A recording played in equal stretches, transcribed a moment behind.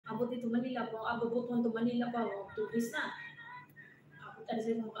abot dito Manila, kung abot mo to Manila pa, 2 days na. Abot ka na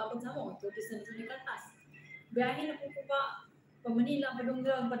sa'yo mag-abot sa mo, 2 days na dito ni Kaltas. Biyahe na po pa Manila, padong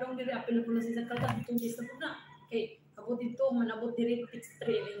diri, apil na po na sa Kaltas, 2 days na po na. Okay, abot dito, manabot diri, fix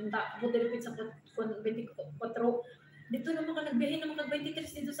 3, abot diri sa 24. Dito naman ka nagbiyahe naman kag 23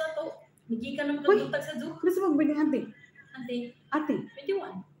 dito sa ato. Hindi ka naman nagbuntag sa Zoo. Kasi magbiling ate. Ate?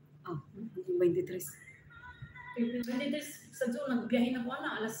 21. Oh, 23. 23 sa Zoo, nagbiyahe na ko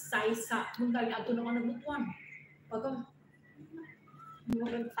na. Alas 6 sa buntag, ato na ko nagbutuan. Pagka,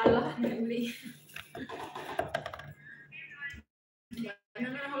 magkala, naguli. Ano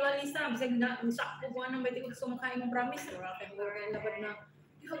na ako lalisa, bisag na, sakpo ko anong baiti ko sumakain mong promise. Wala kayong labad na,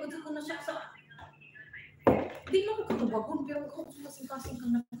 ikagod ko na siya sa... Di mo ko katubagon, pero ako kasing-kasing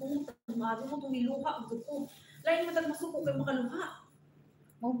kang napunta. Maado mo itong niluha, ko. Lain matag masuko kayo makaluha.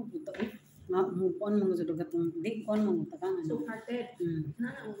 Oh, buta ko. Mukhaan mo sa dugat ng di ko mo mutakangan. So-hearted.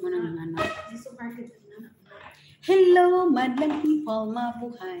 Manang. So-hearted. Hello, madlang people,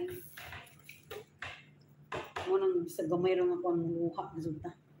 mabuhay. Munang sa gamay rin ako ang luha.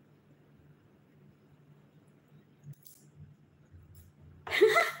 Resulta.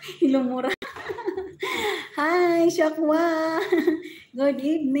 Hello, Mura. Hi, Shakwa. Good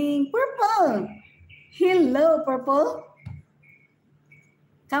evening. Purple. Hello, Purple.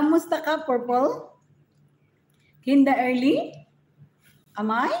 Kamusta ka, Purple? Kinda early? Am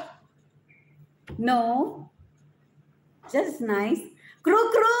I? No. Just nice.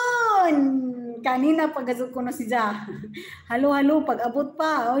 Krukron! Kanina pag-asok ko na si Ja. Halo, pag-abot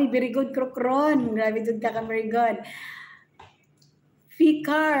pa. Oy, very good, Krukron. Grabe jud ka, very good.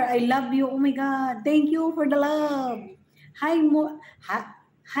 Fikar, I love you. Oh my God. Thank you for the love. Hi,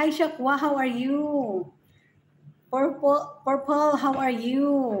 Shakwa. How are you? Purple, how are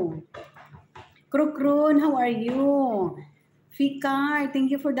you? Krukron, how are you? Fikar, thank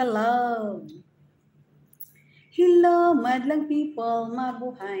you for the love. Hello, madlang people.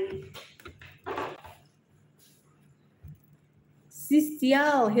 Mabuhay.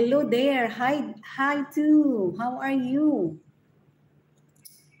 Sistial, hello there. Hi too. How are you?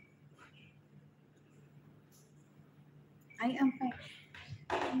 I am fine.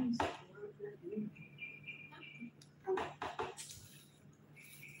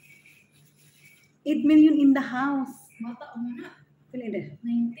 8 million in the house. Mata mo na. Kali dah.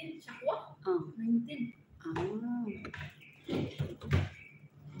 19, Shakwa? 19.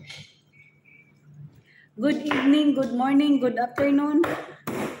 Good evening, good morning, good afternoon.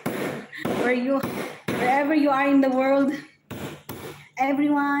 Wherever you are in the world,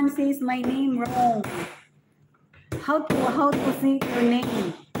 everyone says my name wrong. How to say your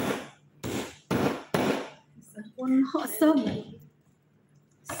name? Unhosab.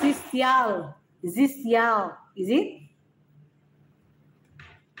 Zistial, is it?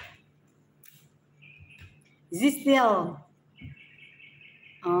 Zistial.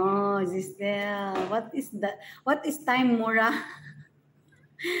 Oh, Zistial. What is that? What is time, Mura?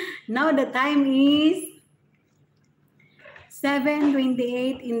 Now the time is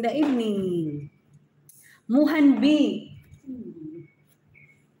 7:28 in the evening. Muhan B.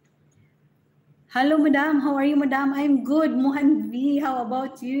 Hello, madam. How are you, madam? I'm good, Muhan B. How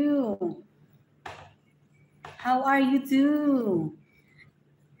about you? How are you too?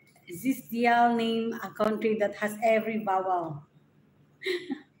 Zistial name a country that has every vowel.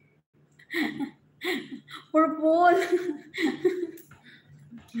 Purple.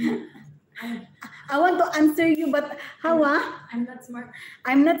 I want to answer you, but how? I'm not smart.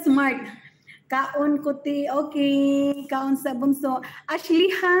 I'm not smart. Kaon kuti, okay. Kaon sa bunso.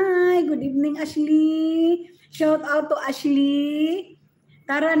 Ashley, hi. Good evening, Ashley. Shout out to Ashley.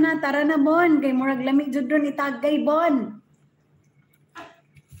 Tara na, Bon. Kay murag lamig jud ron itagay, Bon.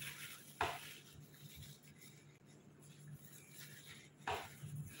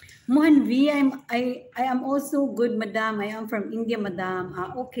 Mohan V, I am also good, madam. I am from India, madam.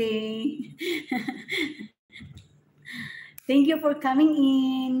 Okay. Thank you for coming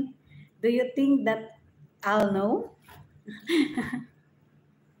in. Do you think that I'll know?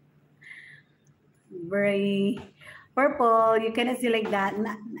 Very purple. You cannot see like that.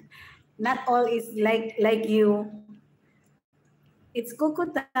 Not all is like you. It's Coco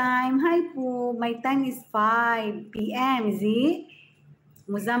time. Hi po. My time is 5 p.m. Is it?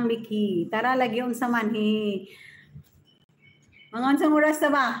 Mozambique. Tara lagi unsa man he. Mga unsang oras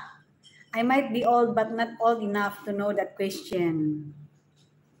ba? I might be old but not old enough to know that question.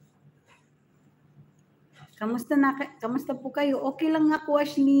 Kamusta po kayo? Okay lang ako,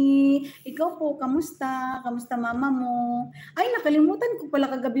 Ashley. Ikaw po, kamusta? Kamusta mama mo? Ay, nakalimutan ko pala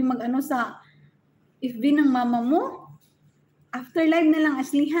kagabi mag-ano sa FB ng mama mo. After live na lang,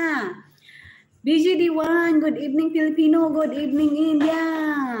 Ashley, ha? BGD1, good evening, Filipino. Good evening, India.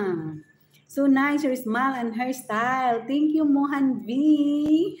 So nice, your smile and hairstyle. Thank you, Mohan V.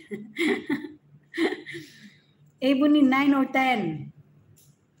 Ebony 9 or 10.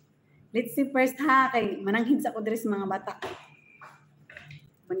 Let's see first, ha? Kay mananghid sa ko dres mga bata.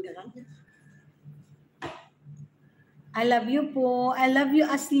 I love you po. I love you,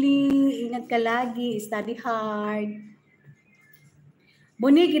 Ashley. Ingat ka lagi. Study hard.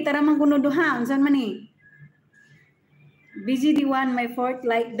 Buni, kita ramang kuno duha. Unsan man eh? BGD1, my fourth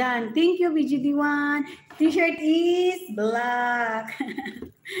like done. Thank you, BGD1. T-shirt is black.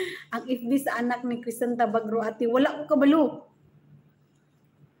 Ang FB sa anak ni Kristen Tabagro ati, wala ko kabalo.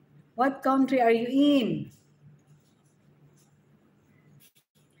 What country are you in?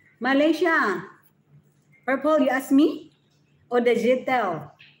 Malaysia. Purple, you ask me? O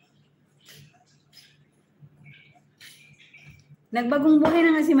digital? Nagbagong buhay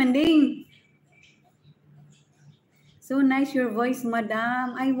na nga si Manding. So nice your voice,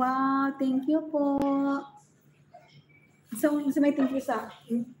 madam. Ay, wow. Thank you po. So may thank you sa...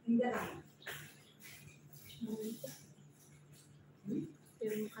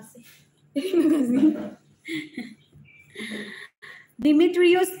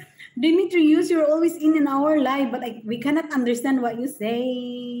 Demetrius, you're always in our live, but we cannot understand what you say.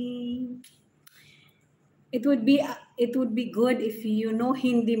 It would be good if you know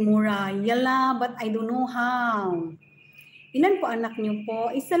Hindi mura. Yala, but I don't know how. Ilan po anak niyo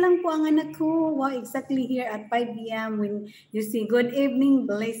po? Isa lang po ang anak ko. Wow, exactly here at 5 p.m. when you see good evening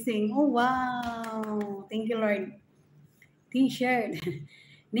blessing. Oh, wow. Thank you, Lord. T-shirt.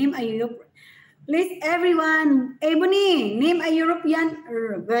 Name a please, everyone. Ebony, name a European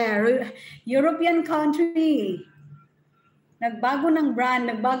country. Nagbago ng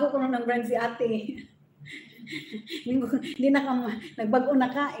brand. Nagbago ko ng brand si ate. Hindi na ka, nagbago na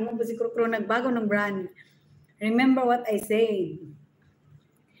ka. Iwan po si Krukro, nagbago ng brand. Remember what I said.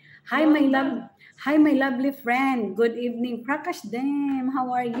 Hi, my lovely friend. Good evening, Prakash Dem. How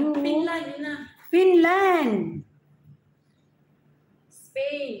are you? Finland.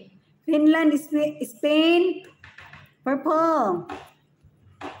 Spain. Finland is Spain. Purple.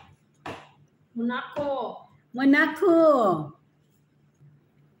 Monaco.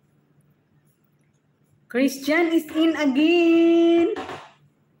 Christian is in again.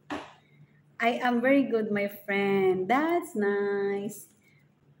 I am very good, my friend. That's nice.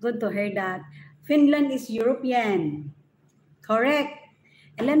 Good to hear that. Finland is European. Correct.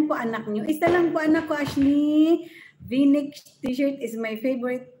 Ilan po anak niyo? Isa lang po anak ko, Ashley. V-neck t-shirt is my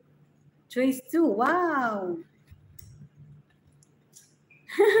favorite choice too. Wow.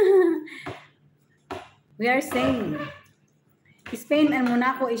 We are saying Spain and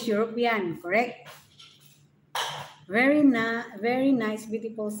Monaco is European. Correct? Very nice,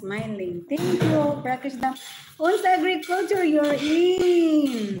 beautiful, smiling. Thank you, Prakash Dam. Once agriculture you're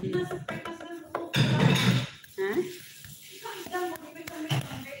in. Huh?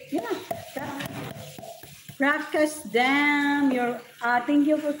 Yeah. Prakash Dam, thank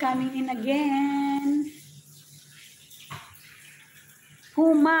you for coming in again.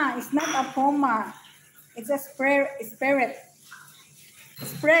 Puma, it's not a puma. It's a spirit.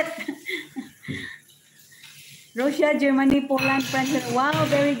 Russia, Germany, Poland, France. Wow,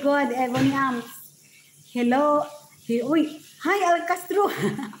 very good. Ebony Amps. Hello. Uy, hi, Al Castro.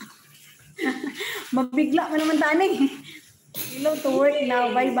 Mabigla mo naman tani. Hello to work now.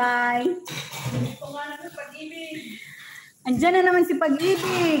 Bye-bye. Andyan na naman si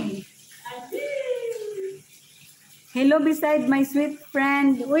Pag-ibig. Hello beside my sweet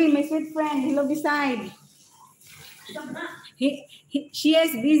friend. Uy, my sweet friend. Hello beside. She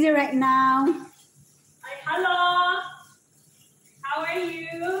is busy right now. Hello. How are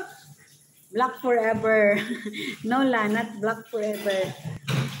you? Black forever. No la, not black forever.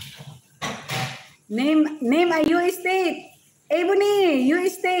 Name a US state. Ebony,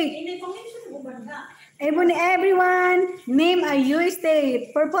 US state. Ebony, everyone. Name a US state.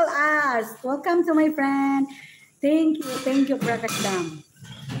 Purple ass. Welcome to my friend. Thank you, Prakash Dam.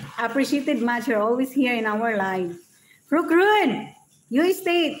 Appreciated much. You're always here in our life. Rukrun, US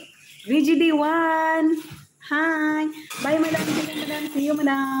state. VGD1. Hi. Bye, madam. See you,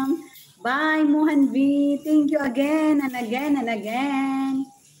 madam. Bye, Mohan V. Thank you again and again and again.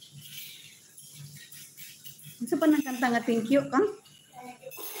 Ano pa nang kanta nga thank you? Huh?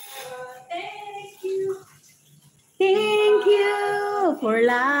 Thank you for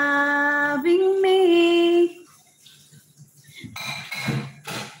loving me.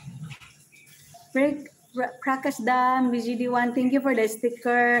 Prakash Dan, BGD1, thank you for the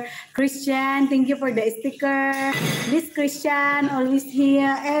sticker. Christian, thank you for the sticker. This Christian always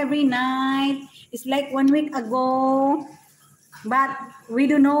here every night. It's like 1 week ago. But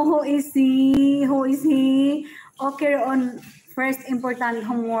we don't know who is he. Who is he? Okay, on first important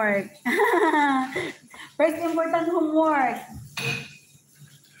homework. First important homework.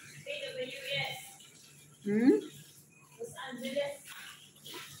 State of the US. Hmm? Los Angeles.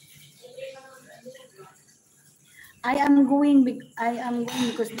 I am going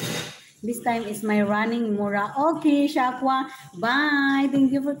because this time is my running mura. Okay, Shakwa. Bye. Thank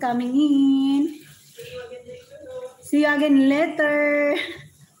you for coming in. See you again later.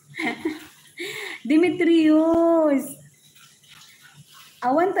 Dimitrius. I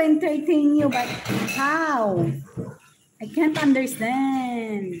want to entertain you, but how? I can't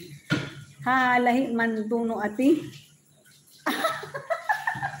understand. Ha, lahi man tuno ati.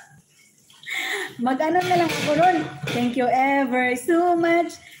 Mag-ano na lang ako ron. Thank you ever so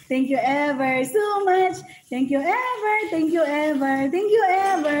much. Thank you ever so much. Thank you ever. Thank you ever. Thank you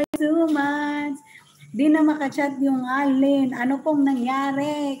ever so much. Di na makachat yung Allen. Ano pong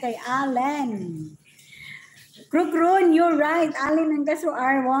nangyari kay Allen? Krukron, you're right. Allen ang kaso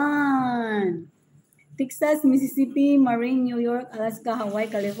R1. Texas, Mississippi, Marine, New York, Alaska, Hawaii,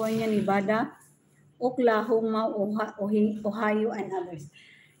 California, Nevada, Oklahoma, Ohio, and others.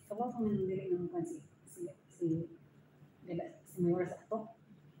 Kawa ko nang dili ng si Mayora sa to.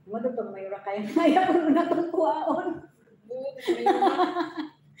 Mo to Mayora kaya ko na tong kuwaon.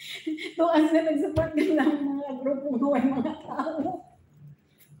 Tuas na nag-support ng mga grupo ng mga tao.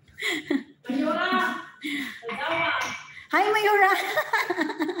 Mayora! Hi Mayora!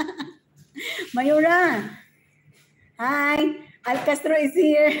 Mayora! Hi! Al Castro is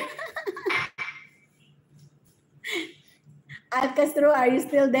here. Al Castro, are you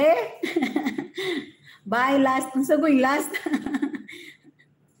still there? Bye, last. Ang sagoy, last.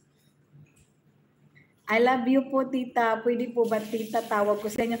 I love you po, tita. Pwede po ba, tita, tawag ko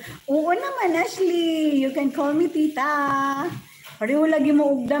sa inyo? Oo naman, Ashley. You can call me tita. Pareho lagi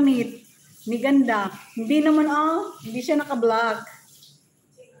mo og damit. Ni ganda. Hindi naman, hindi siya naka-block.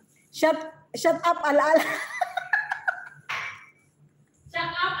 Shut up, Al-Al.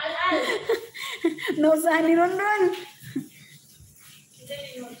 Shut up, Al-Al. No, saan ni Ron-Ron?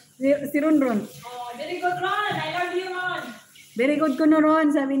 Si Ron-Ron. Oh, very good, Ron. I love you, Ron. Very good ko no,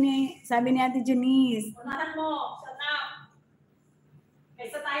 Ron. Sabi ni Ate Janice. Unahan mo. Shut up.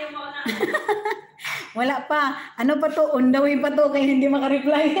 Kaysa tayo mauna. Wala pa. Ano pa to? On the way pa to kaya hindi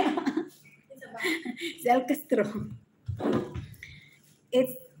makareply. Si Al Castro.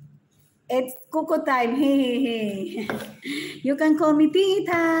 It's Kuko time. Hey. You can call me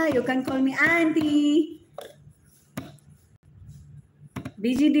tita. You can call me auntie.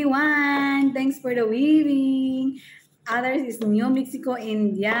 BGD1, thanks for the weaving. Others is New Mexico,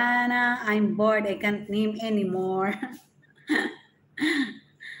 Indiana. I'm bored. I can't name anymore.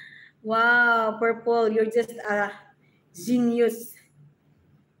 Wow, Purple, you're just a genius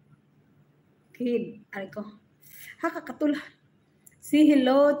kid. Aliko. Hakakatula. Say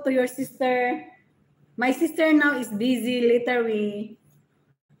hello to your sister. My sister now is busy. Later.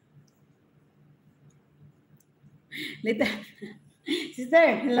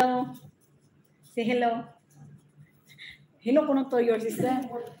 Sister, hello. Say hello. Hello kuno to your sister.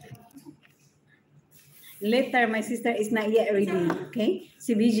 Later, my sister is not yet ready. Okay?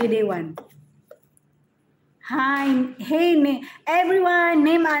 Si BGD1. Hi. Hey, everyone.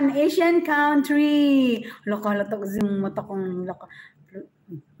 Name an Asian country. Loko, latok zim mata kong loko.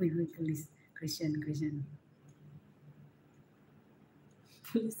 Wait, please. Christian.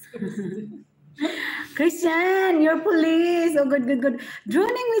 Christian, you're police. Oh, good.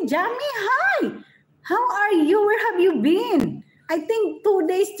 Droning with Jamie. Hi. How are you? Where have you been? I think 2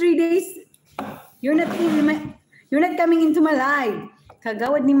 days, 3 days. You're not coming into my live.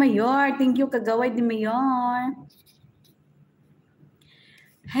 Kagawad ni Mayor. Thank you, Kagawad ni Mayor.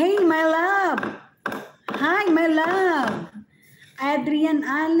 Hey, my love. Hi, my love. Adrian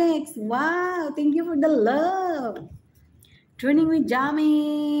Alex. Wow. Thank you for the love. Droning with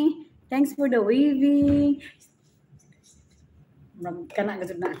Jamie. Thanks for the weaving.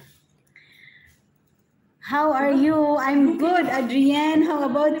 How are you? I'm good, Adrienne. How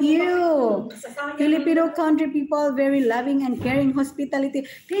about you? Filipino country people, very loving and caring hospitality.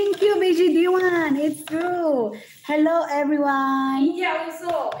 Thank you, BGD1. It's true. Hello, everyone. India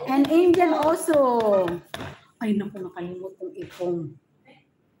also. And Indian also. Ay, naku, nakalimot kong ipong.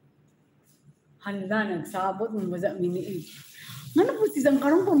 Hala, nagsabot ng maza mini. Ano po si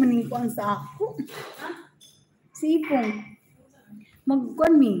Zangkarong pamaningkuan sa ako? Si Ipong.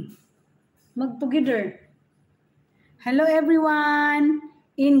 Mag-together. Hello everyone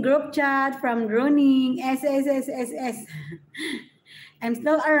in group chat from Droning. S. I'm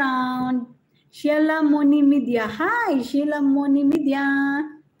still around. Sheila Moni Media. Hi, Sheila Moni Media.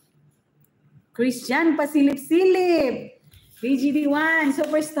 Christian Pasilip-Silip. VGD1,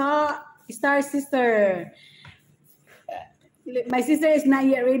 Superstar Star Sister. My sister is not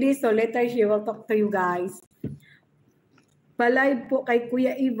yet ready, so later she will talk to you guys. Palay po kay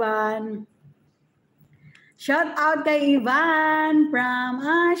Kuya Ivan. Shout out kay Ivan from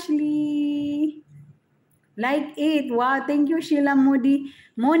Ashley. Like it. Wow, thank you Sheila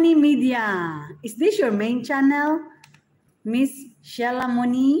Moni Media. Is this your main channel? Miss Sheila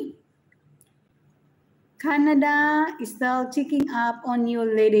Moni? Canada is still checking up on you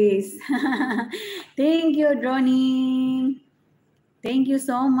ladies. Thank you, Droning. Thank you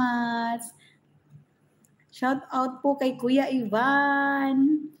so much. Shout out po kay Kuya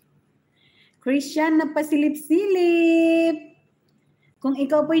Ivan. Christian na pasilip-silip. Kung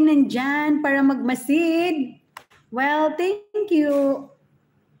ikaw po'y nandyan para magmasid, well, thank you.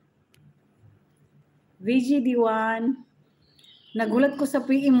 VGD1. Nagulat ko sa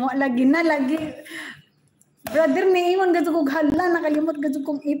PM mo. Lagi. Brother, may iwan gadyo kong hala. Nakalimot gadyo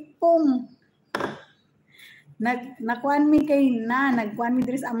kong ipong. Nakuan mi kay na. Nagkuan mi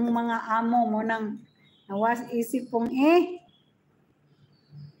dres among mga amo mo nang nawas isip pong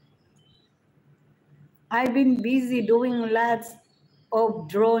I've been busy doing lots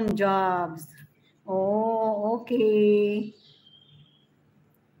of drone jobs. Oh, okay.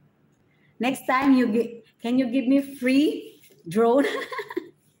 Next time can you give me free drone?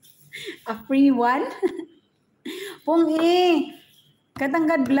 A free one? Pong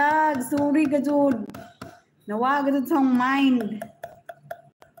katanggad vlog. Sorry gajud. Nawa gajud sa mind.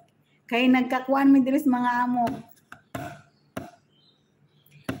 Kay nagkakuan mi dres mga amo.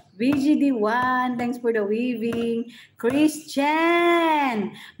 VGD1, thanks for the weaving. Christian,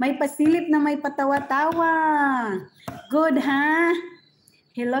 may pasilip na may patawa-tawa. Good, ha?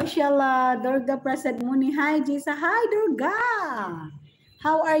 Hello, Sheila. Durga Prasad Muni. Hi, Jisa. Hi, Durga.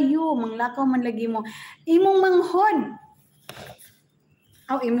 How are you? Manglakaw man lagi mo. Imong manghod.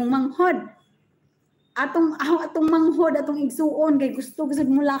 Imong manghod. Atong manghod, atong igsuon. Kay gusto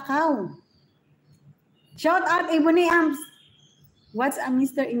mo lakaw. Shout out, Ebony Amps. What's a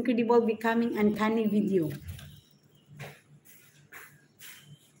Mr. Incredible Becoming Uncanny video?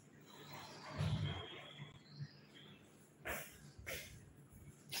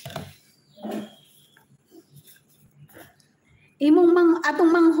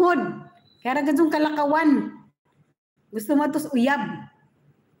 Atong manghod. Kaya gadzong kalakawan. Gusto mo tos uyab.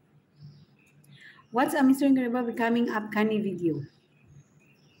 What's a Mr. Incredible Becoming Uncanny video?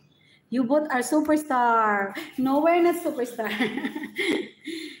 You both are superstar. No, we're not superstar.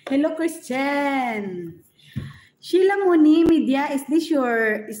 Hello, Christian. Sheila Moni Media, is this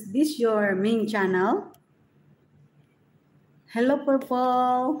your main channel? Hello,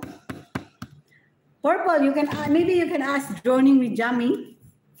 Purple. Purple, maybe you can ask Droning with Jamie.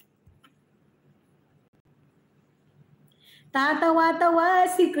 Tatawa-tawa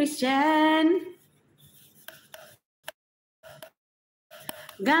si Christian.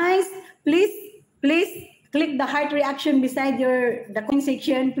 Guys, please click the heart reaction beside the comment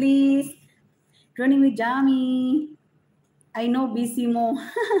section, please. Running with Jamie. I know busy mo.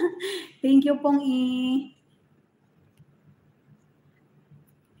 Thank you, Pong E.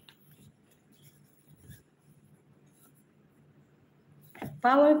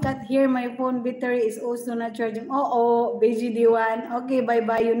 Power cut here. My phone battery is also not charging. BGD1. Okay,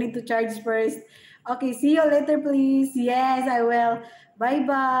 bye-bye. You need to charge first. Okay, see you later, please. Yes, I will.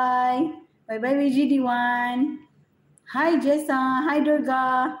 Bye-bye. Bye-bye, VGD1. Hi, Jessa. Hi,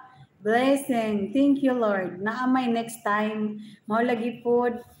 Durga. Blessing. Thank you, Lord. Naamay next time. Mao lagi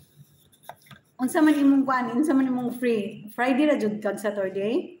pod. Unsa man imong kuan, unsa man imong free. Friday ra jud kag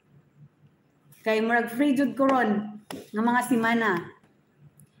Saturday. Kay murag free jud ko ron nga mga semana.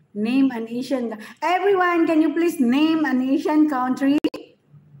 Name an Asian. Everyone, can you please name an Asian country?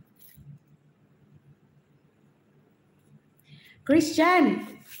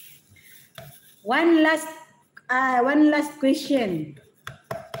 Christian, one last question.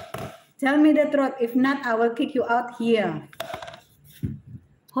 Tell me the truth. If not, I will kick you out here.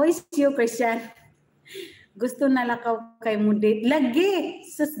 Who is you, Christian? Gusto na lakaw kay mo date. Lagi,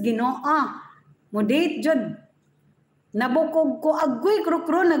 sus Ginoo. Mo date jud. Nabukog ko agoy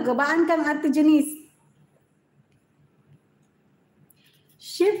krukro nagabaan kang Ate Janice.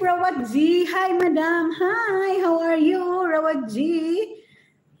 Ship Rawat G. Hi, madam. Hi, how are you, Rawat G?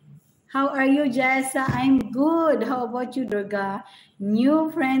 How are you, Jessa? I'm good. How about you, Durga? New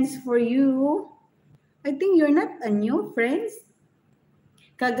friends for you. I think you're not a new, friends.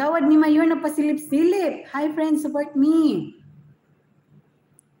 Kagawad ni Mayor na pasilip-silip. Hi, friends, support me.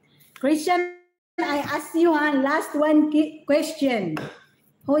 Christian, I ask you last one question.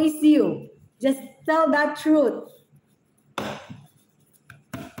 Who is you? Just tell that truth.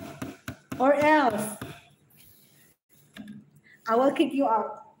 Or else, I will kick you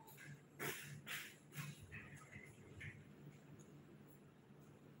out.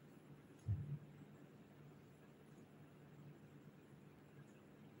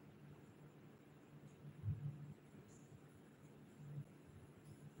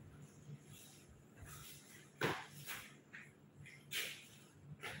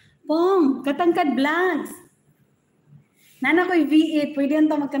 Pong, Katangkad Vlogs. Nana ko'y V8, pwede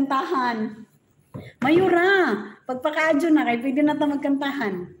na magkantahan. Mayura, pagpakaadyo na kay pwede na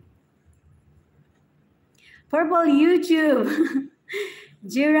magkantahan. Purple YouTube.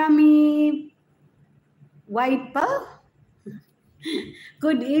 Jeremy Waipel.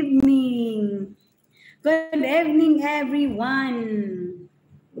 Good evening. Good evening, everyone.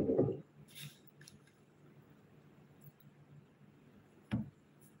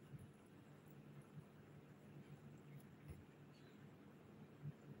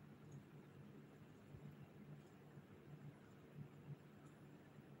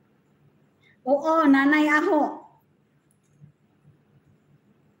 Oo, nanay ako.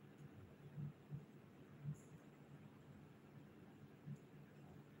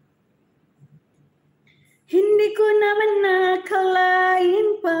 Hindi ko naman nakalain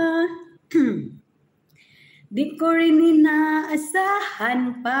pa. Di ko rin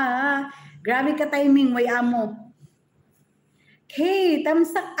inaasahan pa. Grabe ka timing, way amo. Kay,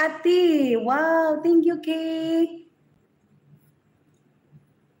 tamsak ati. Wow, thank you, Kay.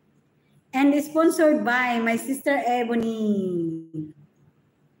 And sponsored by my sister Ebony.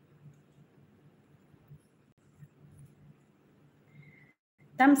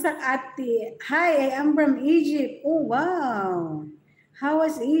 Tamsak ati. Hi, I am from Egypt. Oh, wow. How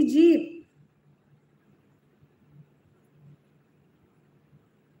was Egypt?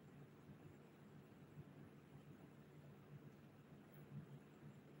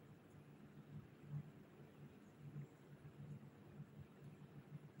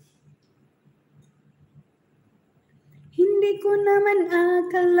 Hindi ko naman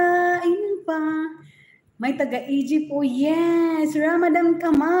akalain pa. May taga-Egypt. Oh, yes. Ramadan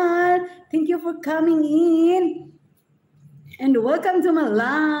Kamal. Thank you for coming in. And welcome to my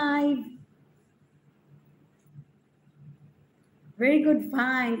live. Very good,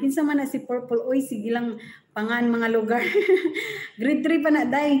 fine. Kinsa man na si Purple. Oy, sige lang pangan mga lugar. Grade 3 pa na,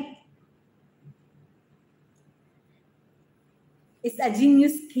 day. It's a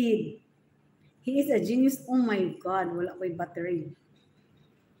genius kid. He is a genius. Oh my God, wala ko'y battery.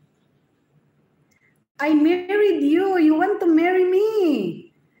 I married you. You want to marry me?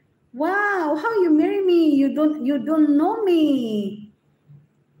 Wow, how you marry me? You don't know me.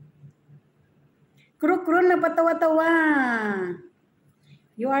 Kruk-kruk na patawa-tawa.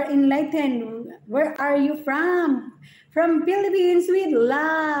 You are enlightened. Where are you from? From Philippines with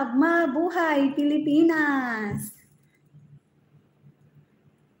love. Mabuhay, Pilipinas.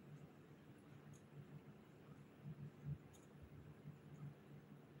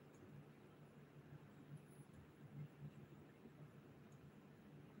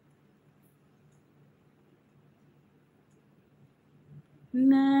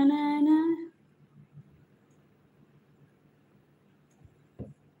 Na na na.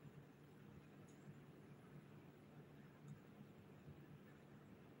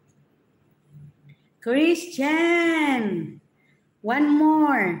 Christian. One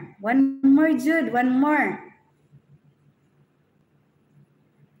more, Jude. One more.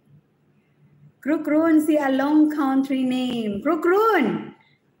 Krukrun, see a long country name. Krukrun.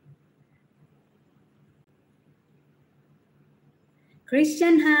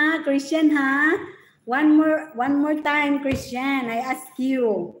 Christian, ha? Christian, ha? One more time, Christian. I ask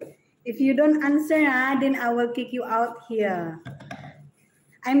you. If you don't answer, ha, then I will kick you out here.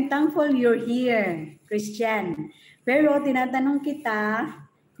 I'm thankful you're here, Christian. Pero tinatanong kita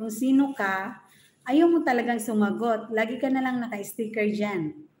kung sino ka, ayaw mo talagang sumagot. Lagi ka na lang naka-sticker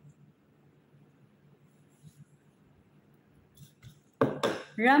dyan.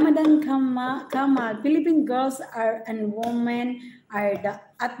 Ramadan Kamal, Philippine girls and women are the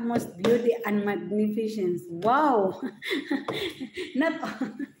utmost beauty and magnificence. Wow! Not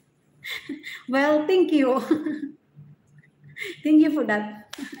well, thank you. Thank you for that.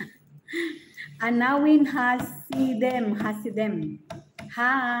 Anawin Hasidem.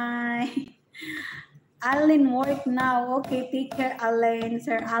 Hi. Allen work now. Okay, take care, Allen.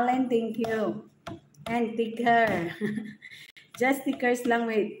 Sir Allen, thank you. and ticker. Just stickers lang,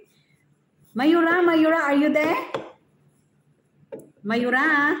 wait. Mayura, are you there?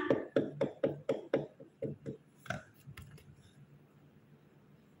 Mayura?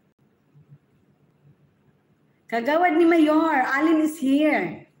 Kagawad ni Mayor, Alin is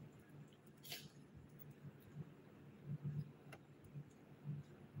here.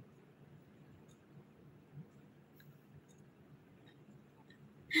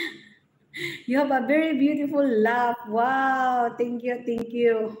 You have a very beautiful laugh. Wow, thank you, thank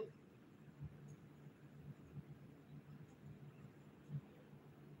you.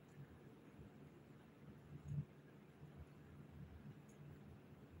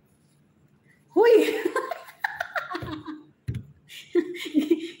 Huy!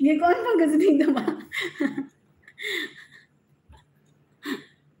 Hindi ko ano magkasabing ba?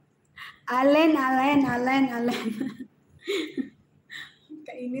 Allen.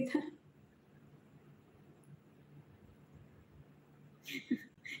 Kainit ha.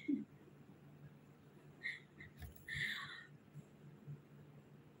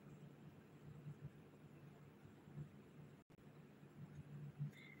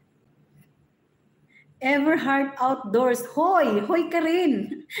 Everheart Outdoors. Hoy ka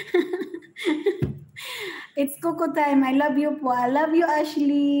rin. It's Coco time. I love you po. I love you,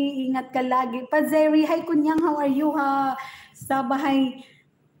 Ashley. Ingat ka lagi. Pazeri, hi Kunyang, how are you ha? Sa bahay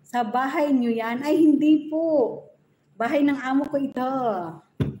niyo yan? Ay, hindi po. Bahay ng amo ko ito.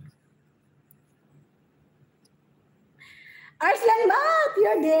 Arslan Bat,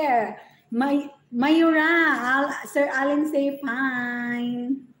 you're there. Mayura, Sir Allen say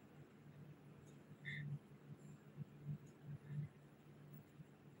fine.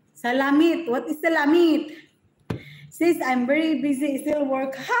 Salamit. What is salamit? Sis, I'm very busy. Still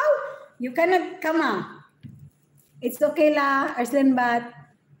work. How? You cannot come on. It's okay la, Arslan Bat.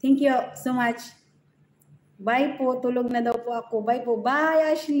 Thank you so much. Bye po. Tulog na daw po ako. Bye po.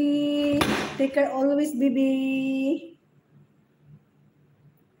 Bye, Ashley. Take care always, baby.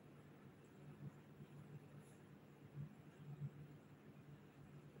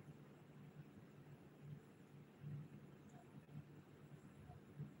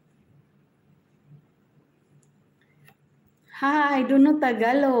 Hi, I don't know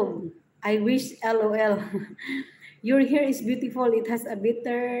Tagalog. I wish LOL. Your hair is beautiful. It has a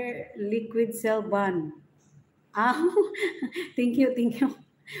bitter liquid cell bond. Ah, thank you.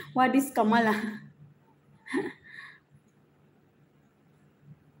 What is Kamala?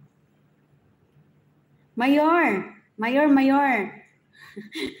 Mayor.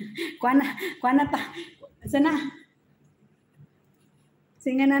 Kuana ta. Sana?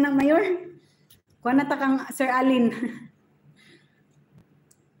 Singa na ng Mayor. Kuana ta kang Sir Alin.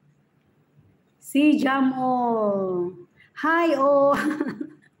 Si Jam all. Hi all.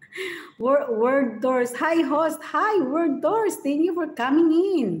 Word Doors. Hi host. Hi Word Doors. Thank you for coming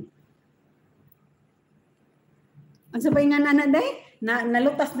in. Ang sabay nga day?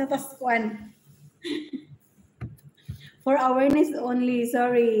 Nalutas kuan. For awareness only,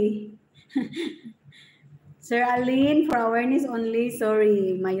 sorry. Sir Alin, for awareness only,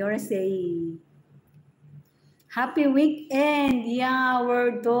 sorry. Mayor say. Happy weekend. Yeah,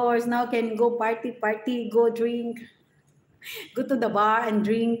 Word Doors. Now can go party, go drink. Go to the bar and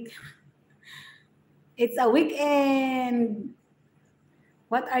drink. It's a weekend.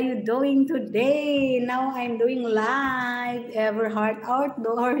 What are you doing today? Now I'm doing live. Everheart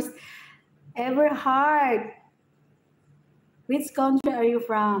Outdoors. Everheart. Which country are you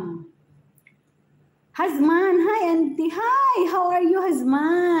from? Hasman. Hi, Auntie. Hi. How are you,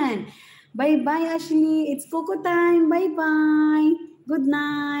 Hasman? Bye-bye, Ashley. It's Coco time. Bye-bye. Good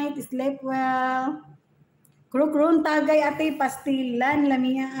night. Sleep well. Krukron tagay ate pastilan.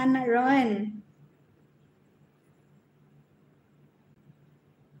 Lamia ana ron.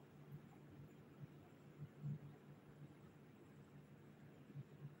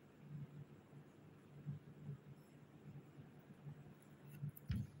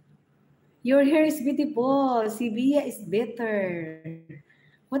 Your hair is beautiful. Sibia is better.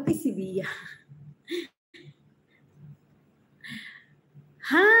 What is Sibia?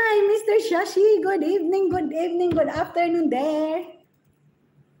 Hi, Mr. Shashi. Good evening, good afternoon there.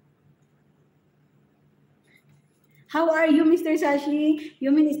 How are you, Mr. Shashi?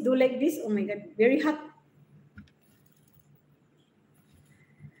 You mean it's do like this? Oh my God, very hot.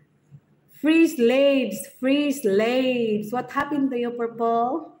 Free slaves. What happened to you,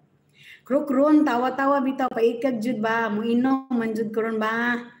 Purple? Krukron, tawa-tawa bitaw, paikag jud ba? Muinom, manjud karon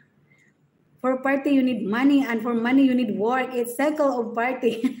ba? For party, you need money, and for money, you need work. It's cycle of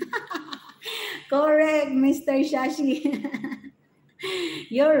party. Correct, Mr. Shashi.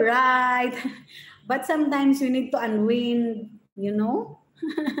 You're right. But sometimes you need to unwind, you know?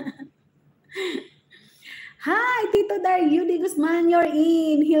 Hi, Tito Dario de Guzman, you're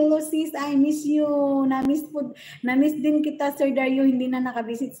in. Hello, sis, I miss you. Na-miss din kita, Sir Dario. Hindi na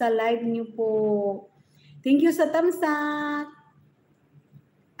nakabisit sa live niyo po. Thank you sa tamsak.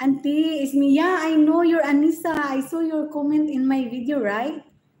 Auntie, it's me. Yeah, I know you're Anissa. I saw your comment in my video, right?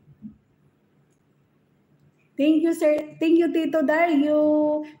 Thank you, sir. Thank you, Tito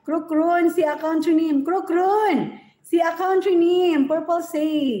Dario. Krukron, si account name. Krukron, si account name. Purple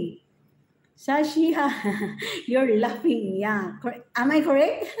say. Shashia, you're laughing. Yeah. Am I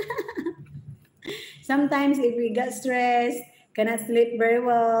correct? Sometimes if we get stressed, cannot sleep very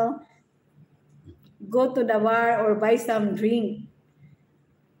well, go to the bar or buy some drink.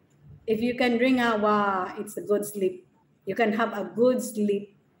 If you can drink, wow, it's a good sleep. You can have a good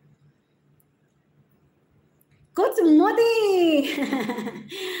sleep. Coach Moti!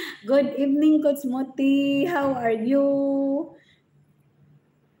 Good evening, Coach Moti. How are you?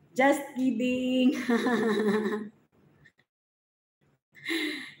 Just kidding.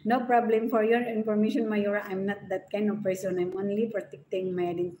 No problem. For your information, Mayura, I'm not that kind of person. I'm only protecting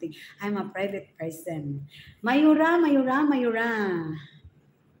my identity. I'm a private person. Mayura, Mayura, Mayura.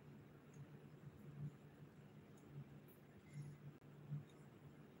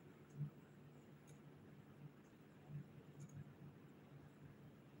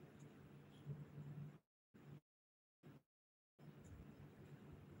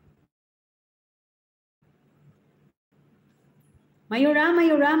 Mayura,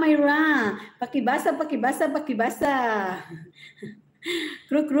 Mayura, Mayura. Pakibasa, pakibasa, pakibasa.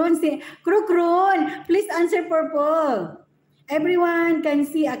 Krukron, Krukron, please answer purple. Everyone can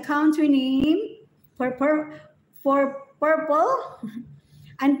see a country name for purple.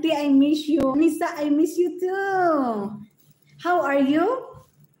 Auntie, I miss you. Nisa, I miss you too. How are you?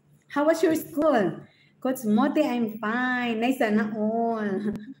 How was your school? Coach Mote, I'm fine. Nice na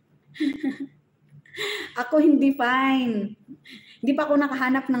all. Ako hindi fine. Hindi pa ako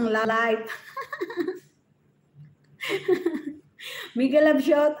nakahanap ng light. Miguel love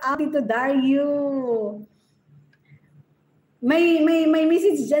shout out to Dario. May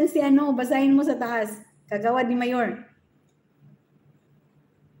message dyan si ano, basahin mo sa taas. Kagawad ni Mayor.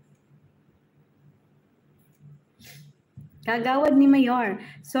 Kagawad ni Mayor.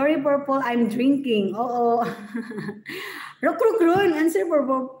 Sorry, Purple, I'm drinking. Oo. Run. Answer for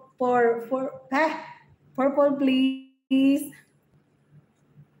Purple, please.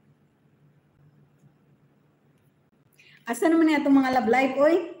 Asa naman na itong mga love life,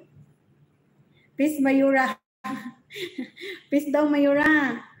 oy? Peace, Mayura. Peace daw, Mayura.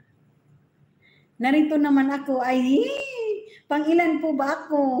 Narito naman ako. Ay, pang-ilan po ba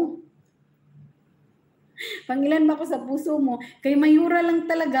ako? Pang-ilan ba ako sa puso mo? Kay Mayura lang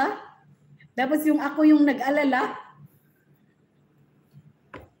talaga. Tapos yung ako yung nag-alala.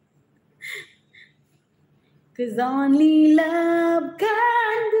 'Cause only love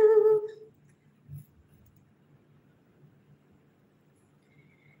can do.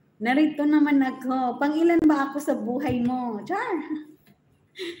 Narito naman ako. Pang-ilan ba ako sa buhay mo? Char.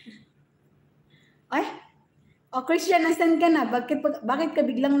 Ay, Christian, nasan ka na? Bakit ka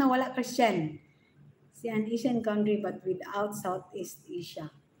biglang nawala, Christian? Si an Asian country but without Southeast Asia.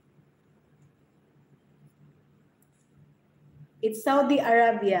 It's Saudi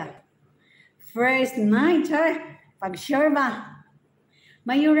Arabia. First night, char. Pag sure ba?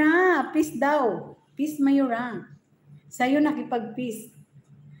 Mayura, peace daw. Peace, Mayura. Sa'yo nakipag-peace.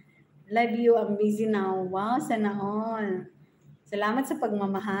 Love you, I'm busy now. Wow, sana all. Salamat sa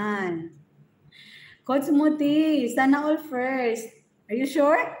pagmamahal. Coach Muti, sana all first. Are you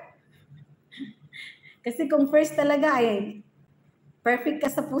sure? Kasi kung first talaga ay perfect ka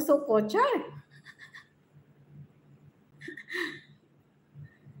sa puso ko, char.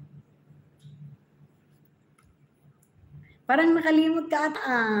 Parang nakalimot ka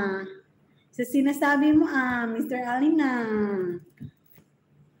ata sa sinasabi mo Mr. Alina.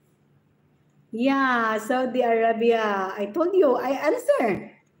 Yeah, Saudi Arabia. I told you, I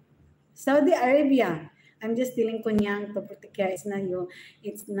answer. Saudi Arabia. I'm just telling Kunyang to protect her. It's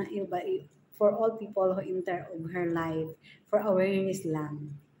not you, but for all people who enter of her life, for awareness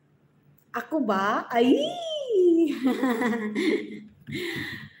lang. Ako ba? Ay!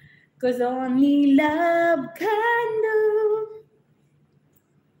 Cause only love can do.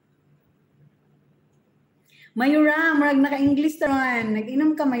 Mayura, marag naka-English taron.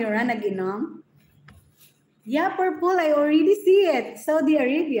 Nag-inom ka, Mayura? Nag-inom? Yeah, Purple, I already see it. Saudi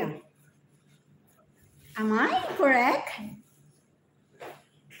Arabia. Am I correct?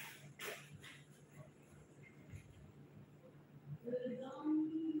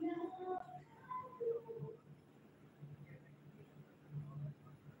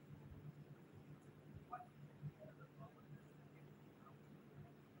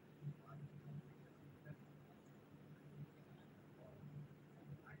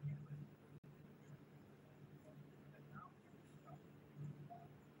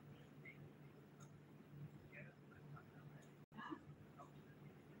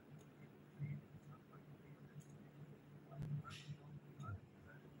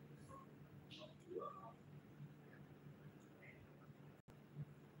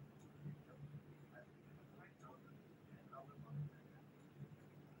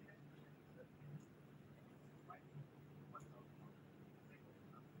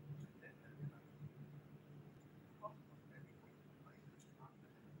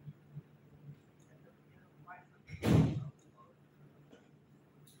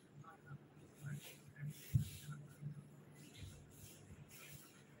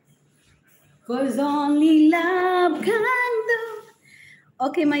 'Cause only love can do.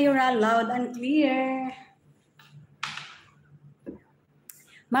 Okay, Mayura, loud and clear.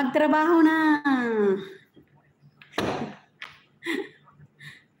 Magtrabaho na.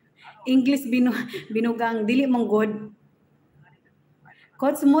 English binugang, dili mong good.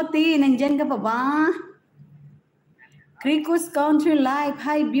 Coach Moti, nandyan ka pa ba? Krikos Country Life,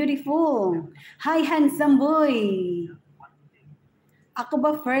 hi beautiful. Hi handsome boy. Ako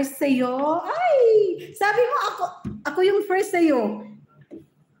ba first sa'yo? Ay, sabi mo ako yung first sa'yo.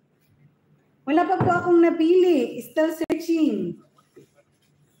 Wala pa po akong napili. Still searching.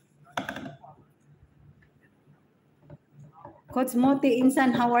 Coach Moti,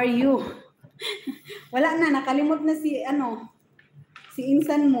 Insan, how are you? Wala na, nakalimot na si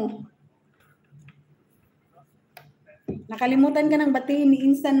Insan mo. Nakalimutan ka ng batiin ni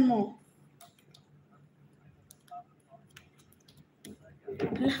Insan mo.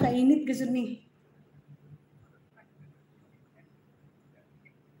 Hala, kainit gusto ni.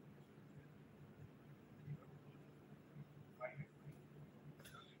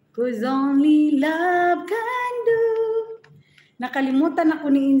 Cause only love can do. Nakalimutan ako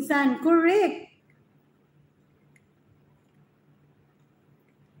ni Insan. Correct.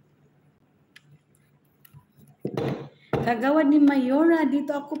 Kagawad ni Mayora,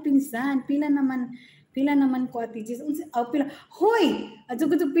 dito ako pinsan. Pila naman ko ati Jis. Pila. Hoy! Adyo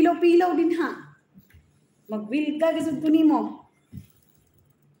pilaw-pilaw din ha. Mag-will ka gasod ko nimo.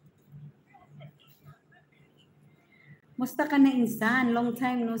 Musta ka na Insan? Long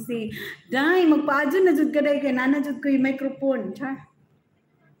time no see. Day, magpaadyo na jud ka day kay nana jud ko yung microphone. Char.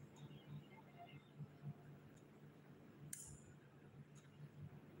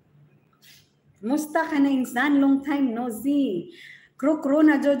 Musta ka na Insan? Long time no see. Kro-kro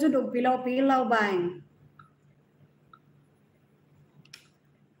na jud og pilaw-pilaw bay.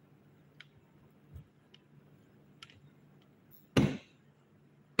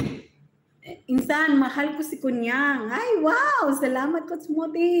 Insan, mahal ko si Kunyang. Ay, wow! Salamat, Coach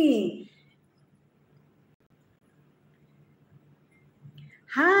Moti.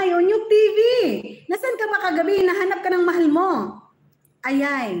 Hi, Onyok TV. Nasaan ka ba kagabi? Nahanap ka ng mahal mo.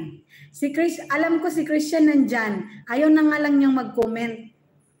 Ayay. Si Chris, alam ko si Christian nandyan. Ayaw na nga lang niyang mag-comment.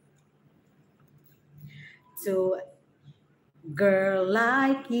 So, girl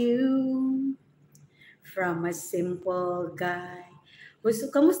like you, from a simple guy.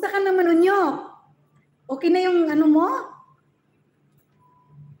 Kamusta ka naman, Unyok? Okay na yung ano mo?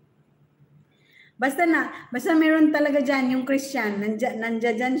 Basta meron talaga dyan yung Christian.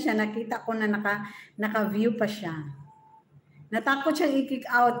 Nandiyan siya, nakita ko na naka-view pa siya. Natakot siyang i-kick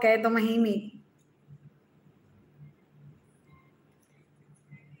out kaya tumahimik.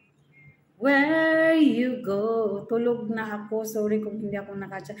 Where you go? Tulog na ako. Sorry kung hindi ako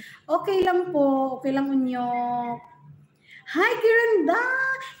nakatsa. Okay lang po. Okay lang, Unyok. Hi, Kiranda!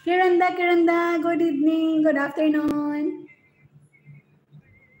 Kiranda! Good evening. Good afternoon.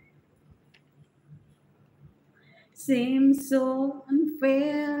 Seems so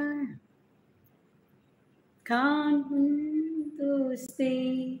unfair. Can't to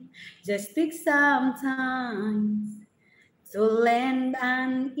stay. Just take some time to lend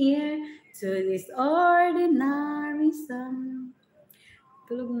an ear to this ordinary song.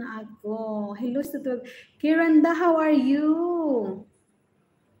 Tulog na ako. Hello sa tulog. Kiranda, how are you?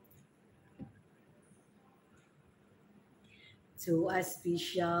 To a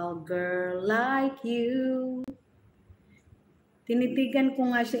special girl like you. Tinitigan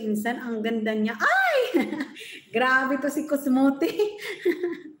ko nga siya Insan. Ang ganda niya. Ay! Grabe to si Cosmote.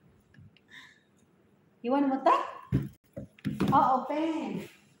 You want mo ta? Oh, open.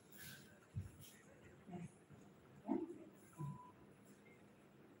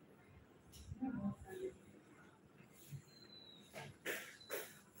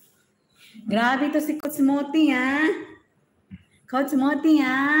 Grabe to si Coach Moti, ha? Coach Moti,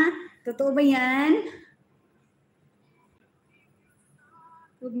 ha? Totoo ba yan?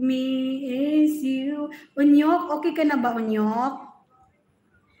 With me is you. Unyok, okay ka na ba, Unyok?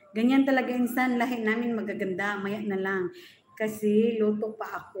 Ganyan talaga Insan, lahi namin magaganda. Maya na lang. Kasi luto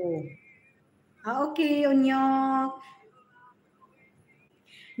pa ako. Okay, Unyok.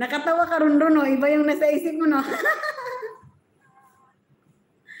 Nakatawa ka ron, no? Iba yung nasa isip mo, no?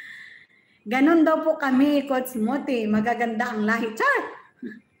 Ganon daw po kami, Coach Moti. Magaganda ang lahi. Char!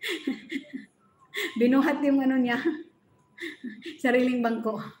 Binuhat yung ano niya. Sariling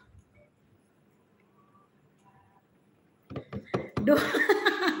bangko.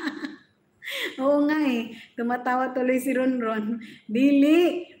 Oo nga eh. Tumatawa tuloy si Ronron.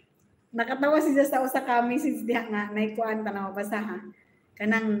 Dili. Nakatawa siya sa usa kami since diha nga. Naikuan ta na mabasa ha.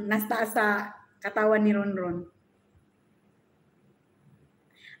 Kanang nastaas sa katawan ni Ronron.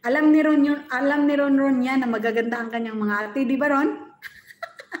 Alam ni Ronron yan na magaganda ang kanyang mga ate, di ba Ron?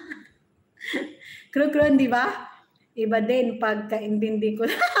 Kruk-ron, di ba? Iba din pagkaintindi ko.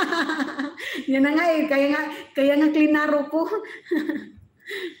 Yan na nga eh, kaya nga klinaro ko.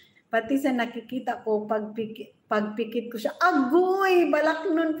 Pati sa nakikita ko, pagpikit ko siya, agoy, balak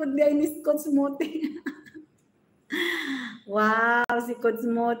nun po diya ni Coach Moti. Wow, si Coach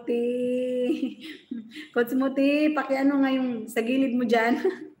Moti. Coach Moti, pakiano nga yung sa gilid mo dyan.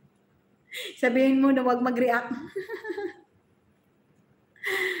 Sabihin mo na wag mag-react.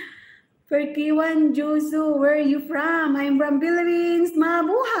 Perkiwan Jusu, where are you from? I'm from Philippines.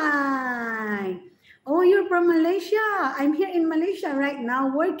 Mabuhay! Oh, you're from Malaysia. I'm here in Malaysia right now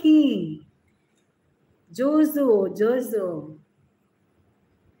working. Jusu.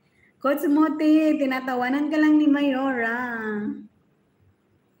 Coach Moti, tinatawanan ka lang ni Mayora.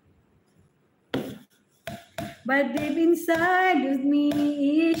 But deep inside of me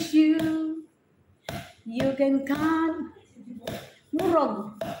is you. You can count.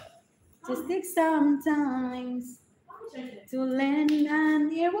 Murog. Just take sometimes to lend an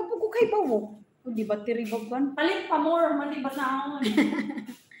ear. Wag po ko kay bawo. O di ba tiribog kan? Palit pa more, mali ba na ako?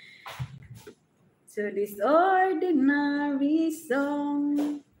 So this ordinary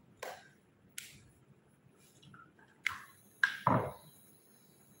song.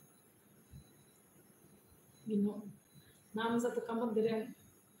 Gino. Naman sa tukamag dire.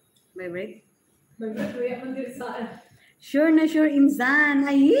 Vibrate. Kuya man dire sa Sure na sure Inzan.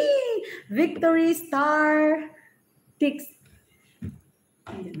 Ay, Victory Star Tix.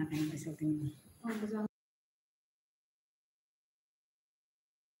 Hindi na kayo masatin mo.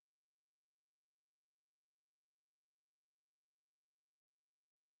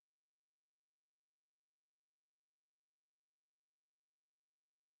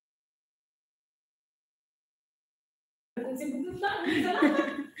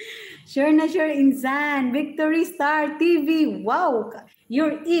 Sure na sure Inzan. Victory Star TV. Wow,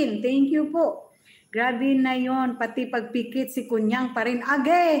 you're in. Thank you po. Grabe na yon, pati pagpikit si Kunyang pa rin.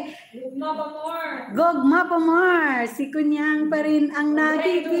 Age! Gugma pa more. Gogma pa more. Si Kunyang pa rin ang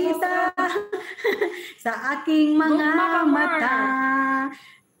nakikita sa aking mga mata.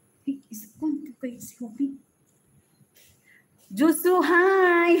 Jusu,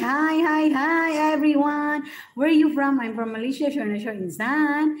 hi everyone. Where are you from? I'm from Malaysia. Sure na sure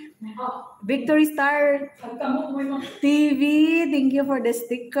Inzan. Victory Star TV. Thank you for the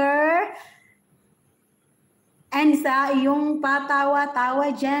sticker. And sa iyong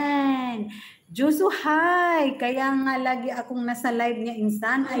patawa-tawa dyan. Jusu, hi! Kaya nga lagi akong nasa live niya,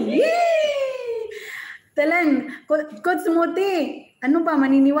 Insan. Ay! Talan, Coach Muti, ano ba,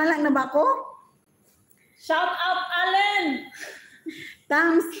 maniniwala na ba ako? Shout out, Allen!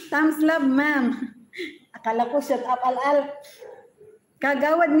 Thumbs love, ma'am. Akala ko, shout out, Al.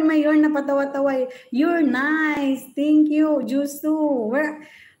 Kagawad ni Mayor na patawa-tawa. You're nice. Thank you, Jusu. Where?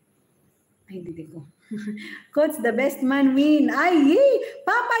 Ay, dito ko. Coach, the best man win. Ay, yay!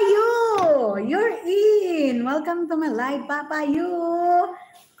 Papa Yu! You're in! Welcome to my live, Papa Yu!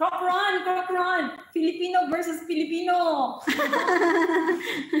 Crop run! Filipino versus Filipino!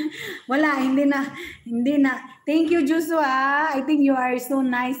 Wala, hindi na. Thank you, Joshua. I think you are so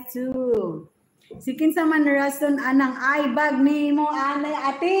nice too. Sikin sa man rason anang ay bag ni mo anay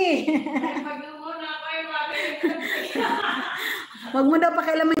ate. Wag mo daw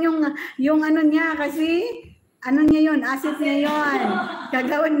pakialaman yung ano niya kasi ano niya yon, asset niya yon.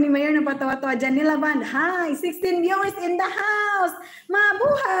 Kagawad ni Mayor ng patawa-tawa dyan nila band. Hi, 16 viewers in the house.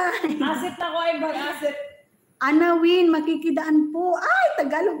 Mabuhay. Asset na ko ay bag asset. Anawin, makikidaan po. Ay,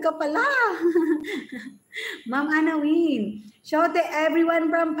 Tagalog ka pala. Ma'am Anawin. Shout to everyone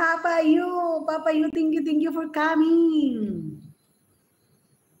from Papa Yu. Papa Yu, thank you for coming.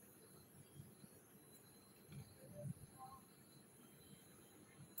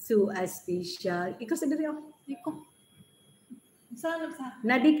 So special. Ikaw sa diri ako. Ikaw.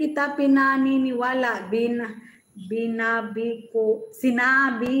 Nadi kita pinaniniwala.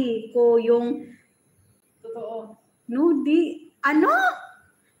 Sinabi ko yung totoo. No, di. Ano?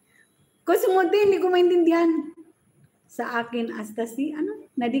 Kusumuti, hindi ko maintindihan. Sa akin, hasta si,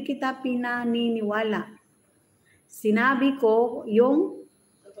 ano? Nadi kita pinaniniwala. Sinabi ko yung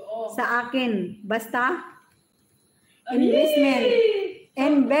totoo. Sa akin. Basta,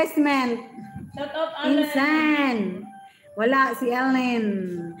 investment. Shout out, Allen. Insan. Wala, si Ellen.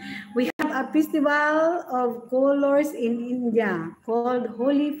 We have a festival of colors in India called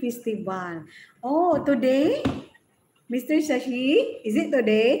Holi Festival. Oh, today? Mr. Shashi, is it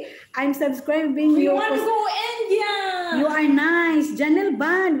today? I'm subscribing We you. want to go India! You are nice. Janelle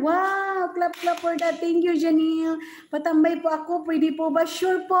Band. Wow. Clap, clap for that. Thank you, Janelle. Patambay po ako. Pwede po ba?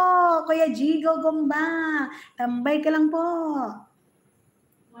 Sure po. Kuya Jigo Gomba. Tambay ka lang po.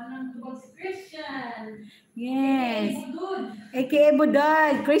 Walang tubag si Christian. Yes. AKA AKA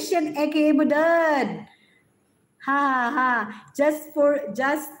Budad. Christian AKA Budad. Ha ha. Just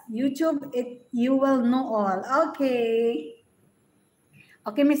YouTube, you will know all. Okay.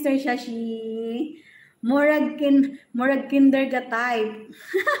 Okay, Mr. Shashi. Murag kinder ka type.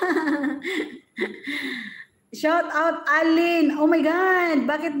 Shout out Alin. Oh my God.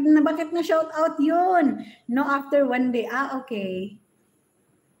 Bakit na shout out yun? No, after one day. Okay.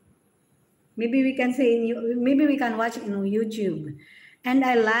 Maybe we can watch in YouTube. And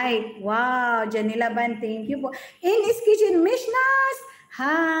I like, wow, Janila Ban, thank you po. Ines Kitchen, Mishnas.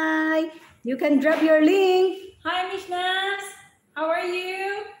 Hi. You can drop your link. Hi, Mishnas. How are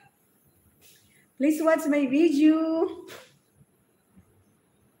you? Please watch my video.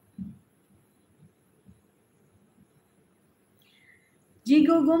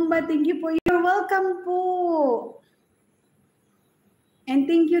 Jigo Gumba, thank you po. You're welcome po. And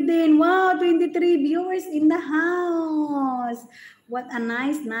thank you din. Wow, 23 viewers in the house. What a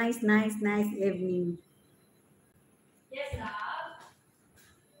nice evening. Yes, love.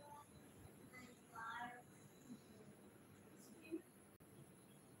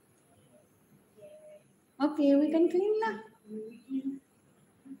 Okay, we can clean na.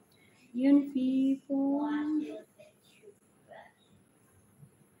 Yun, people.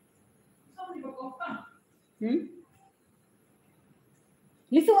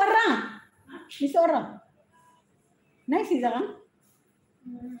 Liso orang. Nice isa ka?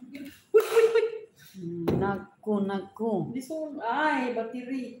 Uy. Naku. Liso, ay,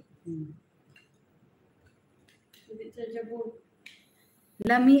 battery. Hindi chargeable.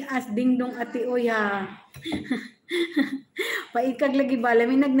 Lami as dingdong ati oya. Paikag lagi ba?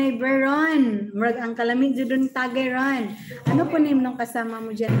 Lami nag-neighbor ron. Murag ang kalami dyan tagay ron. Ano po nim nung kasama mo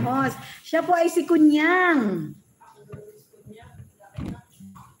dyan, host? Siya po ay si Kunyang.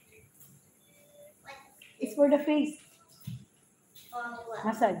 It's for the face.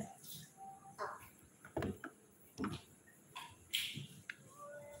 Massage.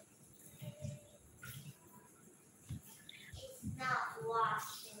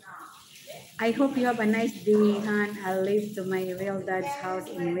 I hope you have a nice day, Han. I'll leave to my real dad's house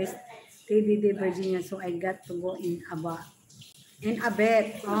in West TDD, Virginia, so I got to go in a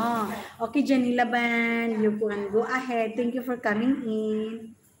bit. Oh, okay, Janila Ban, you can go ahead. Thank you for coming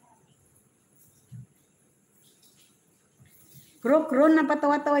in. Kro na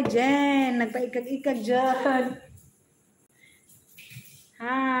patawa-tawa dyan. Nagpaikag-ikag dyan.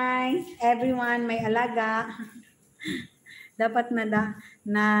 Hi, everyone. May alaga. Dapat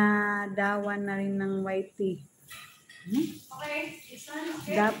nadawan na rin ng white tea. Okay.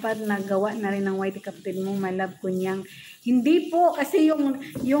 Dapat nagawa na rin ng white tea, kapatid mo, my love, Kunyang. Hindi po, kasi yung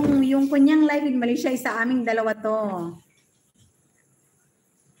Kunyang live in Malaysia, isa aming dalawa to.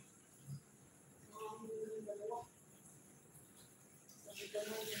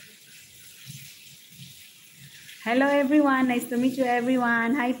 Hello everyone, nice to meet you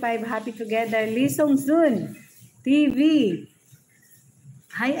everyone. High five, happy together. Lee Song Soon TV.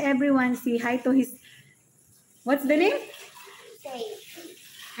 Hi everyone, say hi to his, what's the name?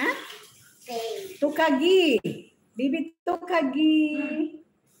 Huh? Tukagi. Baby Tukagi.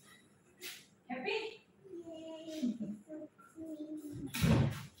 Happy?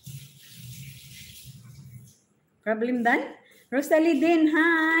 Problem done? Rosalie din,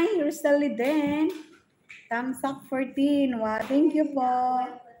 hi. Rosalie din. Thumbs up 14. Wow, thank you po.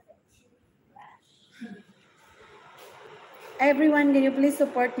 Everyone, can you please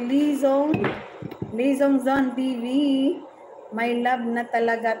support Lizong Zone TV? My love na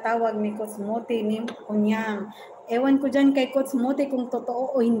talaga, tawag ni Coach Mote ni Kunyang. Ewan ko dyan kay Coach Mote kung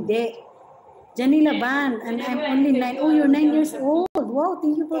totoo o hindi. Janila Band, and I'm only 9. Oh, you're 9 years old. Wow,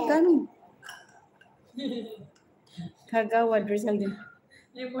 thank you for coming. Kagawad, Rizal din.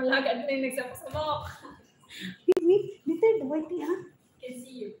 Yung mula agad na yung nagsapasabok. Wait, later, the white tea, huh? Can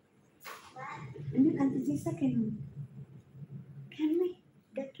see you. And then Auntie Jessa can we?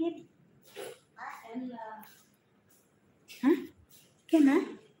 The kid? And, Huh? Can, huh?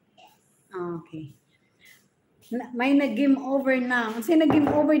 Oh, okay. May nag-game over na. Kasi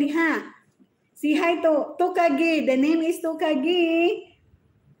nag-game over di ha? Si hi to Tukagi. The name is Tukagi.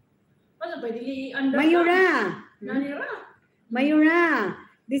 ano ba? Dili under Mayura. Nanira. Mayura.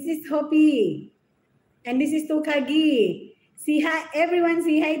 This is Hopi. And this is Tukagi. Say hi, everyone.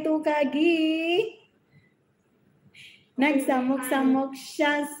 Say hi, Tukagi. Nagsamok-samok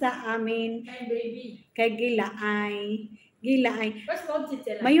siya sa amin. Hi, baby. Kay Gilaay. Gilaay. First of all,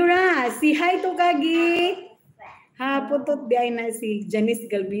 Chichela. Mayura, si hi to kagi. Ha, putot di ay na si Janice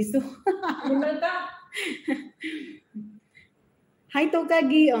Galbiso. Animal ka. Hi to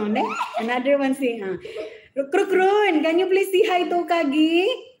kagi. Oh, another one si Krukrun, can you please say hi to kagi?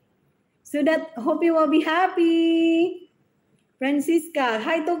 So that hope you will be happy. Francisca,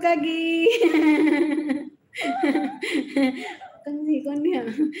 hi to kagi. Kan niya.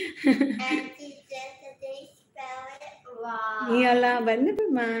 Auntie Jessica, they spell it wrong. Iyala, but never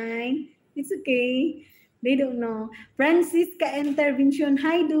mind. It's okay. They don't know. Francisca Intervention.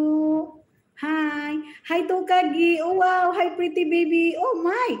 Hi, Do. Hi. Hi, Tokagi. Oh, wow. Hi, pretty baby. Oh,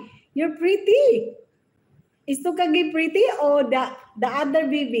 my. You're pretty. Is Tokagi pretty or the other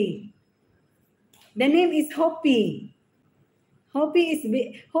baby? The name is Hopi. Hopi is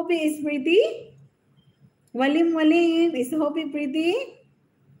pretty? Walim. Is Hopi pretty?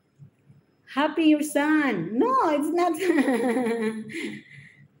 Happy your son. No, it's not.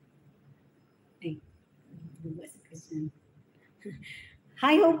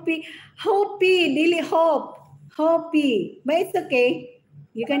 Hi, Hopi. Hopi, dili Hope. Hopi. But it's okay.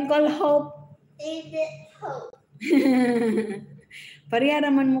 You can call Hope. Is it hope? Pareha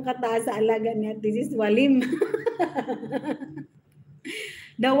naman mo kataas sa alaga niya. This is Walim.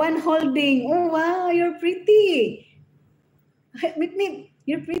 The one holding. Oh, wow, you're pretty. Meet.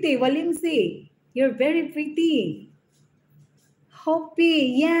 You're pretty. Walim si. You're very pretty.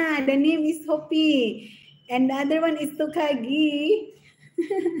 Hopi. Yeah, the name is Hopi. And the other one is Tukagi.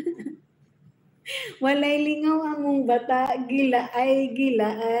 Walay lingaw among bata. Gilaay.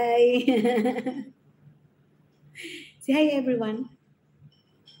 Say hi, everyone.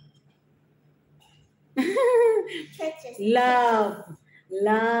 Churches. Love.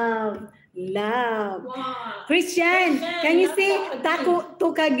 Wow. Christian, can you say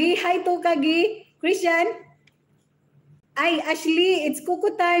Tukagi? Hi, Tukagi. Christian? Ay, Ashley, it's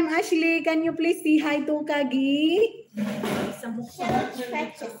Kuku time. Ashley, can you please say hi, Tukagi?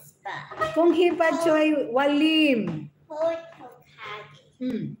 Churches ba? Kung hipa choy Walim. Hoy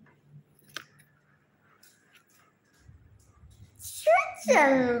Tokagi.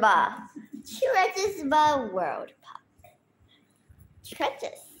 Churches ba? Churches ba world pop?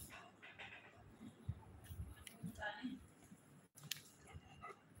 Churches.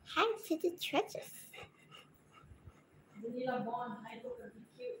 Hi to the churches. Vanilla Bond. Hi, Tukagi.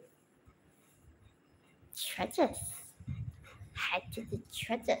 Cute. Churches. Hi to the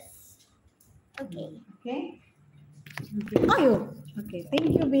churches. Okay. Okay? Ayo. Okay,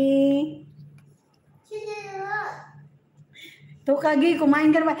 thank you, B. Tukagi, kumain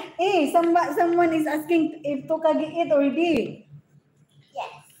ka naman. Someone is asking if Tukagi eat already.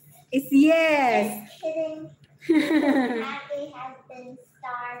 Yes. It's yes. Just kidding. Tokagi has been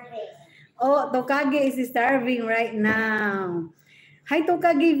starving. Oh, Tokagi is starving right now. Hi,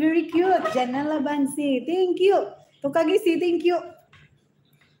 Tokagi. Very cute. Janela Bansi. Thank you. Tokagi, say thank you.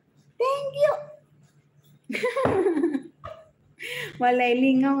 Thank you. Walay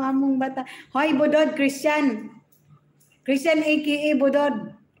lingaw among bata. Hoy, Bodod, Christian. Christian aka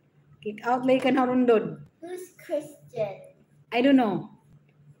Bodod. Kick out like an harundod. Who's Christian? I don't know.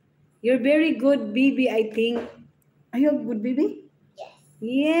 You're very good, baby, I think. Are you a good baby? Yes.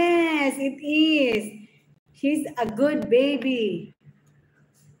 Yes, it is. She's a good baby.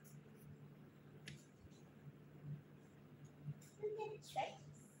 Look at churches.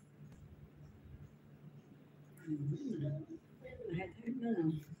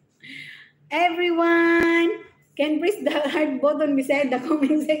 Everyone can press the heart button beside the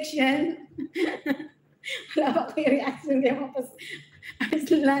comment section. Wala pa ko yung reaction niya mga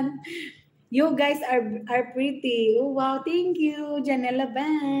Arslan. You guys are pretty. Oh, wow, thank you, Janela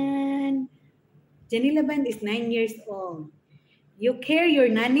Band. Janela Band is 9 years old. You care your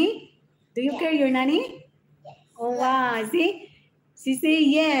nanny? Do you care your nanny? Yes. Oh, wow. See? She say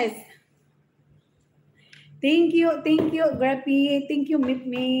yes. Thank you, Grappy. Thank you,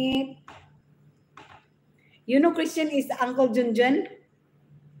 Meet. You know Christian is Uncle Junjun?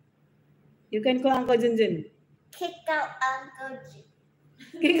 You can call Uncle Junjun. Kick out Uncle Jun.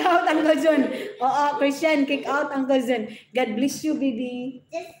 Kick out Uncle Jun. Oh, Christian, kick out Uncle Jun. God bless you, baby.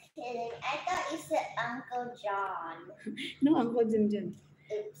 Just kidding. I thought you said Uncle John. No, Uncle Junjun.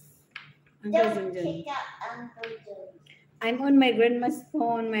 Oops. Uncle Don't Junjun. kick out Uncle Jun. I'm on my grandma's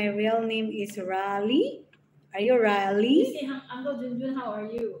phone. My real name is Raleigh. Are you Raleigh? You say, Uncle Junjun, how are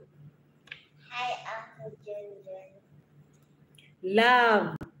you? Hi, Uncle Junjun.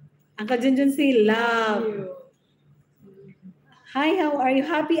 Love. Uncle Junjun say love. You. Hi, how are you?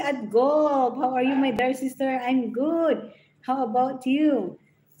 Happy at golf. How are you, my dear sister? I'm good. How about you?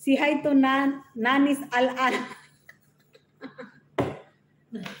 Si hi to Nanis Al-Al.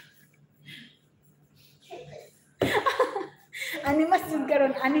 Animas jud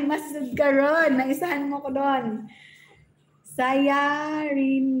karon. Naisahan mo ko doon. Saya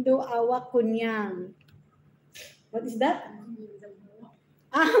rindo awak kunyang. What is that?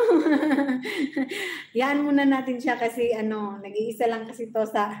 Yan muna natin siya kasi nag-iisa lang kasi to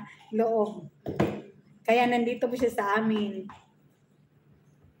sa loob. Kaya nandito po siya sa amin.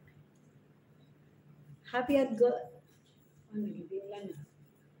 Happy at go.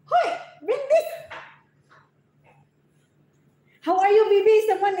 Hoy! Bring this! How are you, baby?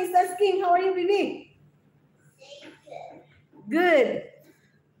 Someone is asking, how are you, baby? Good.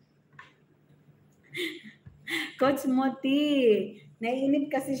 Coach Moti,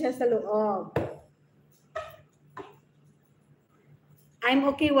 naiinip kasi siya sa loob. I'm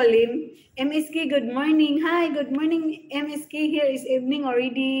okay, Walim. MSK, good morning. Hi, good morning, MSK. Here is evening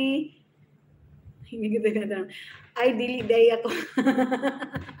already. Hindi kita kata. Ay, dili day ako.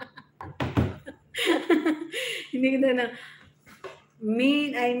 Hindi kita na.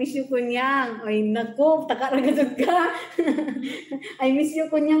 Min, I miss you, Kunyang. Ay, naku, takaragasod ka. I miss you,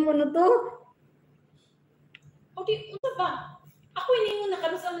 Kunyang, kuno to. Okay, unta ba? Ako iningon na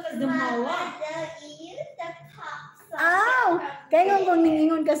kalos ang nagdamawa. Aw! Kaya kung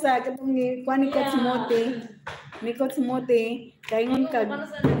ningingon ka sa katong ni Kwani Coach Mote. Ni Coach Mote, kaya ngon ka.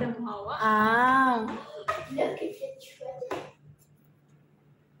 Kalos ang nagdamawa. Aw!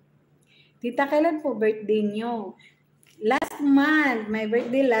 Tita, kailan po birthday nyo? Last month. My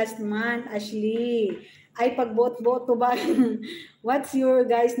birthday last month, Ashley. Ay, pagboto ba? What's your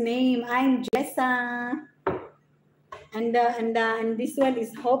guys' name? I'm Jessa. And this one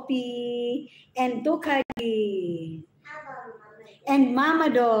is Hopi. And Tukagi. And Mama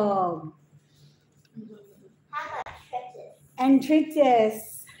Dog. How about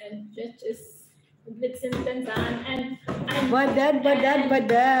Triches? And Triches. And judges. And Badad.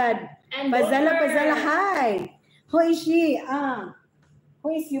 And Pazala, hi. Who is she? Who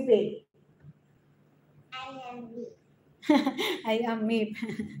is you, babe? I am me. I am Mip.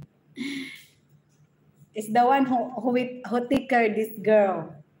 It's the one who take care of this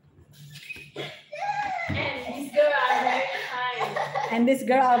girl. And these girls are very kind. And this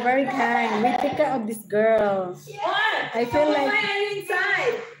girl are very kind. We take care of this girl. What? I feel Why like are you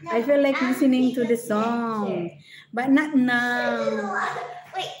inside? I feel like listening to the song, but not now.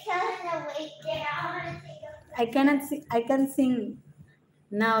 Wait, tell him to wait there. I want to take a I cannot sing. I can sing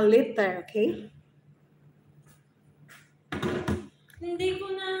now later. Okay. Hindi ko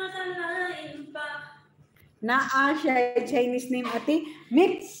na nakalain pa. Naa siya Chinese name, ate.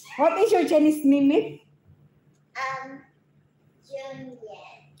 Mip, what is your Chinese name, Mip? Junyan.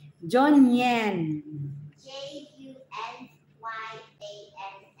 John Yen. Junyann.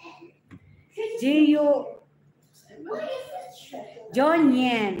 J-U. What is this triple? John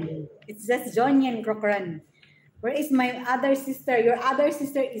Yen. It's just John Yen Krokran. Where is my other sister? Your other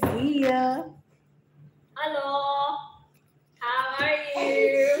sister is here. Hello. How are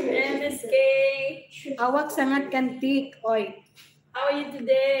you? MSK. Awak sangat kantik. Oy. How are you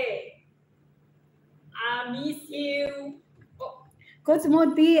today? I miss you. Oh, Coach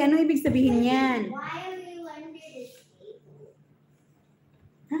Moti, ano ibig sabihin yan? Why are you under this table?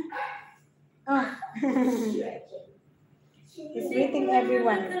 Oh. He's greeting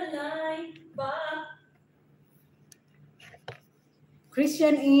everyone. nakalain pa.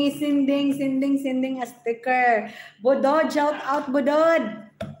 Christian is sending a sticker. Budod, shout out Budod.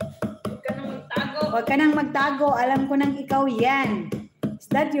 Huwag ka na magtago. Huwag ka nang magtago. Alam ko nang ikaw yan.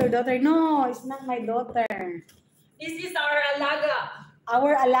 Is that your daughter? No, it's not my daughter. This is our alaga.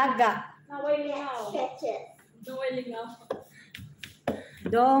 Our alaga. Naway lingaw. Triches. Naway lingaw.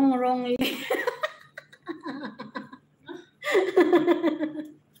 Dong Rong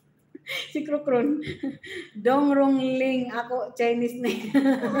Si Krokron. Dong Rong Ling. Ako, Chinese name.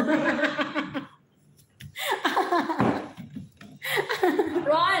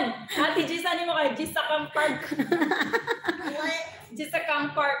 Ron! Ate Gis, ano mo kayo? Gis sa Park. What? Gis sa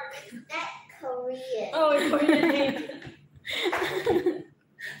Park. That Korean. Oh, Korean name.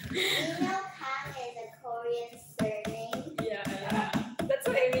 You know Kang is a Korean surname? Yeah. That's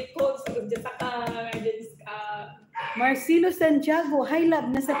why we call Gis sa Marcelo Santiago. Hi, love.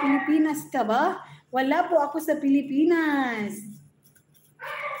 Nasa Pilipinas ka ba? Wala po ako sa Pilipinas.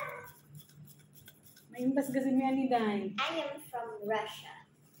 Naimpas kasi niya ni Day. I am from Russia.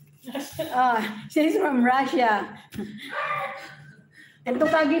 She's from Russia. And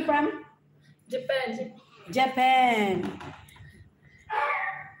Tukagi from Japan. Japan.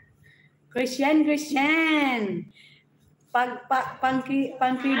 Christian.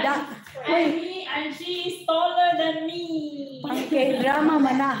 Pangkida. And she is taller than me. Pangke-drama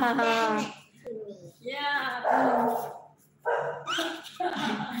mana. Yeah.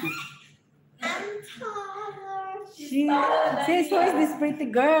 I'm taller. She says, who is this pretty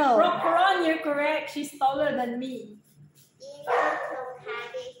girl? Ron, you're correct. She's taller than me. Even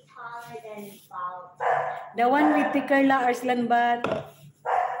Cat is taller than Bob. The one with Tikarla Arslan Bat.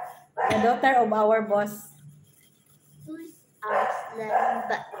 The daughter of our boss. Who's Arslan?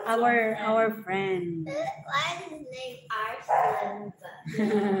 But Our friend. why is his name Arslan?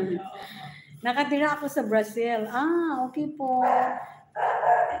 Nakatira ako sa Brazil. Okay po.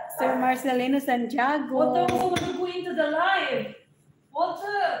 Sir Marcelino Santiago. Walter also want to go into the live.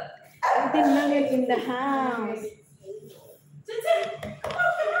 Walter. Everything Nugget in the house.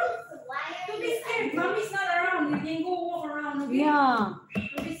 Why are Don't be you scared. Mommy's not around. You can go walk around. Okay? Yeah.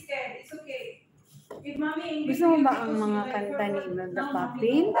 Don't be scared. It's okay. If mommy Gusto mo ba ang mga kanta ni Imelda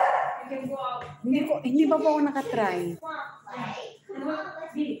Papin? You can go out. Hindi pa po ako nakatry.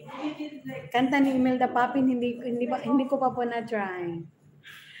 Kanta ni Imelda Papin, hindi ko pa po na-try.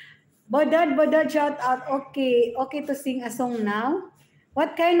 Bodad, shout out. Okay to sing a song now?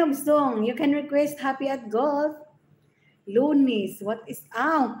 What kind of song? You can request Happy at Golf. Lunis, what is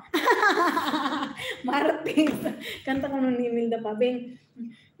Martes. Kanta ko nun ni Imelda Papin.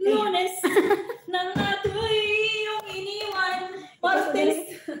 Lunes, nang ato'y iyong iniwan.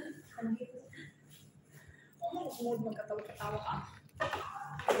 Martes. Umod magkatawa-katawa ka.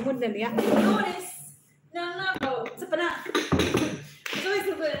 Umod na niya. Lunes, nang ato'y... Sa pa na.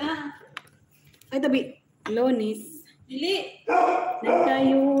 Sabay na. Ay, tabi. Lunis. Dili.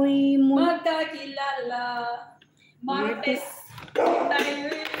 Nagkayo'y mo. Magkakilala. Martes.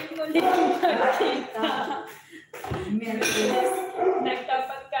 Tayo'y muling magkita. Mertes.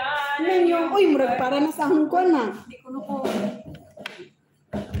 Nagkapagkaan. Ano yung, uy, murag para na sa hangkwan na. Hindi ko na po.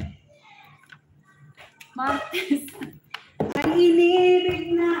 Martes. Ang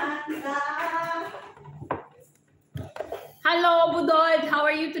inibig na kita. Hello, Budod. How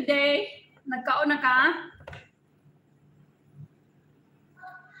are you today? Nagkaon na ka?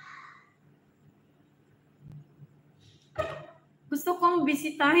 Gusto kong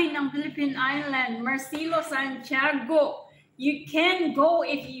bisitahin ang Philippine Island, Marcelo Santiago. You can go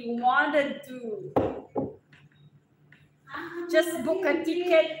if you wanted to. Just book a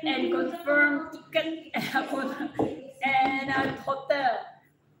ticket and confirm ticket and a hotel.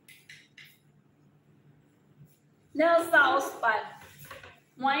 Nelsa Ospan.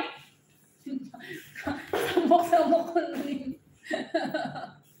 Why? Samok-samok ko rin.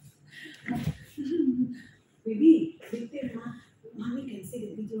 Baby, wait ma. Mommy can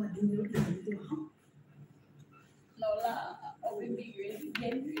see the video and do the video, huh? Lola, baby,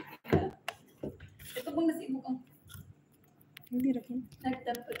 really. Ito bang nasa imo kang Hindi rin.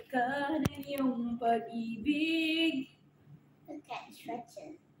 nagtapat ka ng iyong pag-ibig. Look at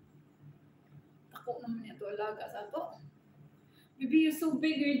Stretcher. Ako naman ito alaga sa to. Baby, you're so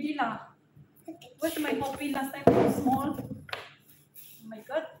big already lah. Look at Where's my puppy? Last time so small. Oh my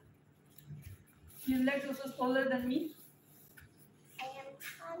god. Your legs are so taller than me. I am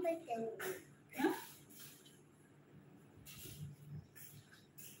taller than you. Huh?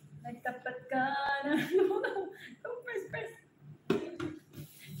 Nagtapat ka na. Don't press.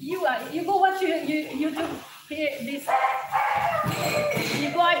 You go watch YouTube this. You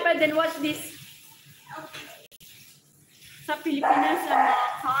go iPad and watch this. Sa Pilipinas ang mga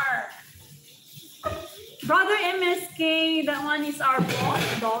car. Brother MSK, that one is our boss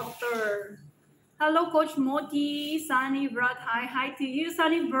daughter. Hello, Coach Moti, Sunny Brat. Hi to you,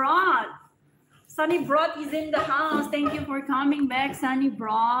 Sunny Brat. Sunny Brat is in the house. Thank you for coming back, Sunny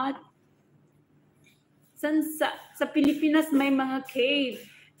Brat. Sa Pilipinas may mga cave.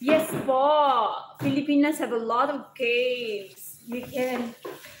 Yes po. Pilipinas have a lot of caves. You can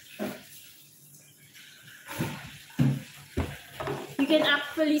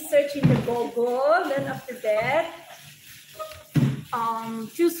actually search in the Google. Then after that,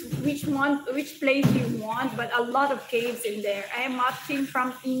 choose which place you want, but a lot of caves in there. I am watching from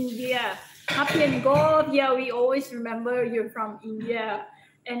India. Happy and Gold. Yeah, we always remember you're from India,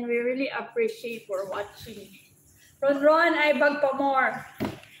 and we really appreciate for watching. Ron, ibag pa more.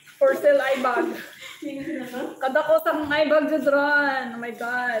 For sale ibag. Kada ko sa mga ibag dyan, Ron. Oh my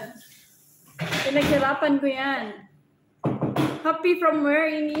God. Pinaghirapan ko yan. Happy from where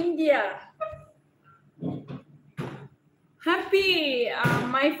in India? Happy.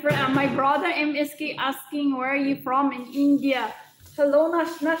 My brother MSK asking where are you from in India. Hello,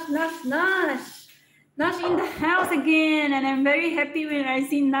 Nash. Nash in the house again, and I'm very happy when I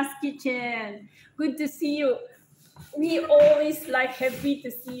see Nash kitchen. Good to see you. We always like happy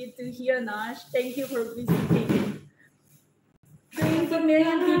to see you to hear Nash. Thank you for visiting. 20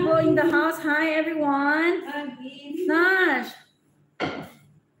 million people in the house. Hi everyone. Nash,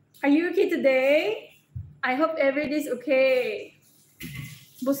 are you okay today? I hope everything's okay.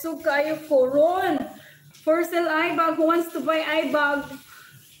 Busog kayo ko ron. For sale eyebag. Who wants to buy eyebag?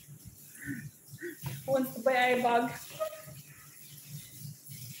 Who wants to buy eyebag?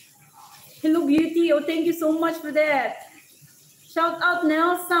 Hello, Beauty. Oh, thank you so much for that. Shout out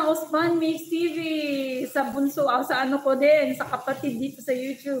Nelson Osman Mix TV. Sa bunso, sa ano ko din, sa kapatid dito sa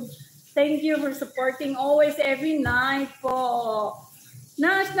YouTube. Thank you for supporting always every night po.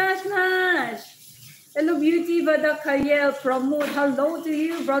 Nash, Nash, Nash. Hello, Beauty, Brother Kayel Pramod. Hello to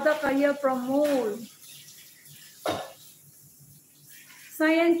you, Brother Kayel Pramod.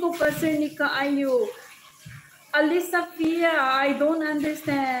 Sayan ko pa, sir, ni Kaayo. Alisa Fia, I don't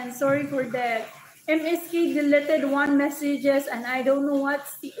understand. Sorry for that. MSK deleted one messages and I don't know what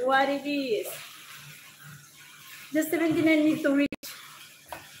it is. The 79 need to reach.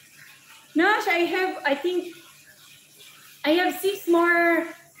 Nash, I think I have 6 more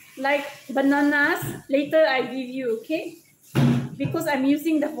like bananas. Later I give you, okay? Because I'm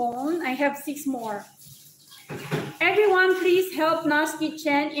using the phone, I have 6 more. Everyone, please help Nash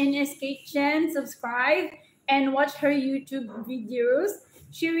Kitchen, NSK Chen, subscribe and watch her YouTube videos.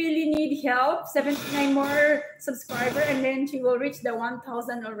 She really needs help. 79 more subscribers and then she will reach the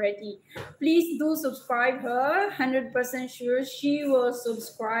 1,000 already. Please do subscribe her. 100% sure she will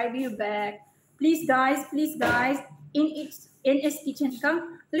subscribe you back. Please guys, NS Kitchen ka.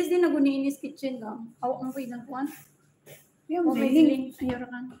 Please din na guni NS Kitchen ka. Ang pwede ng kuwan. Yung Link.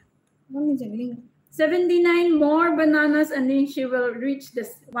 Ayaw ka. Mami link. 79 more bananas and then she will reach the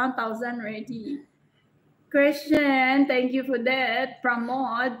 1,000 already. Christian, thank you for that.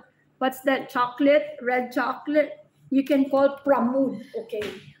 Pramod, what's that chocolate? Red chocolate? You can call Pramod. Okay,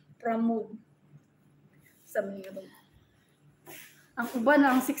 Pramod. Sabi niyo. Ang uban,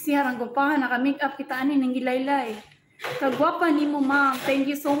 ang siksihar, ang gupahan, naka-make up kita anin ng gilaylay. Kagwapa ni mo, ma'am.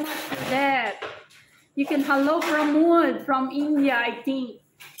 Thank you so much for that. You can hello Pramod from India, I think.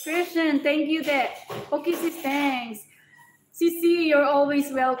 Christian, thank you that. Okay, sis, thanks. Sisi, you're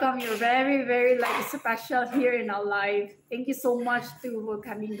always welcome. You're very, very like special here in our life. Thank you so much too for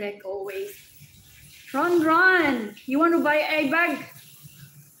coming back always. Ron, you want to buy a bag?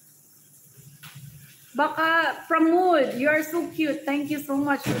 Baka Pramod, you are so cute. Thank you so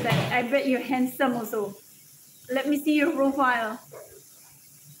much for that. I bet you're handsome also. Let me see your profile.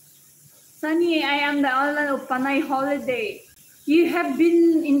 Sunny, I am the owner of Panay Holiday. You have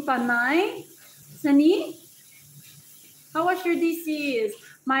been in Panay, Sunny? How was your disease?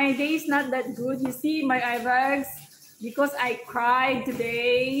 My day is not that good. You see my eye bags because I cried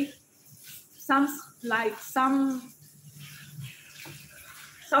today. Some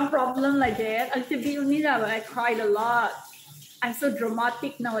problem like that. I cried a lot. I'm so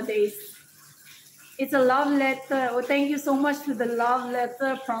dramatic nowadays. It's a love letter. Oh, thank you so much for the love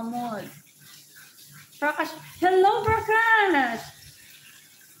letter, Pramod. Prakash, hello, Prakash.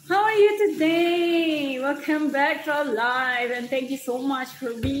 How are you today? Welcome back to our live and thank you so much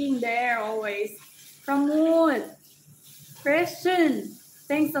for being there always. Pramod, Christian,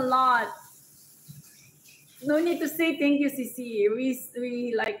 thanks a lot. No need to say thank you, Sisi. We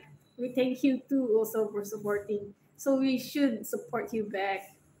thank you too also for supporting. So we should support you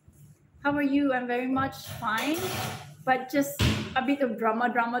back. How are you? I'm very much fine, but just a bit of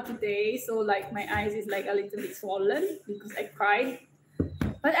drama today. So like my eyes is like a little bit swollen because I cried.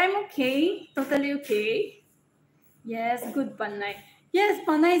 But I'm okay, totally okay. Yes, good Panay. Yes,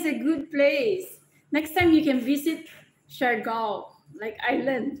 Panay is a good place. Next time you can visit Siargao, like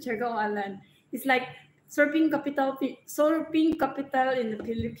Siargao Island. It's like surfing capital in the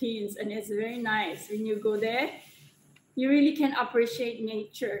Philippines, and it's very nice. When you go there, you really can appreciate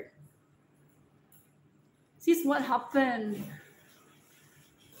nature. Sis, what happened?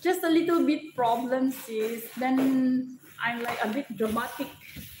 Just a little bit problem, sis. Then I'm like a bit dramatic.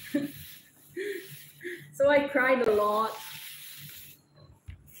 So I cried a lot.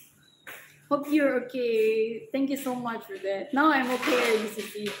 Hope you're okay. Thank you so much for that. Now I'm okay,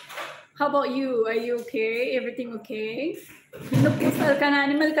 Sisi. How about you? Are you okay? Everything okay? Minupusal ka na,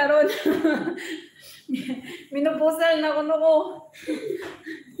 animal karon. Minupusal na kuno ko.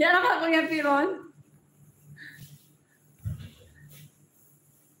 Yan ako Kuya Piron.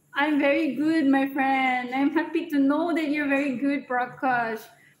 I'm very good, my friend. I'm happy to know that you're very good, Prakash.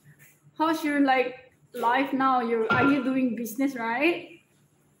 How's your life now? Are you doing business, right?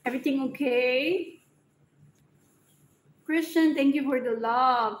 Everything okay? Christian, thank you for the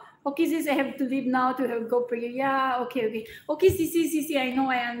love. Okay, sis, I have to leave now to have go prayer. Yeah, okay. Okay, Sisi, I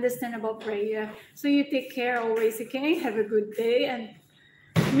know, I understand about prayer. So you take care always, okay? Have a good day, and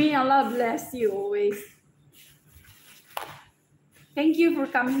may Allah bless you always. Thank you for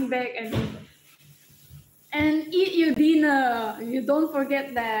coming back and eat your dinner. You don't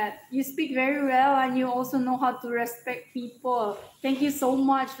forget that. You speak very well and you also know how to respect people. Thank you so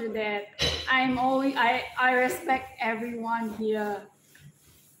much for that. I respect everyone here.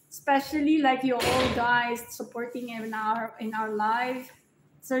 Especially like you all guys supporting in our life.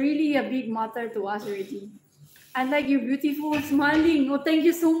 It's a really a big matter to us already. I like your beautiful smiling. Oh, thank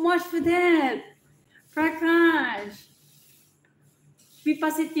you so much for that. Prakash. Be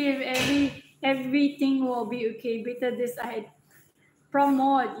positive. Everything will be okay. Better decide.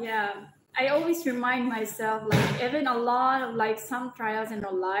 Promote, yeah. I always remind myself, like even a lot of like some trials in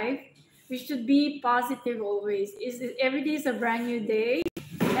our life, we should be positive always. Every day is a brand new day.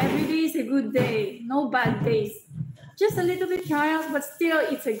 Every day is a good day. No bad days. Just a little bit trials, but still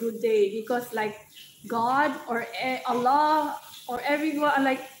it's a good day because like God or Allah or everyone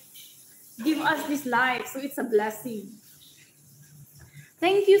like give us this life, so it's a blessing.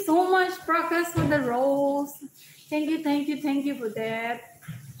 Thank you so much, Prakash, for the rose. Thank you for that.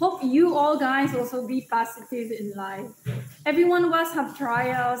 Hope you all guys also be positive in life. Every one of us have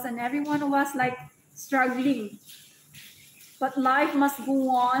trials and every one of us like struggling. But life must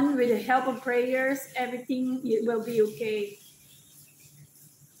go on with the help of prayers. Everything will be okay.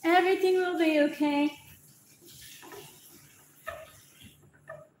 Everything will be okay.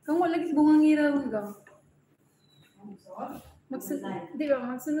 Kung wala kang bungang iraw ka.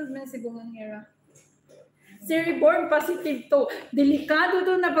 Magsunod man si bungang iraw. Si Reborn positive to. Delikado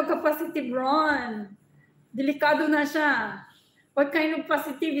to na pagka-positive, Ron. Delikado na siya. What kind of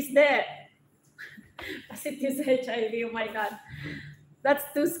positive is that? Positive sa HIV, oh my God. That's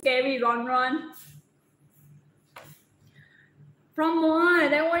too scary, Ron. From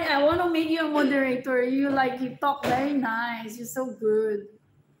what? I want to make you a moderator. You talk very nice. You're so good.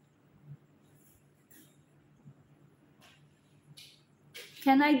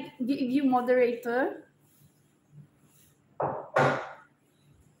 Can I give you moderator?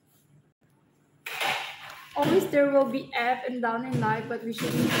 Always there will be up and down in life, but we should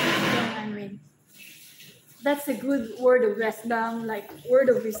be strong and win. That's a good word of wisdom, word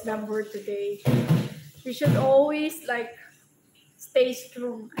of wisdom for today. We should always stay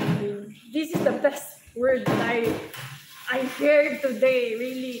strong and win. This is the best word that I heard today.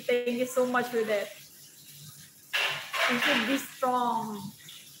 Really, thank you so much for that. We should be strong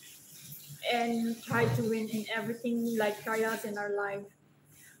and try to win in everything trials in our life.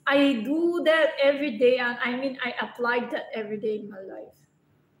 I do that every day, and I apply that every day in my life.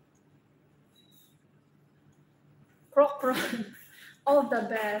 Croc, all the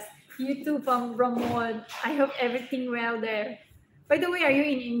best. You too, from Ramon. I hope everything well there. By the way, are you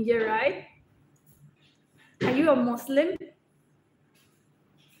in India, right? Are you a Muslim?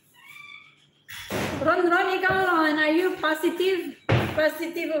 Ron, are you positive?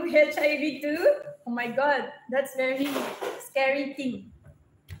 Positive of HIV too? Oh my God, that's very scary thing.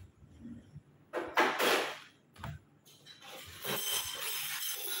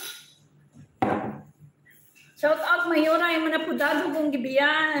 Shout out Mayora, yung manapudado kong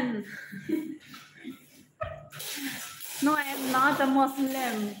gibiyan. No, I am not a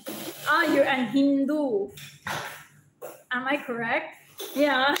Muslim. You're a Hindu. Am I correct?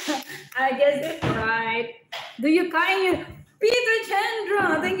 Yeah, I guess it's right. Do you kain? Peter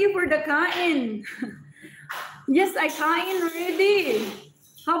Chandra, thank you for the kain. Yes, I kain already.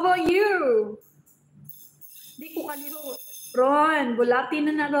 How about you? Di ko kaliho. Ron, bulati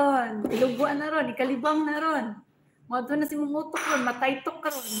na Ron. Ilubuan na Ron, ikalibang na Ron. Mato na si Mungutok Ron, mataytok ka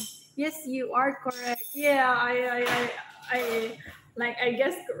Ron. Yes, you are correct. Yeah, I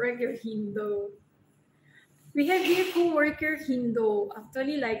guess correct, you're Hindu. We have here co-worker Hindu.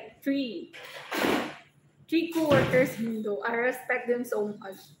 Actually, three co-workers Hindu. I respect them so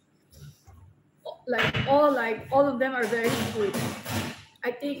much. All of them are very good.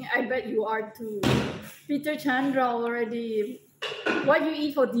 I bet you are too. Peter Chandra already. What you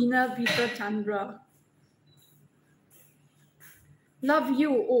eat for dinner, Peter Chandra? Love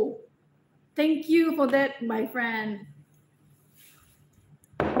you. Oh, thank you for that, my friend.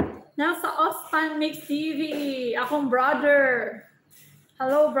 Nasa Ospan Mix TV. Akong brother.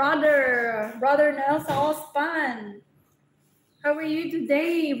 Hello, brother. Brother Nelsa Ospan. How are you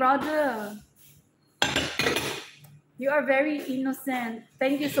today, brother? You are very innocent.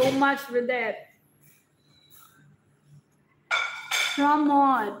 Thank you so much for that.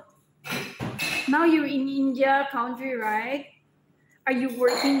 Ramon. Now you're in India country, right? Are you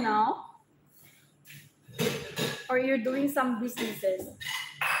working now? Or you're doing some businesses?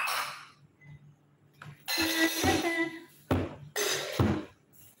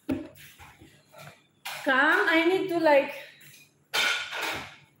 Come, I need to like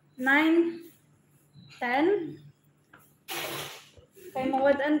 9, 10. Kay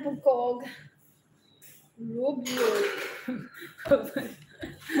mawadaan po ko.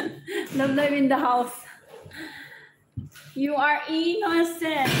 Love in the house. You are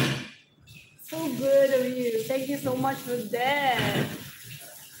innocent. So good of you. Thank you so much for that.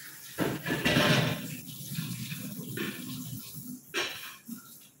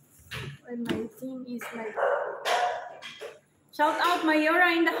 And my team is like, shout out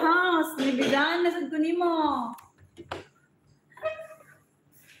Mayora in the house. Nibigaan na sa kunin mo.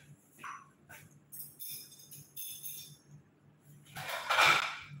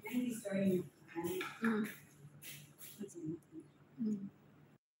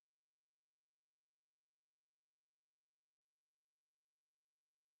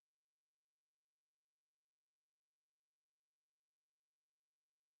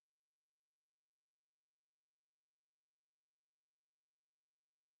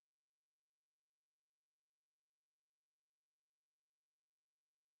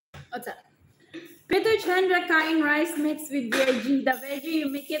 What's up? Peter Chandra kain rice mixed with veggie. The veggie,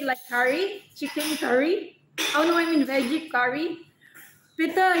 you make it like curry, chicken curry. Oh no, I mean veggie curry.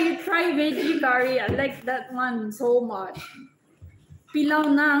 Peter, you try veggie curry. I like that one so much.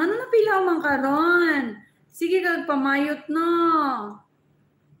 Pilaw na. Ano na pilaw man karon? Sige kag pamayot na.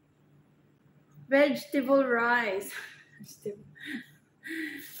 Vegetable rice.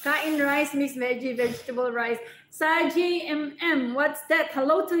 Kain rice mixed veggie, vegetable rice. Saji MM, what's that?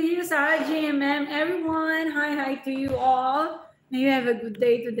 Hello to you, Saji MM. Everyone, hi to you all. May you have a good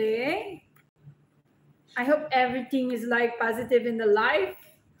day today. I hope everything is like positive in the life,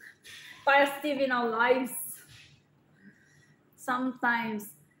 positive in our lives.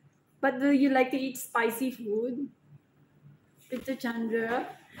 Sometimes. But do you like to eat spicy food? Peter Chandra.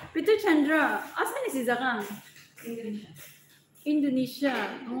 Peter Chandra, asan ni si Zakang? Indonesia. Indonesia.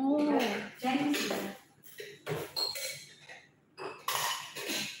 Oh. Chinese.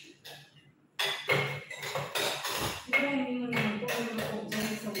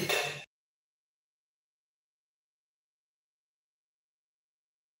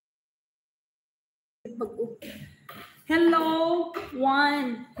 Hello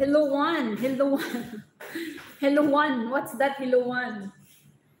one. Hello one. Hello one. Hello one. What's that? Hello one.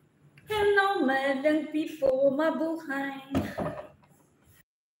 Hello, madang people, mabuhay.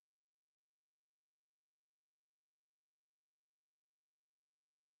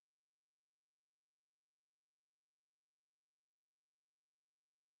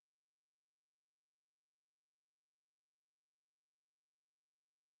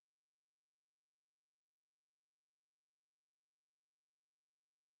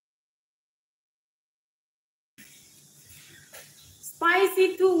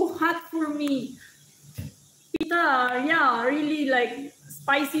 Spicy too hot for me. Pita, yeah, really like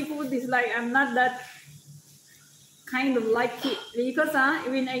spicy food is like I'm not that kind of like it because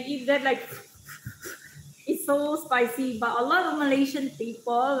when I eat that like it's so spicy. But a lot of Malaysian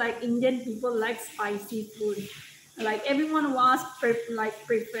people, like Indian people, like spicy food. Like everyone was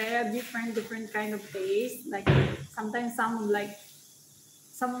prepare different kind of taste. Like sometimes some was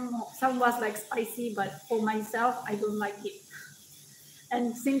like spicy, but for myself I don't like it.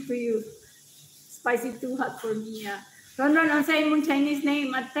 And same for you. Spicy too hot for me. Ron, ang sa imong Chinese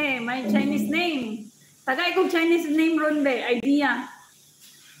name, ate. My Chinese name. Tagay kong Chinese name, Ron, be. Idea.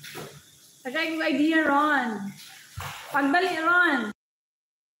 Tagay kong idea, Ron. Pagbalik, Ron.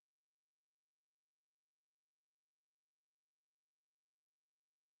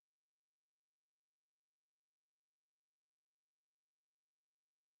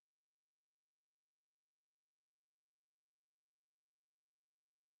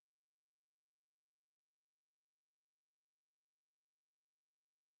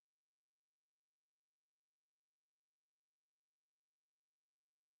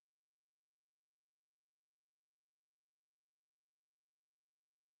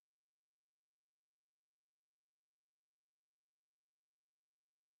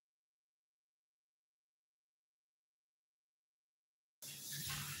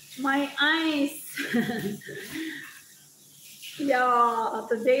 My eyes. Yeah,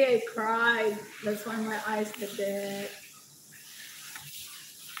 today I cried. That's why my eyes did it.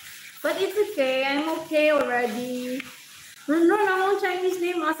 But it's okay. I'm okay already. Ron, ang Chinese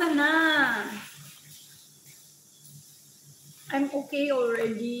name, asa na? I'm okay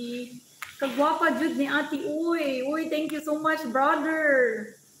already. Kagwapa jud ni Ate Uy. Uy, thank you so much,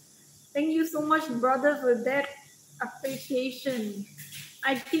 brother. Thank you so much, brother, for that appreciation.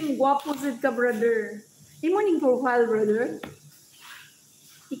 I think guwapo jud ka, brother. Di mo ning profile, brother?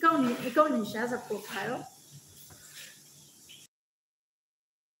 Ikaw ni siya sa profile?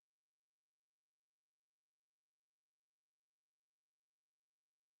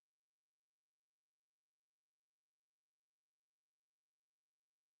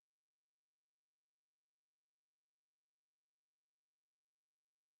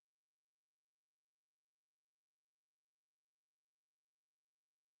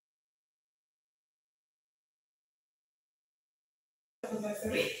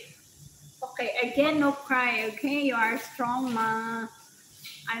 Okay, again, no cry, okay? You are strong, ma.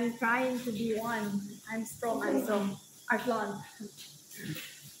 I'm trying to be one. I'm strong, I'm strong. Arslon.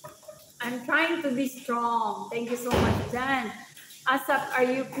 I'm trying to be strong. Thank you so much, Jan. Asap, are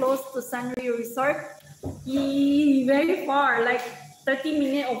you close to Sunray Resort? Very far, like 30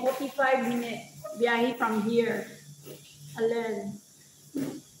 minutes or 45 minutes. Biyahe from here. Alin.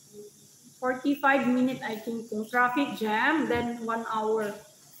 45 minutes, I think. Kung traffic jam, then 1 hour.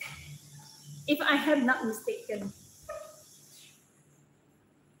 If I have not mistaken.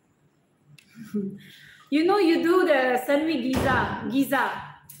 You know, you do the Sunray Giza.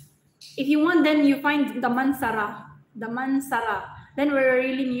 If you want, then you find the Mansara. Then we're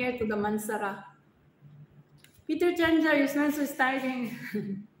really near to the Mansara. Peter Chanja, your smells are starting.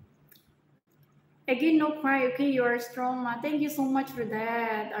 Again, no cry, okay? You are strong, ma. Thank you so much for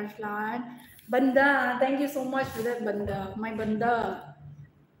that, Arslan. Banda, thank you so much for that, Banda. My Banda.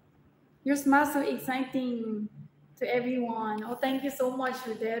 Your smile so exciting to everyone. Oh, thank you so much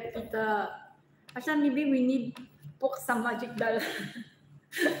for that, Peter. Arslan, maybe we need poke some magic doll.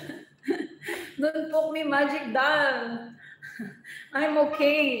 Don't poke me magic doll. I'm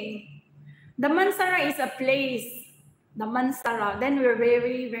okay. The Mansara is a place. The Mansara. Then we're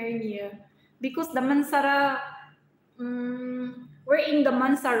very, very near. Because the Mansara, we're in the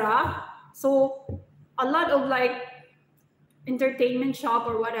Mansara. So a lot of like entertainment shop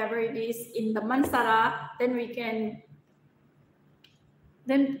or whatever it is in the Mansara, then we can,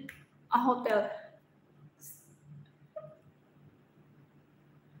 then a hotel.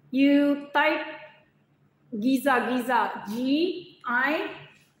 You type Giza, G-I-Z-A,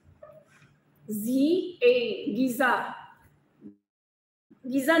 Giza.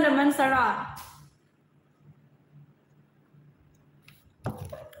 Giza na Mansara.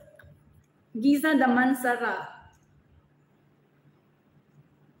 Giza da Mansara.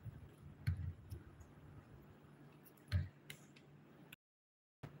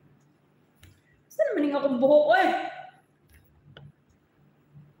 Saan naman yung akong buhok ko eh?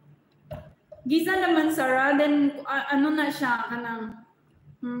 Giza na Mansara, then ano na siya, kanang,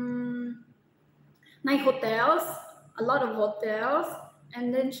 night hotels, a lot of hotels,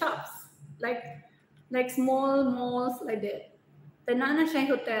 and then shops, like small malls like that. Tana na siya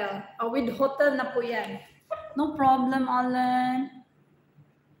yung hotel. With hotel na po yan. No problem, Alan.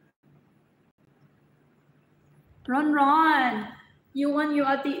 Ron. You want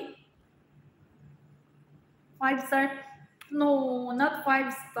your ati 5-star? No, not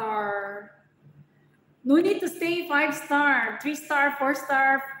 5-star. No need to stay 5-star. 3-star,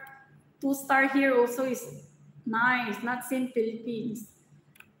 4-star, 2-star here also is nice. Not same Philippines.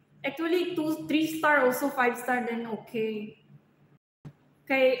 Actually, 3-star also 5-star then okay.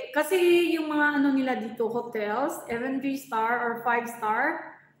 Okay, kasi yung mga ano nila dito, hotels, even 3-star or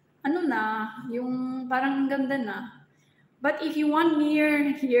 5-star, ano na, yung parang ganda na. But if you want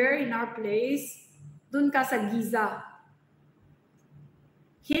near here in our place, dun ka sa Giza.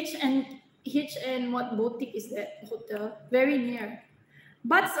 Hitch and what boutique is that hotel? Very near.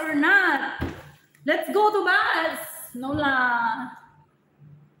 Bats or not? Let's go to Bats! No la.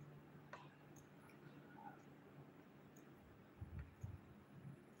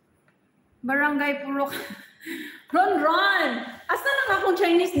 Barangay Purok. Ron! Asa na akong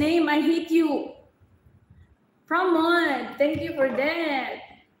Chinese name? I hate you. Pramod, thank you for that.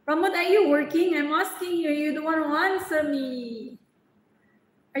 Pramod, are you working? I'm asking you. You don't want to answer me.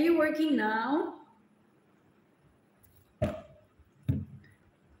 Are you working now?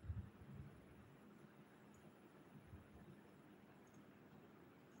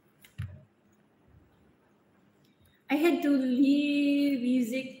 I had to leave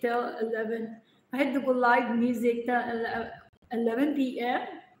music till 11. I had to go live music till 11 p.m.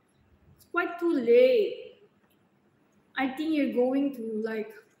 It's quite too late. I think you're going to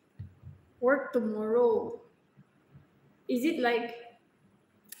like work tomorrow. Is it like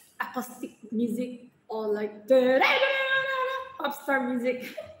acoustic music or like pop star music?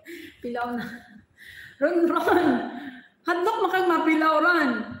 Pilaw na. Ron. Hadlok makag mapilaw, Ron.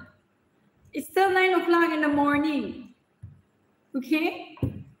 It's still 9 o'clock in the morning. Okay?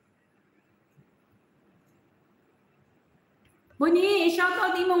 Buni, shout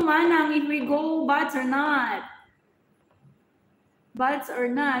out imong manang if we go bats or not. Bats or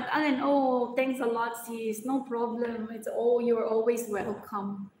not. Alan, oh, thanks a lot, sis. No problem. You're always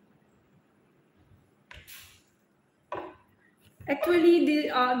welcome. Actually,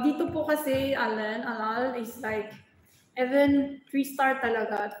 dito po kasi, Alal, is like, even 3-star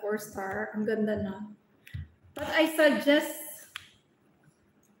talaga at 4-star. Ang ganda na. But I suggest,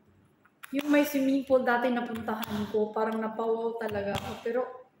 yung may swimming pool dati napuntahan ko, parang napawaw talaga ako. Pero,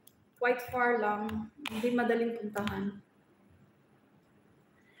 quite far lang. Hindi madaling puntahan.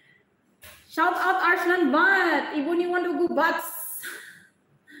 Shout out Arslan Bat! Ibu ni Wandugu Bats!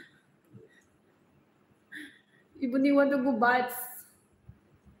 Ibu ni Wandugu Bats!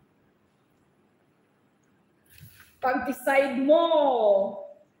 Pag-decide mo!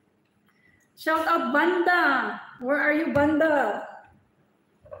 Shout out Banda! Where are you, Banda?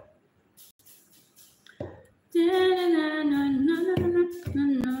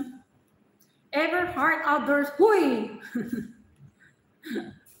 Everheart Outdoors. Huy!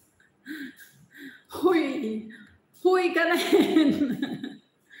 Huy ka na yun.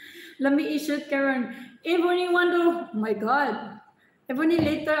 Let me shoot Karen. Even you want to, oh my God. Even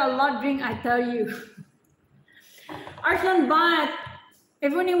later a lot drink, I tell you. Arslan Bat.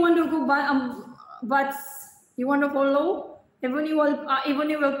 Even you want to go but you want to follow? Even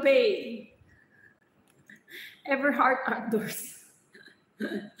you will pay. Everheart Outdoors.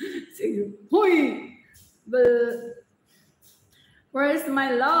 Huy! But where is my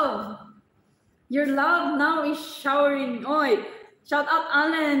love? Your love now is showering. Oi, shout out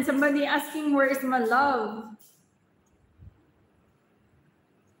Alan. Somebody asking where is my love.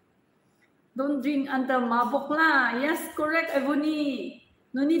 Don't drink until mabok la. Yes, correct, Ebony.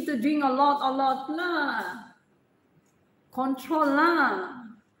 No need to drink a lot la. Control la.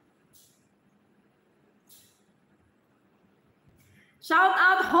 Shout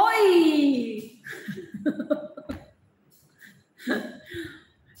out Hoy.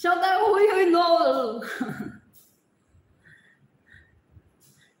 Shout out Hoy lol.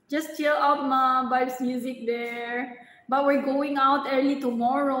 Just chill out, ma. Vibes music there. But we're going out early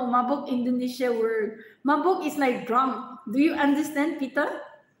tomorrow. Mabok Indonesia word. Mabok is like drunk. Do you understand, Peter?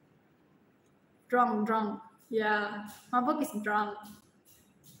 Drunk. Yeah. Mabok is drunk.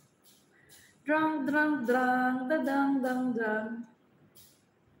 Drunk, da-dang.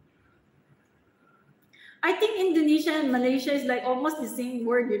 I think Indonesia and Malaysia is like almost the same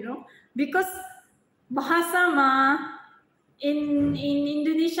word, you know, because bahasa in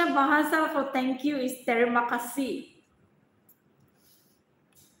Indonesia bahasa for thank you is terima kasih.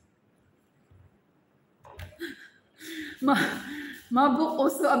 Mabuk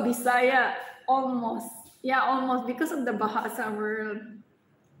also a Bisaya, almost, yeah, almost because of the bahasa word.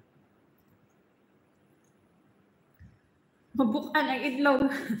 Mabukan ang itlog.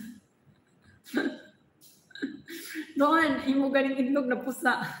 Ron, imo ganing itlog na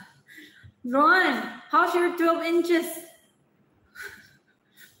pusa. Ron, how's your 12 inches?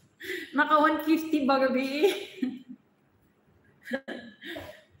 Naka 150 ba gabi?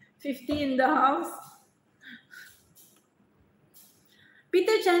 50 in the house.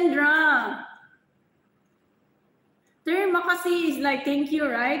 Peter Chandra. Terima kasih is like thank you,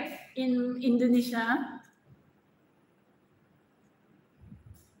 right? In Indonesia.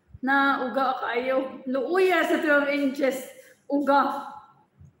 Na uga kayo. Luuya sa 12 inches. Uga.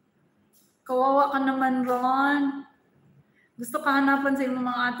 Kawawa ka naman, Ron. Gusto ka hanapan sa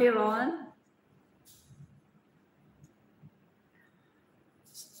mga ate, Ron?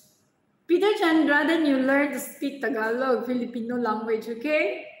 Peter Chandra, then you learn to speak Tagalog, Filipino language,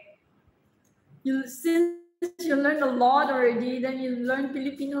 okay? Since you learned a lot already, then you learn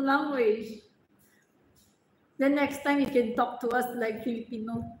Filipino language. Then next time you can talk to us like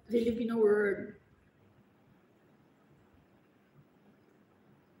Filipino word.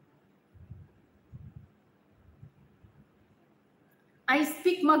 I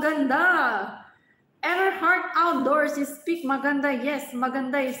speak maganda. Everheart Outdoors is speak maganda. Yes,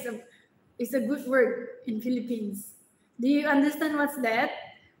 maganda is a good word in Philippines. Do you understand what's that?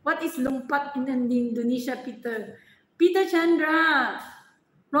 What is lumpat in Indonesia, Peter? Peter Chandra.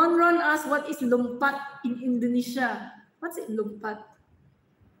 Ron asked what is lumpat in Indonesia. What's it lumpat?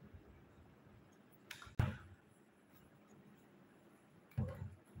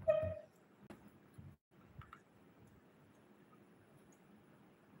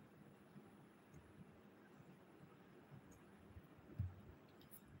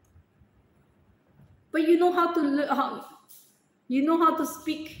 But you know how to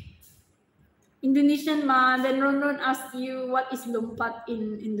speak Indonesian, man. Then Ron asked you what is lompat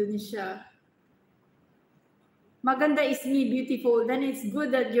in Indonesia. Maganda is me, beautiful. Then it's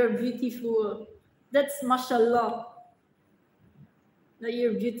good that you're beautiful. That's mashallah. That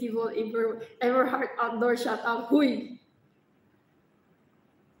you're beautiful. Ever heart outdoor, shout out. Huy.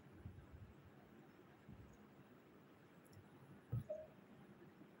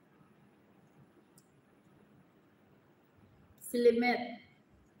 Silimet.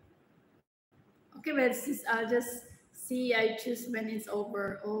 Okay, but I'll just see. I choose when it's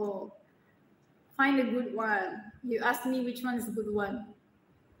over. Oh, find a good one. You ask me which one is a good one.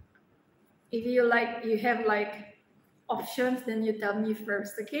 If you have like options, then you tell me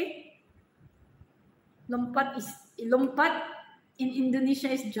first, okay? Lompat in Indonesia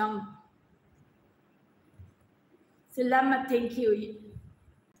is jump. Selamat, thank you.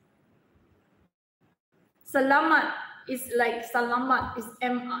 Selamat is like salamat is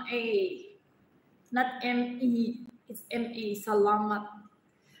M-A, not M-E. It's M-A, salamat.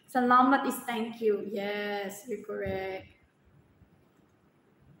 Salamat is thank you. Yes, you're correct.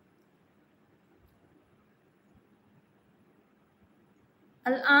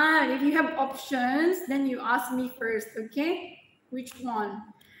 Al-an, if you have options, then you ask me first, okay? Which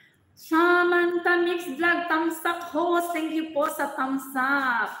one? Samantha Mix Vlog, thumbs up host. Thank you po sa thumbs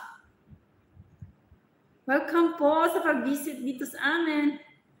up. Welcome po sa pag-visit dito sa amin.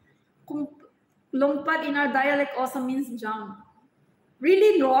 Kung lompat in our dialect also means jump.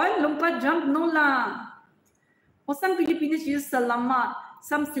 Really, Ron? Lompat jump? No lang. Or some Filipinos use salamat,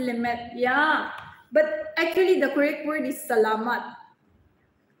 some silimet. Yeah. But actually, the correct word is salamat.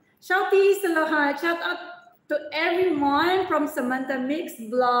 Shouty sa lahat. Shout out to everyone from Samantha Mix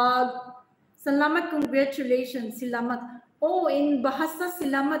Vlog. Salamat, congratulations. Salamat. Oh, in Bahasa,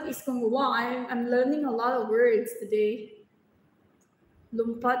 salamat is kung wow, I'm learning a lot of words today.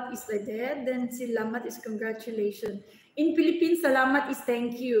 Lumpat is like that. Then salamat is congratulations. In Philippines, salamat is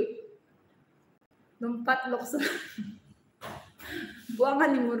thank you. Lumpat lokso. Buwangan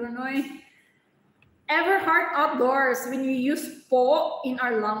ni Murunoy. Ever heart outdoors, when we use po in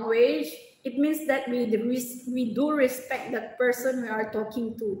our language, it means that we do respect that person we are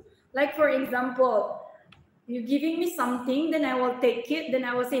talking to. Like for example, you're giving me something, then I will take it, then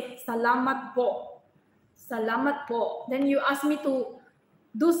I will say, salamat po. Salamat po. Then you ask me to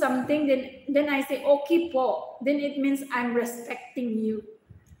do something, then I say, okay po. Then it means I'm respecting you.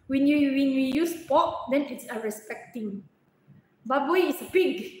 When we use po, then it's a respecting. Baboy is a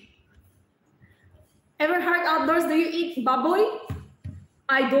pig. Ever heard outdoors, do you eat baboy?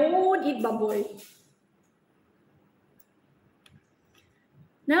 I don't eat baboy.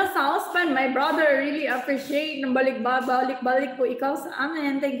 Now, sa husband, my brother, really appreciate ng balik-balik po ikaw sa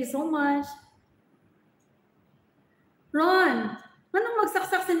amin. Thank you so much. Ron, anong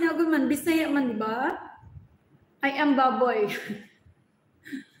magsaksak sa niya man? Bisaya man, di ba? I am baboy.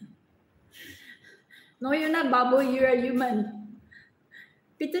 No, you're not baboy, you're a human.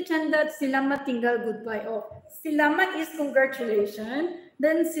 Pito Chandat, silamat tinggal, goodbye. Oh, silamat is congratulations.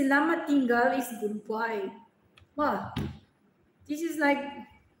 Then silamat tinggal is goodbye. Wow. This is like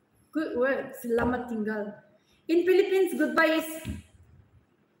good word, silamat tinggal. In Philippines, goodbye is,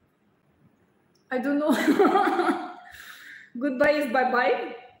 I don't know. Goodbye is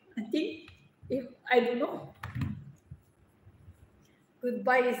bye-bye, I think. I don't know.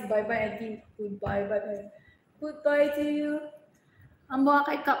 Goodbye is bye-bye, I think. Goodbye, bye-bye. Goodbye to you. Ang mga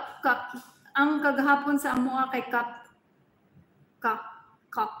kay ang kagahapon sa mga kay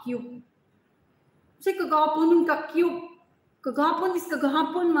kakyup. Kasi kagahapon yung kakyup. Kagahapon is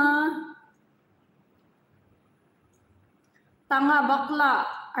kagahapon, ma. Tanga bakla.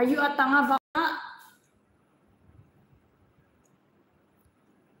 Are you a tanga bakla?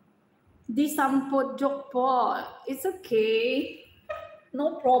 Di sampot joke po. It's okay.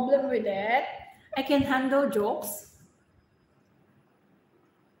 No problem with that. I can handle jokes.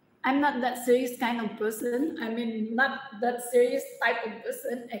 I'm not that serious kind of person. I mean, not that serious type of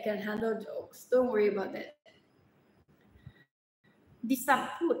person. I can handle jokes. Don't worry about that.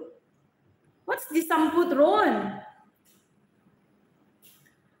 Disamput. What's disamput, Ron?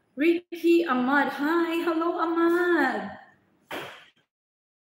 Ricky Ahmad. Hi. Hello, Ahmad.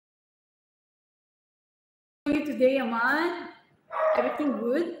 How are you today, Ahmad? Everything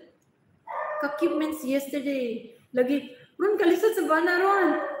good? Kakyup means yesterday. Lagi, Ron, kalisod sa bana, Ron.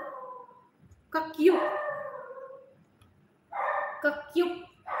 Kakyup. Kakyup.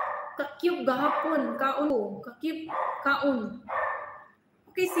 Kakyup gahapon. Kaun. Kakyup. Kaun.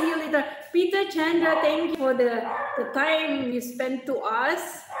 Okay, see you later. Peter Chandra, thank you for the time you spent to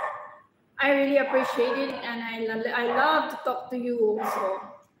us. I really appreciate it, and I love to talk to you also.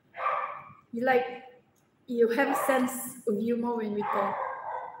 You have a sense of humor when we talk.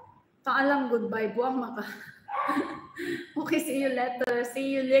 Paalam, goodbye, buang maka. Okay, see you later.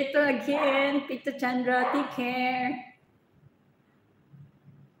 See you later again, Tita Chandra. Take care.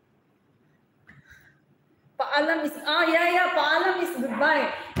 Paalam is paalam is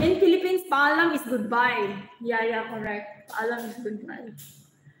goodbye. In Philippines, paalam is goodbye. Yeah, correct. Paalam is goodbye.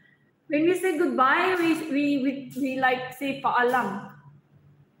 When we say goodbye, we like say paalam.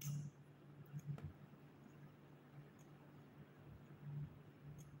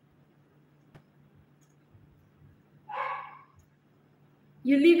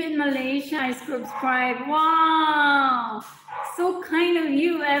 You live in Malaysia, I subscribe. Wow, so kind of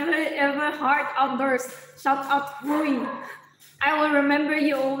you. Ever heart outdoors. Shout out Hui. I will remember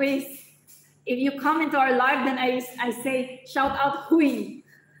you always. If you come into our live, then I say shout out Hui.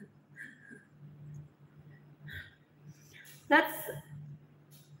 That's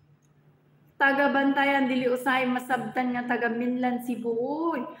taga Bantayan dili usay masabtan nga taga Minlan Cebu.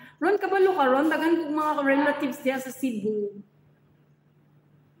 Uy, ron kabalo ka ron dagan kog mga relatives diya sa Cebu.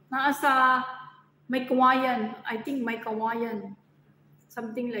 Naasa may kawayan, I think may kawayan.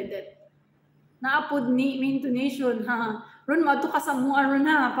 Something like that. Naapod ni intonation ha. Ron madto ka sa mua ron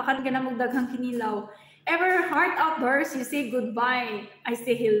ha, pakan ka na magdaghang kinilaw. Ever heart outburst, you say goodbye. I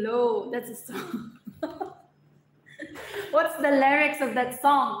say hello. That's a song. What's the lyrics of that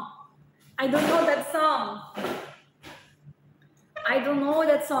song? I don't know that song. I don't know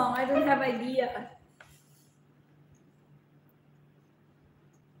that song. I don't have idea.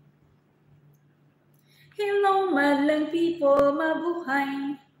 Hello, madlang people,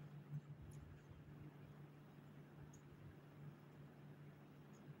 mabuhay.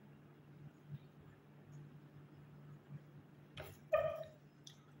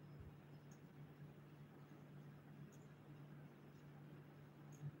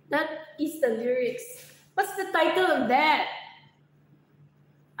 That is the lyrics. What's the title of that?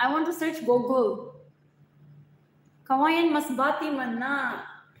 I want to search Google. Kawayan masbati man na.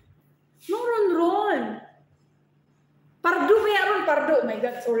 No, ron. Pardo ba ron? Pardo. Oh my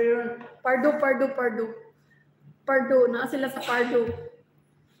God, sorry ron. Pardo. Pardo. Na sila sa Pardo.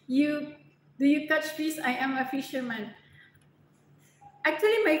 Do you catch fish? I am a fisherman.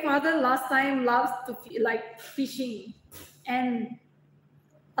 Actually, my father last time loves to like fishing. And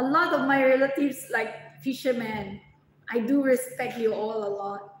a lot of my relatives like fishermen. I do respect you all a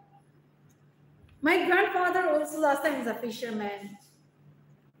lot. My grandfather also last time is a fisherman.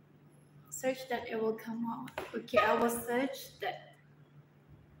 Search that, it will come out. Okay, I will search that.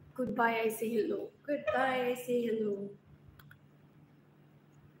 Goodbye, I say hello. Goodbye, I say hello.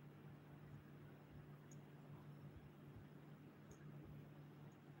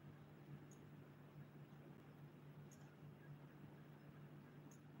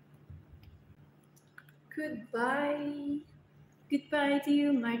 Goodbye. Goodbye to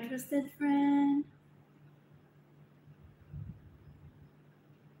you, my trusted friend.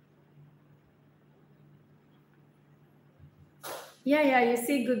 Yeah, you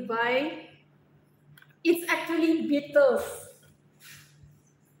say goodbye. It's actually Beatles.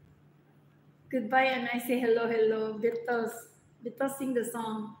 Goodbye, and I say hello, Beatles. Beatles sing the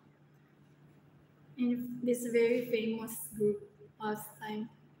song in this very famous group last time.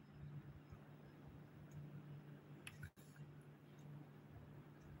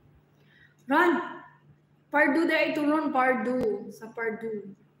 Run! Pardo da ito ron, Pardo. Sa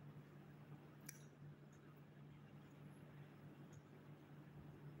Pardo.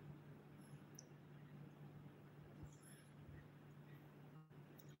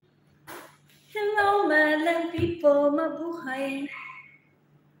 Hello, madlang people, mabuhay.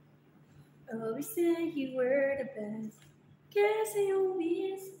 I always say you were the best. Guess I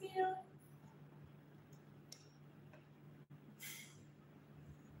always feel.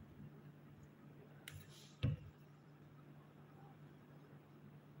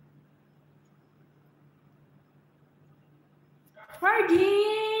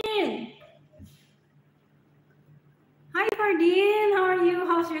 Fardeen! Hi, Fardeen. How are you?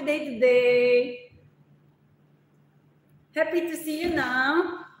 How's your day today? Happy to see you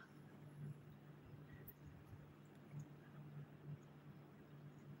now.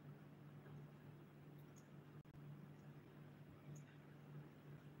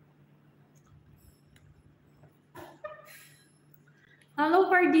 Hello,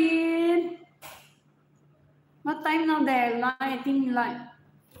 Fardeen. What time now there? I think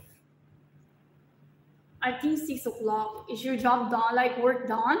 6 o'clock. Is your job done? Like work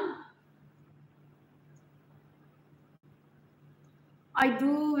done? I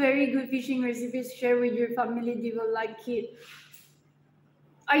do very good fishing recipes. Share with your family. They will like it.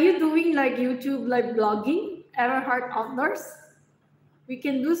 Are you doing like YouTube, like blogging? Everheart Outdoors? We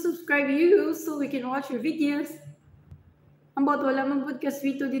can do subscribe you so we can watch your videos. Ang bawat wala man pud ka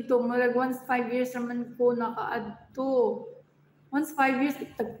swito dito, murag once 5 years naman ko nakaadto. Once 5 years,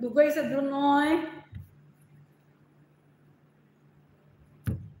 tagdugay sa Brunoy.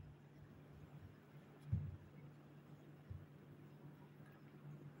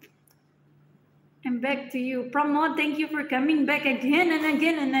 I'm back to you. Pramod, thank you for coming back again and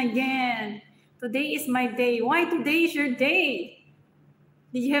again and again. Today is my day. Why today is your day?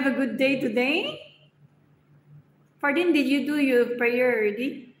 Did you have a good day today? Pardon, did you do your prayer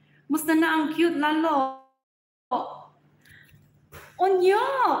already? Musta na ang cute lalo? Onyo!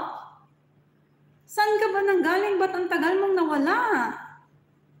 Saan ka ba nanggaling? Ba't ang tagal mong nawala?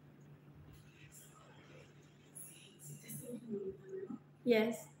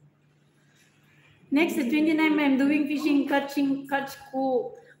 Yes. Next at 29, I'm doing fishing, catch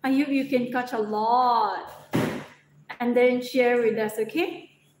ko. I hope you can catch a lot. And then share with us, okay?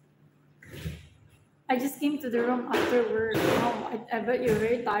 I just came to the room after work. Oh, I bet you're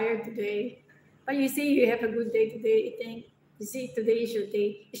very tired today. But you say you have a good day today. I think you see today is your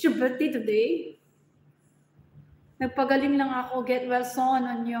day. It's your birthday today. Nagpagaling lang ako. Get well soon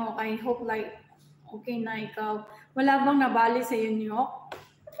on you. I hope like okay na ikaw. Wala bang nabali sa iyo, Nyok?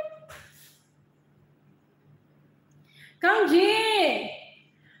 Kang G!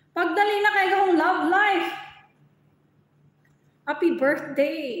 Pagdali na kayo kong love life. Happy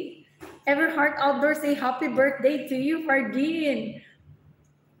birthday. Everheart Outdoors say happy birthday to you, Fardin.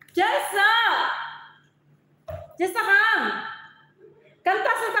 Jessa! Jessa Kang! Kanta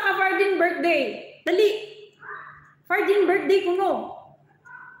sa taka Fardin birthday. Dali! Fardin birthday ko no.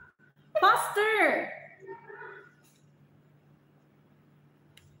 Faster!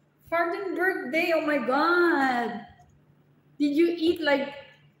 Fardin birthday, oh my God. Did you eat like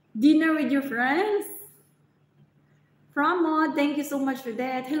dinner with your friends? Pramod, thank you so much for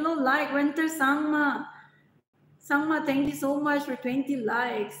that. Hello, like, Winter Sangma. Sangma, thank you so much for 20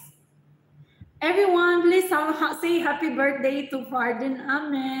 likes. Everyone, please say happy birthday to Fardin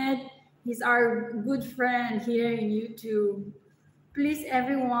Ahmed. He's our good friend here in YouTube. Please,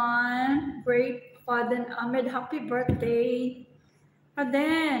 everyone, great Fardin Ahmed, happy birthday. And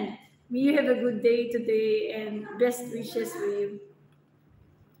then, may you have a good day today and best wishes for you.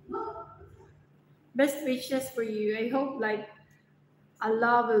 Best wishes for you. I hope like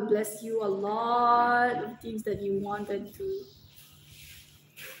Allah will bless you a lot of things that you wanted to.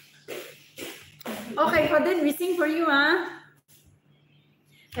 Okay, but then we sing for you, huh?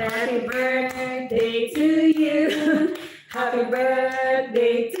 Happy birthday to you. Happy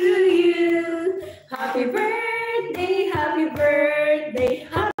birthday to you. Happy birthday, happy birthday,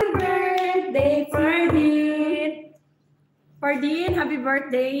 happy birthday, Fardin. Fardin, happy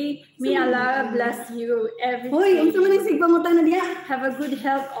birthday. May Allah bless you every day. Hoy, unsa man ang sigpangutan na diya? Have a good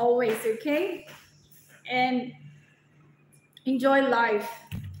health always, okay? And enjoy life.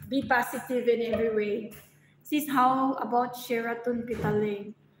 Be positive in every way. Sis, how about Sheraton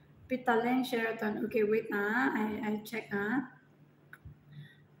Pitaling? Pitaling, Sheraton. Okay, wait I check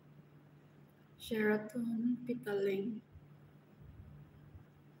Sheraton Pitaling.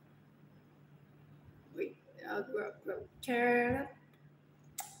 Wait, Sheraton.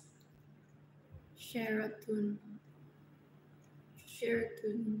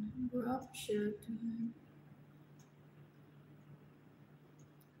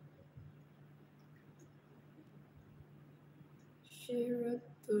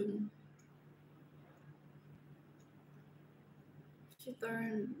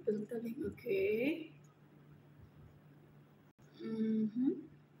 Sheraton Pitaling, okay.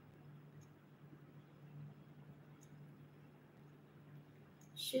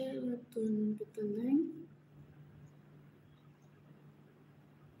 Sheraton Pitaling.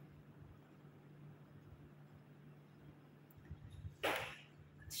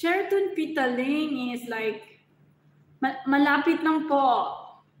 Sheraton Pitaling is like malapit lang po.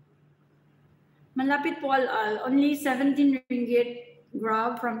 Malapit po al-al. Only 17 ringgit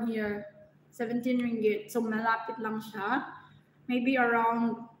grab from here. 17 ringgit. So malapit lang siya. Maybe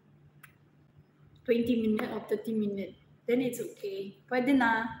around 20 minutes or 30 minutes. Then it's okay. Pwede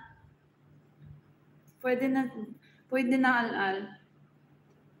na al-al.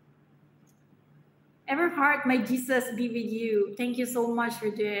 Everheart, my Jesus be with you. Thank you so much for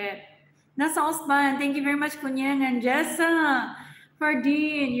that. Nasa Osman, thank you very much, Kunyang and Jessa.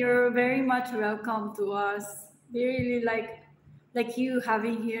 Fardin, you're very much welcome to us. We really like you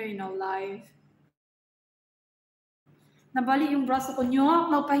having here in our life. Nabali yung braso ko. Nyok,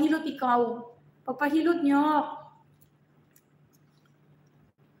 magpahilot ikaw. Pagpahilot, Nyok.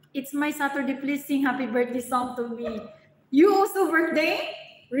 It's my Saturday. Please sing happy birthday song to me. You also birthday?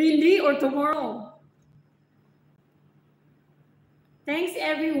 Really? Or tomorrow? Thanks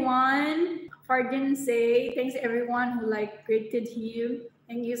everyone. Pardon say. Thanks everyone who like greeted him.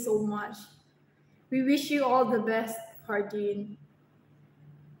 Thank you so much. We wish you all the best, Fardin.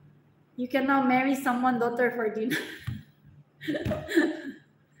 You can now marry someone, daughter Fardin.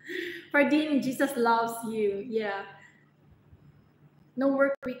 Fardin, Jesus loves you. Yeah. No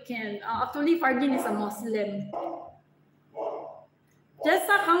work weekend. Actually, Fardin is a Muslim.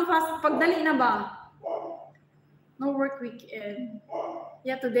 Jessa, kang fast. Pagdali na ba? No work weekend.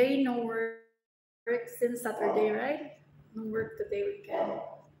 Yeah, today no work since Saturday, right? No work today weekend.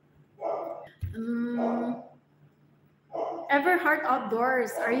 Ever Heart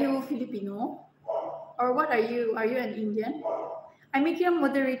Outdoors, are you Filipino? Or what are you? Are you an Indian? I make you a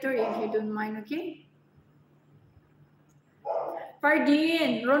moderator if you don't mind, okay?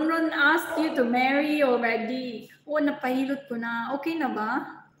 Fardin, Ron asked you to marry already. Oh, napahilot ko na. Okay na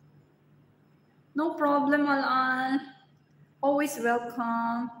ba? No problem, Al. Always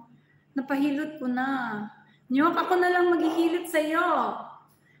welcome. Napahilot ko na. Nyok, ako na lang maghihilot sa'yo.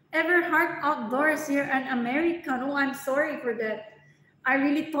 Everheart Outdoors, you're an American. Oh, I'm sorry for that. I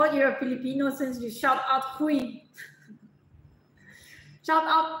really thought you're a Filipino since you shout out Hui. Shout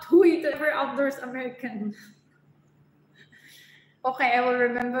out Hui to Ever Outdoors American. Okay, I will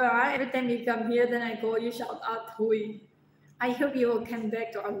remember. Every time you come here, then I call you shout out Hui. I hope you will come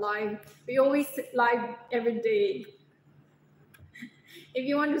back to our live. We always live every day. If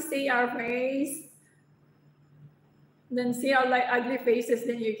you want to see our face, then see our like ugly faces,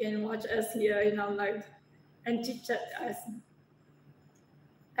 then you can watch us here in our live and chit chat us.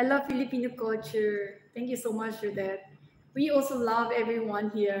 I love Filipino culture. Thank you so much for that. We also love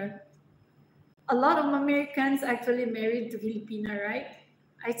everyone here. A lot of Americans actually married to Filipina, right?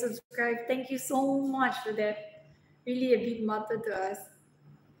 I subscribe. Thank you so much for that. Really a big matter to us.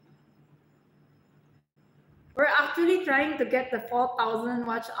 We're actually trying to get the 4,000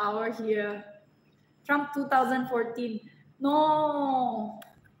 watch hour here from 2014. No,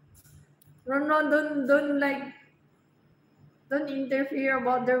 don't interfere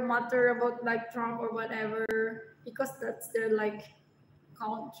about their matter about like Trump or whatever, because that's their like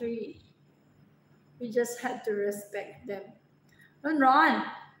country. We just had to respect them. Ron,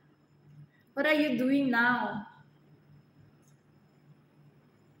 what are you doing now?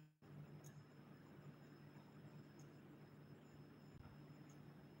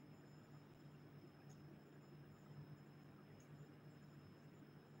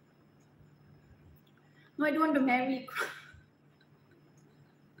 No, I don't want to marry.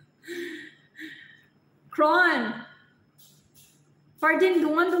 Kron, Fardin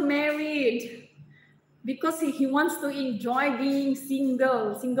don't want to marry because he wants to enjoy being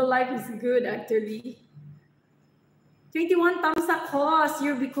single. Single life is good actually. 21 thumbs up cause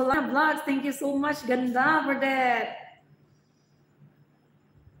your Bicolana vlogs. Thank you so much, Ganda, for that.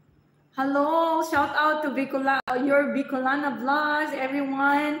 Hello, shout out to your Bicolana vlogs,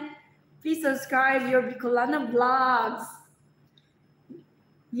 everyone. Please subscribe your Bicolana vlogs.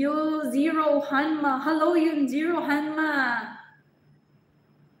 Yo Zero Hanma. Hello, Yun Zero Hanma.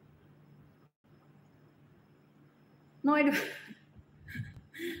 No, I don't.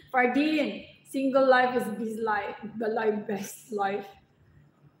 Fardin, single life is the best life.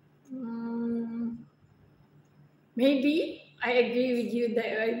 Maybe I agree with you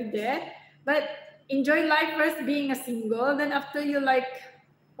that. But enjoy life first being a single. Then after you like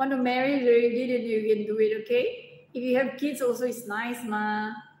want to marry already, then you can do it, okay? If you have kids also, it's nice,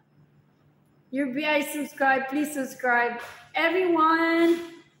 ma. Your BI subscribe, please subscribe. Everyone,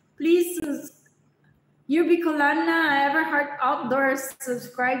 please subscribe. Your Bicolana, Everheart Outdoors,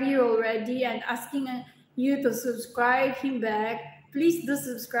 subscribe you already and asking you to subscribe him back. Please do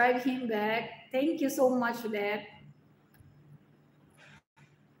subscribe him back. Thank you so much for that.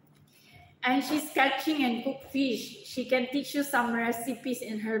 And she's catching and cook fish. She can teach you some recipes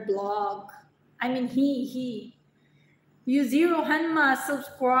in her blog. I mean, he. You Zero Hanma,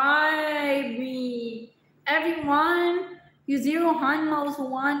 subscribe me. Everyone, You Zero Hanma also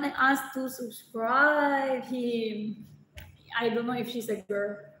want us to subscribe him. I don't know if she's a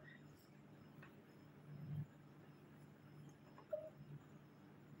girl.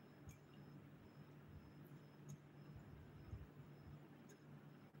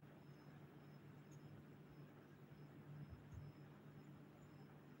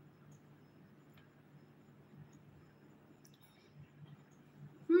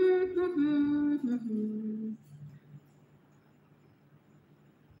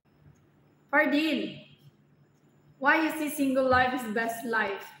 Pardon. Why you see single life is best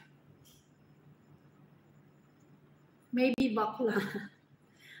life? Maybe bakla.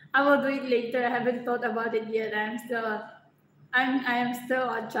 I will do it later. I haven't thought about it yet. I am still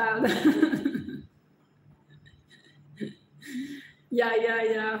a child.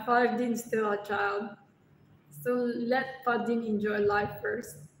 Yeah. Fardin's still a child. So let Fardin enjoy life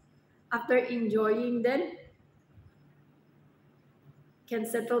first. After enjoying, then can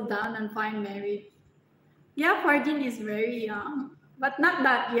settle down and find married. Yeah, Fardin is very young, but not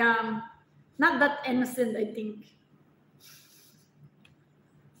that young, not that innocent, I think.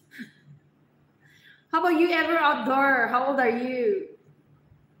 How about you ever outdoor? How old are you?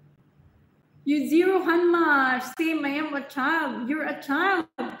 You zero Hanma. Same, I am a child. You're a child.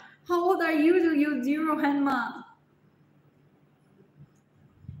 How old are you? You zero Hanma.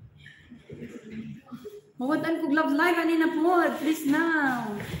 Mawatan ko love live kanina po. Please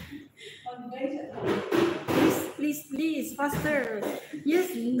now. Please, faster.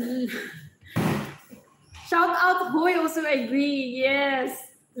 Yes. Shout out Hoy also agree.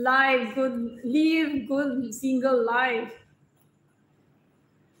 Yes. Live, good, live good single life.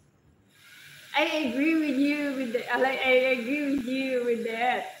 I agree with you with the, I agree with you with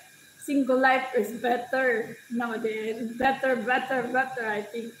that. Single life is better nowadays. Better, I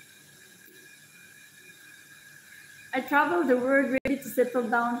think. I travel the world ready to settle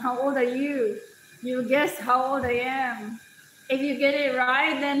down. How old are you? You guess how old I am. If you get it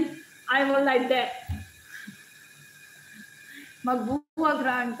right, then I will like that. Magbuwag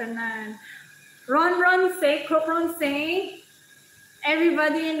ra ang tanan. Ron say,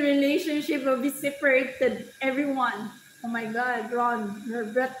 everybody in relationship will be separated. Everyone. Oh my God, Ron, you're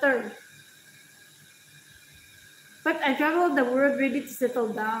better. But I traveled the world ready to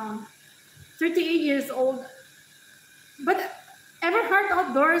settle down. 38 years old. But ever heart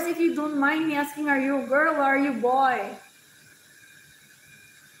outdoors, if you don't mind me asking, are you a girl or are you a boy?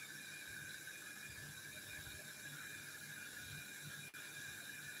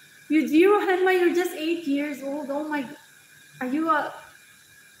 You zero Hanma, you're just 8 years old. Oh my God.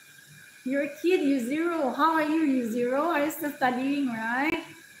 You're a kid, you zero. How are you? You zero? Are you still studying, right?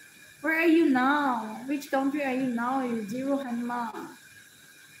 Where are you now? Which country are you now? You zero Hanma.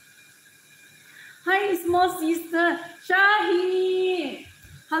 Hi, small sister. Shahi.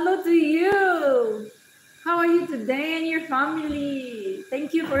 Hello to you. How are you today and your family?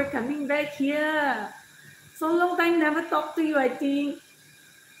 Thank you for coming back here. So long time never talked to you, I think.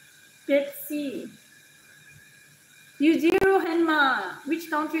 Let's see. Yujiro Henma, which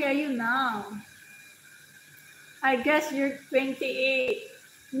country are you now? I guess you're 28.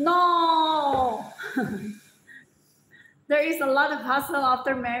 No! There is a lot of hustle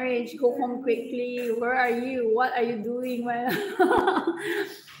after marriage. Go home quickly. Where are you? What are you doing?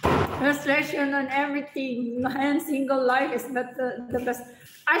 Restriction on everything. And single life is better, the best.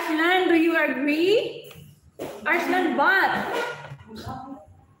 Ashland, do you agree? Ashland, but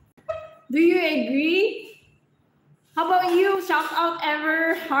do you agree? How about you? Shout out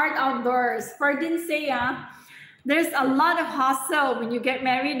ever heart outdoors. Pardon say, there's a lot of hustle when you get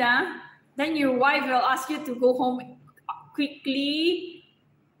married. Then your wife will ask you to go home quickly.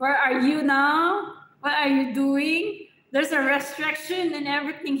 Where are you now? What are you doing? There's a restriction and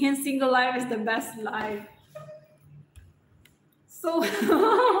everything. Hence, single life is the best life. So,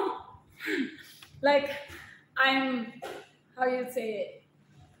 like, how you say it?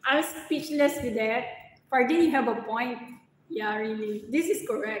 I'm speechless with that. Pardon, you have a point. Yeah, really. This is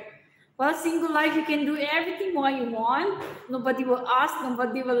correct. Well, single life, you can do everything what you want. Nobody will ask.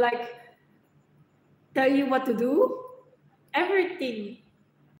 Nobody will tell you what to do. Everything.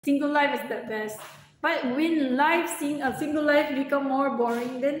 Single life is the best. But when single life become more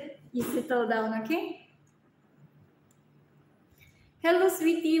boring, then you settle down, okay? Hello,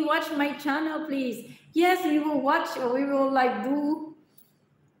 sweetie. Watch my channel, please. Yes, we will watch, or we will do,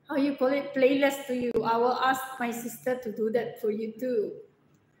 how you call it, playlist to you. I will ask my sister to do that for you too.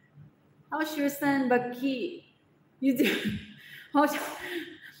 How's your son, Baki? How's your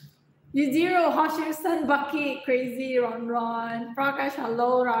son, Baki? Crazy, Ron. Prakash,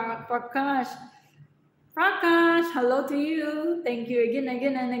 hello, Prakash. Prakash, hello to you. Thank you again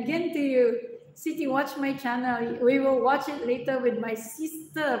and again to you. Siti, watch my channel. We will watch it later with my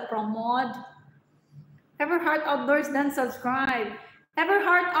sister, Pramod. Everheart Outdoors, then subscribe.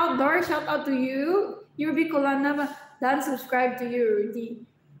 Everheart Outdoors, shout out to you. You Bicolana, then subscribe to you.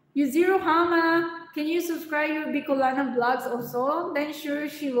 Yuziro Hama, can you subscribe your Bicolana vlogs also? Then sure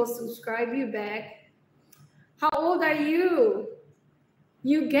she will subscribe you back. How old are you?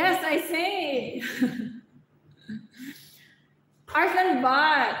 You guess, I say. Arslan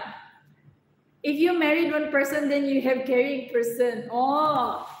Bhat. If you married one person, then you have caring person.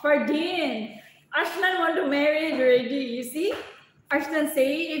 Oh, Fardin. Ashlan want to marry already. You see? Ashlan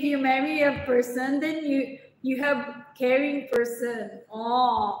say if you marry a person, then you have caring person.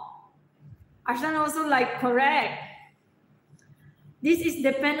 Oh. Ashlan also like correct. This is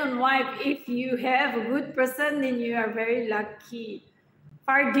depend on wife. If you have a good person, then you are very lucky.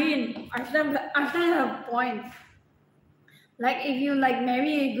 Fardin, Ashlan have point. Like if you like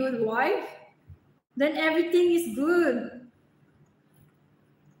marry a good wife, then everything is good.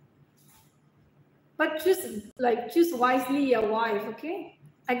 But choose wisely a wife, okay?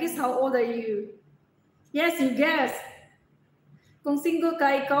 I guess how old are you? Yes, you guess. Kung single ka,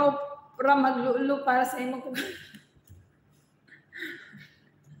 ikaw para maglulu para sa imo.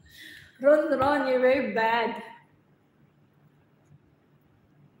 Ron, you're very bad.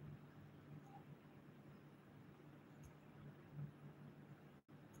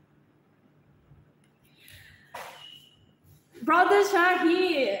 Brother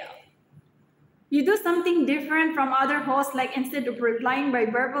Shahir, you do something different from other hosts, like instead of replying by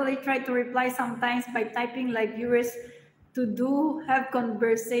verbally, try to reply sometimes by typing like viewers to do have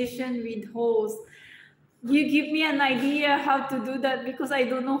conversation with hosts. You give me an idea how to do that because I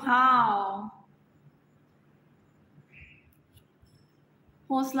don't know how.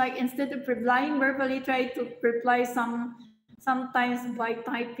 Hosts like instead of replying verbally, try to reply sometimes by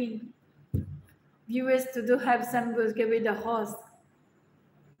typing. Viewers to do have symbols give it the host.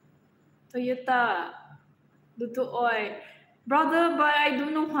 Toyota, Lutuoy. Brother, but I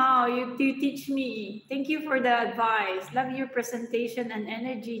don't know how. You teach me. Thank you for the advice. Love your presentation and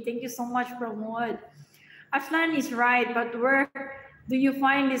energy. Thank you so much, Pramod. Ashlan is right, but where do you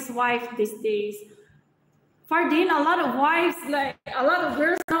find this wife these days? Fardin, a lot of wives, like a lot of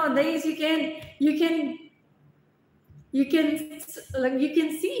girls nowadays, you can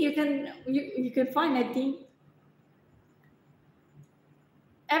find, I think.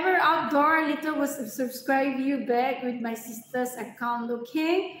 Ever outdoor, Little will subscribe you back with my sister's account,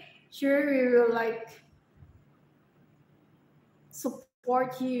 okay? Sure, we will like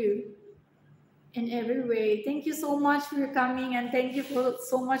support you in every way. Thank you so much for coming and thank you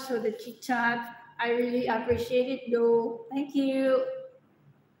so much for the chit chat. I really appreciate it though. Thank you.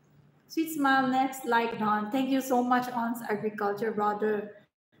 Sweet smile next, like Don. Thank you so much, On's agriculture brother.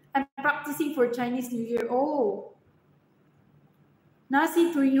 I'm practicing for Chinese New Year. Oh.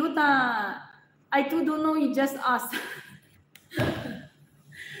 Nasi Toyota. I too don't know, you just asked.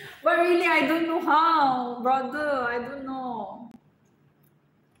 But really, I don't know how, brother. I don't know.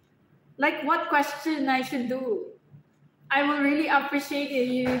 Like what question I should do? I will really appreciate it.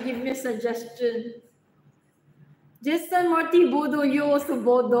 You give me a suggestion. Jason Morty Bodo, you also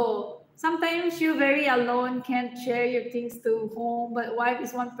Bodo. Sometimes you're very alone, can't share your things to home, but wife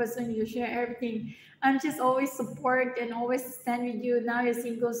is one person, you share everything. I'm just always support and always stand with you. Now you're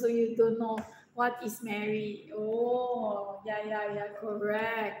single, so you don't know what is married. Oh, yeah,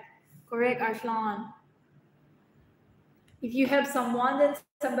 correct. Correct, Ashlan. If you have someone, then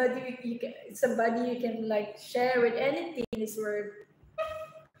somebody you can like share with anything in this world.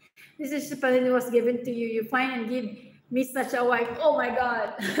 This is the was given to you. You find and give me such a wife. Oh my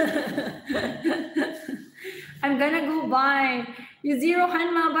God. I'm gonna go bye. You zero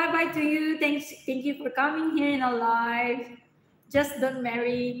Hanma, bye-bye to you. Thank you for coming here in a live. Just don't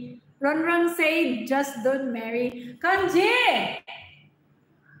marry. Run say just don't marry. Kanje!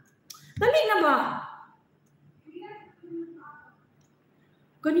 Dali na ba?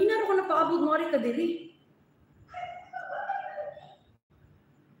 Kanina ako napaabot mo rin ka dili.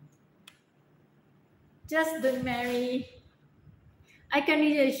 Just don't marry. I can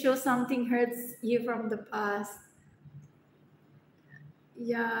really show something hurts you from the past.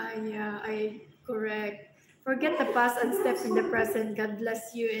 Yeah, I correct. Forget the past and step in the present. God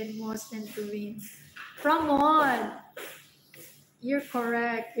bless you and more strength to win. Ramon, you're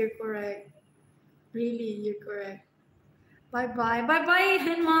correct. Really, you're correct. Bye-bye,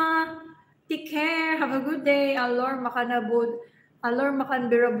 Henma. Take care. Have a good day. Alor makanabud. Alor makan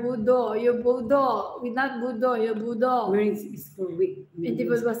birabudo. Yo budo. We not budo. Yo budo. Where is for week? Hindi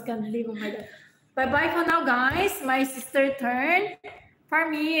was can't leave. Oh my God. Bye-bye for now, guys. My sister turn.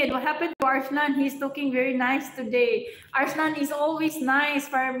 Farmid, what happened to Arslan? He's looking very nice today. Arslan is always nice,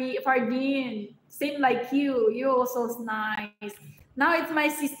 Fardin. Same like you. You also is nice. Now it's my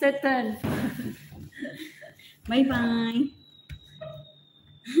sister turn. Bye-bye.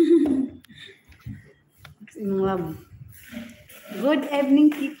 Love. Good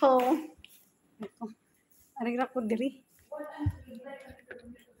evening, people.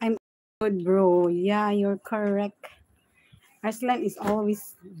 I'm good, bro. Yeah, you're correct. Arslan is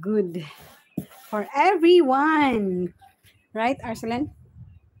always good. for everyone. Right, Arslan?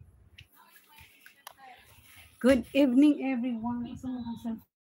 Good evening, everyone. Asa mo ang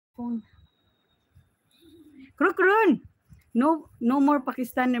cellphone? Krukron! No more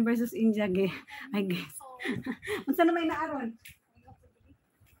Pakistan versus India, I guess. Unsa na may naaron?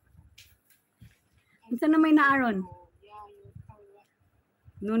 Unsa na may naaron?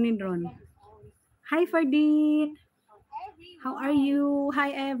 No need ron. Hi, Fardit. How are you?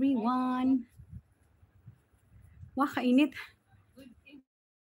 Hi, everyone. Wah, kainit.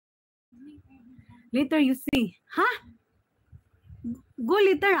 Later you see. Ha? Go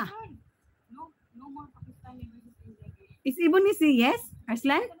later ah. No more Pakistani versus India. Is Ibon say yes?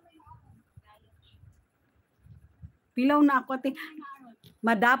 Arslan? Pilaw na ako te.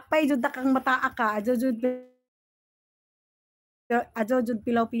 Madapay jud kang mataa ka. Ajo jud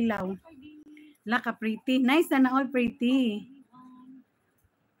pilaw-pilaw. Laka pretty. Nice na all pretty.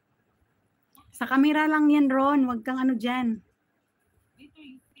 Sa kamera lang yan, Ron. Wag kang ano dyan.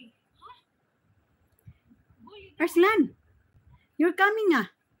 Arslan, you're coming ah.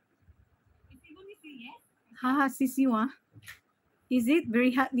 Haha, sis you ah. Is it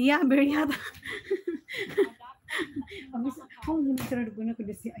very hot? Yeah, very hot. Kung ginitira ko na ko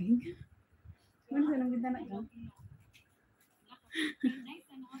desi ay. Ano sa nang bintana ka?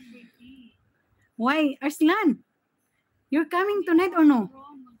 Why, Arslan? You're coming tonight or no?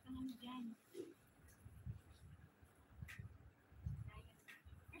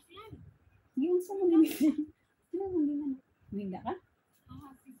 Yung sa mga hindi ka?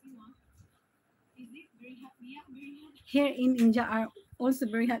 Here in India are also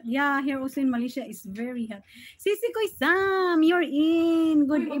very hot. Yeah, here also in Malaysia is very hot. Sisi Koy Sam, you're in.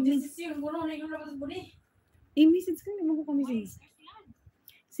 Good evening. Message ka naman ko kami sis.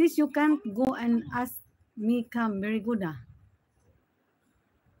 Sis, you can't go and ask me come. Very good ah.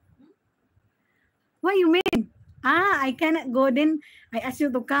 Why you mean? I cannot go, then I ask you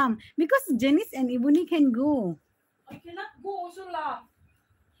to come. Because Janice and Ibuni can go. I cannot go also lah.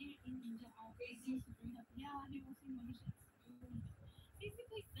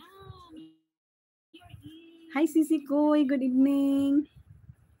 Hi, Sisi Koy. Good evening.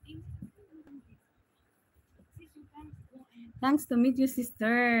 Thanks to meet you,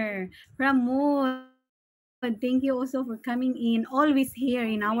 sister. Pramod. Thank you also for coming in. Always here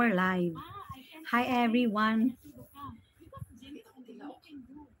in our live. Hi, everyone.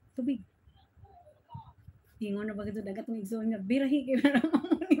 Tubig. Ingon na ba ito dagat ng igsoon nga birahi kay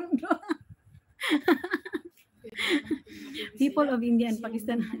people of India and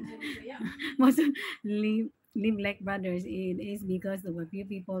Pakistan most live like brothers. It is because of a few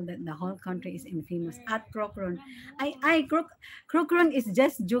people that the whole country is infamous. At Krokron. Krokron is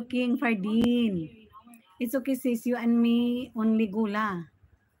just joking, Fardeen. It's okay, sis. You and me only gula.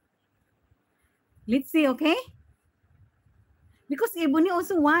 Let's see, okay? Because Ebony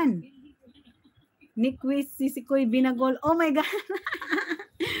also won. Nikwis, Sisi Koy binagol. Oh my God.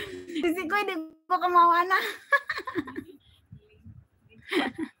 Sisi Koy, di ko kamawa na.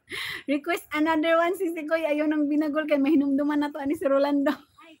 Request another one, Sisi Koy. Ayaw nang binagol kay mahinumduman na to ani si Rolando.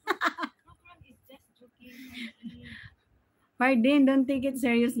 Pardon, don't take it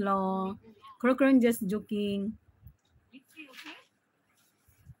serious, lo. Krokron just joking.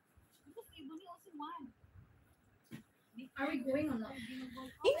 Are we going or not?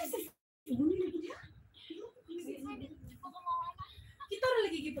 Kita rin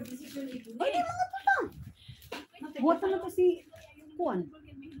lagi kipag-desisyon ito. Ay, di mga putang. Buhat na to si Juan.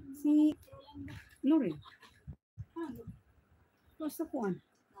 Si Lori. Sa Juan.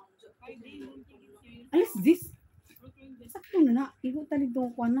 Alis this. Sakto na na. Igo tali to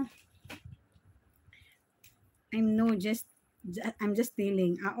Juan na. I'm just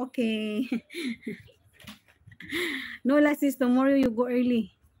telling. Okay. No, sis, tomorrow you go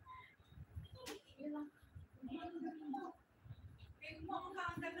early.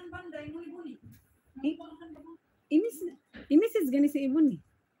 Imis is gani si Ibon.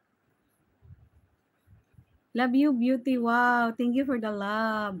 Love you, beauty. Wow, thank you for the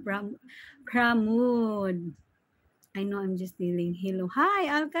love, Pramod. I know I'm just feeling. Hello, hi,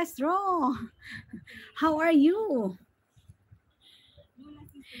 Alcastro. How are you?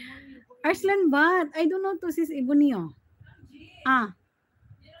 Arslan Bat, I don't know to sis Ibon niyo.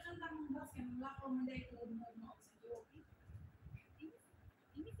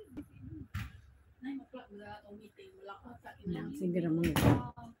 Siguro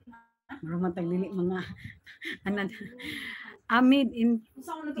mga taglili mga anan amid in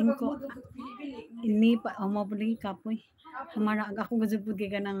ko ini pa mo puli kapoy hamara ako gud pud kay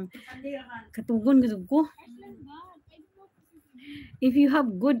kanang katugon gud ko If you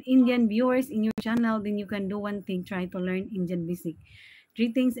have good Indian viewers in your channel, then you can do one thing, try to learn Indian basic.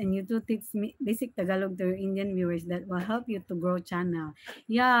 3 things and you do teach me basic Tagalog to your Indian viewers that will help you to grow channel.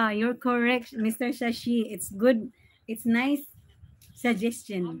 Yeah, you're correct, Mr. Shashi. It's good. It's nice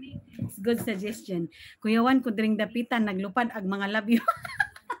suggestion. It's good suggestion. Kuya Juan, kudring dapitan, naglupad ag mga labyo.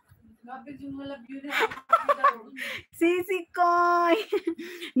 Sisi Koy!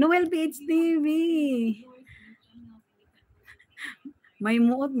 Noel PHTV! May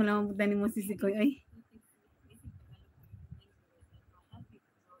muot mo lang ni mo Sisi Koy. Ay.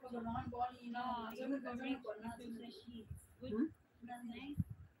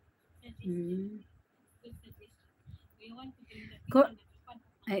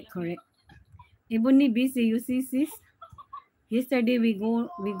 Ay, correct. Ibon ni busy, you see sis? Yesterday we go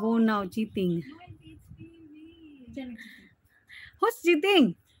now cheating. Who's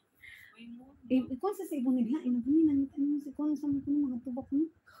cheating? Ikaw sa ibon nila, inabuni na nito mo si Kono sa mga tubak mo.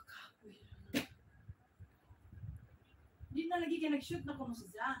 Di na lagi ka nag-shoot na kuno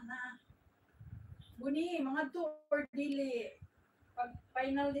sa na. Buni, mga 2 or dili. Pag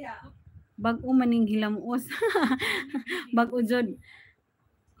final diha. Bag-o maning hilamos. Bag-o jud.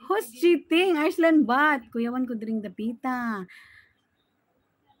 Who's cheating? Arslan Bat. Kuya Juan ko drink dapita.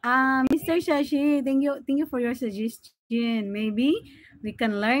 Mr. Shashi, thank you for your suggestion. Maybe we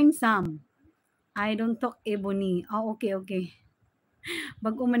can learn some. I don't talk ebony. Oh, okay.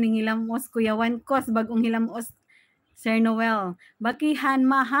 Bag-o maning hilamos, Kuya Juan Kos, bag-ong hilamos. Sir Noel, bakihan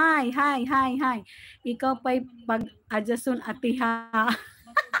ma, hi. Ikaw pa'y pag-adjason atiha.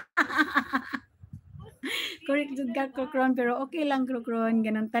 Correct jud ka, Krokron, pero okay lang, Krokron.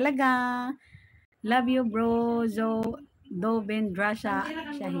 Ganun talaga. Love you, bro. Do Ben Drasha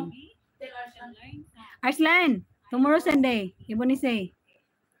Shahin. Arslan, tomorrow Sunday. Ibon ni say.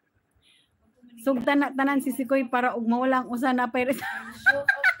 Sugtan na tanan si Sikoy para ug mawala ang usa na pay.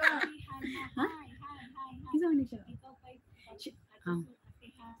 Ha? Isa man siya.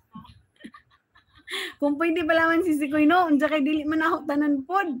 Kung pwede balaman si Sikoy no, unsa kay dili man ako tanan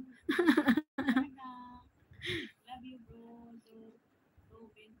pod.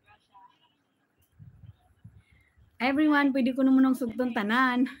 Everyone, pwede ko naman ng sugton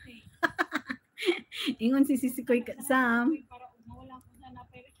tanan. Ingon si Sikoy Sam.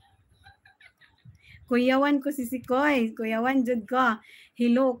 Kuyawan ko si Sikoy. Kuyawan jud ko.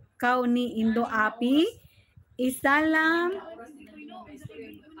 Hello, kaw ni Indo Api. Isalam.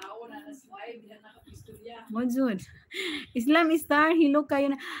 Bonjour. Islam Star, hello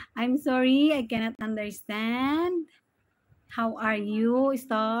kayo na. I'm sorry, I cannot understand. How are you,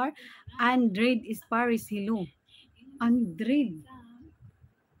 Star? Andred is Paris, hello. Andred,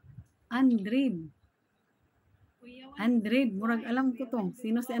 murag alam ko to.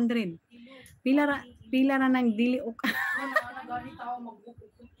 Sino si Andred? Pila ra nang dili ok.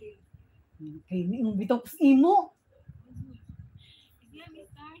 Okay, ni mo bitaw imo.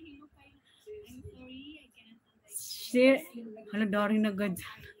 Share. Hala, dari na good.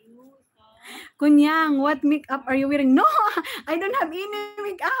 Kunyang, what makeup are you wearing? No, I don't have any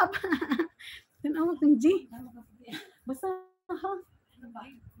makeup. Tanaw kang G. Basta ha.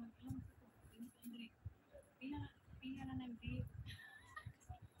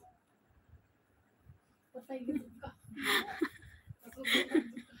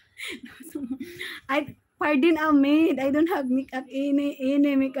 Pardon, maid. I don't have makeup,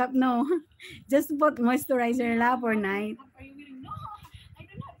 any makeup, no. Just put moisturizer la for night.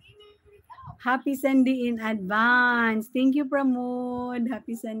 Happy Sunday in advance. Thank you, Pramod.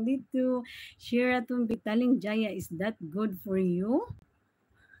 Happy Sunday too. Shiratun Pitaling Jaya, is that good for you?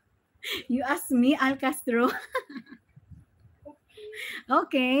 You ask me, Al Castro.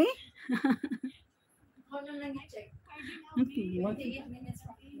 Okay. Okay. What?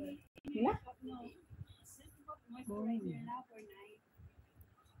 Yeah?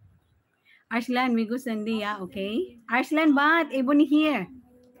 Arslan, we go Sunday, yeah, okay? Arslan, but Ebony here.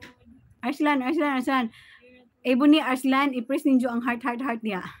 Arslan. Ebony, Arslan, i-press ninyo ang heart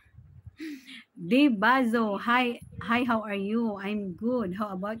niya. Dave Bazo, hi, how are you? I'm good.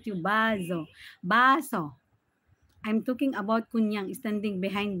 How about you, Bazo? I'm talking about Kunyang standing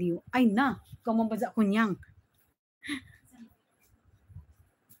behind you. Ay na, kamambaza Kunyang.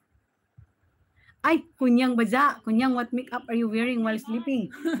 Ay, Kunyang baza. Kunyang, what makeup are you wearing while sleeping?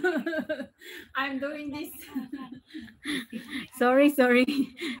 I'm doing this. Sorry.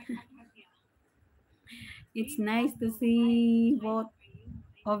 It's nice to see both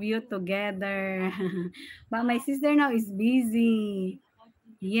of you together. But my sister now is busy.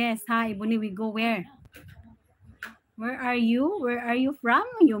 Yes, hi, Buni, we go where? Where are you? Where are you from?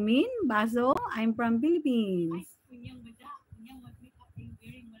 You mean, Baso? I'm from Philippines.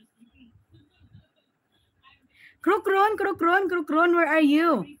 Krukron, where are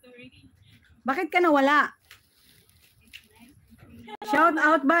you? Bakit ka nawala? Shout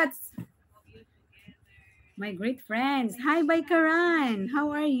out, Bats. My great friends. Hi, Baikaran. How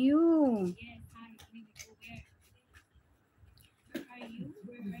are you?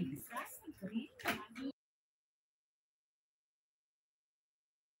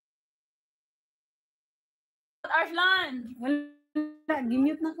 Arslan! Wala,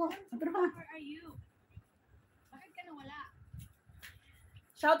 gimute na ko. Pero pa.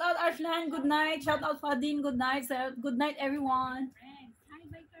 Shout out Arslan, good night. Shout out Fadin, good night. Good night, everyone.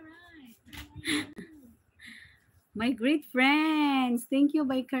 My great friends. Thank you,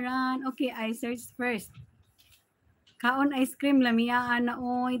 Baikaran. Okay, I searched first. Kaon ice cream, lamiyaan na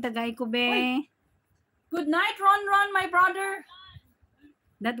oy, tagay ko be. Good night, Ron, my brother.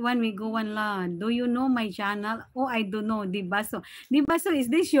 That one we go one la. Do you know my channel? Oh, I don't know. Dibaso. Dibaso, is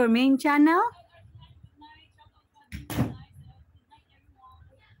this your main channel?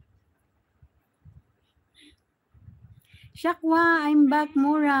 Shakwa, I'm back,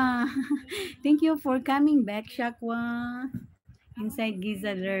 Mura. Thank you for coming back, Shakwa. Inside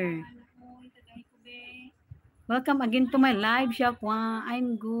Gizaler. Welcome again to my live, Shakwa.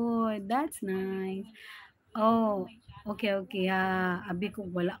 I'm good. That's nice. Oh, okay. Abi ko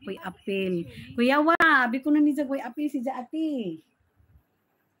wala ko'y apil. Kuya wa, abi ko na niya ko'y apil si Jaati.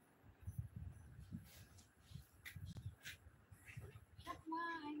 Shakwa,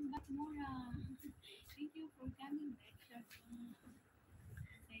 I'm back, Mura. Thank you for coming back, Shakwa.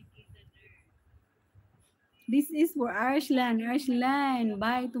 This is for Arslan. Arslan,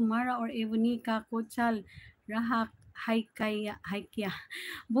 bye tomorrow or evening kakutsal. Rahak haykaya.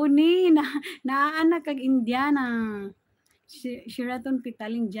 Buni na naaanak kag Indiana. Sheraton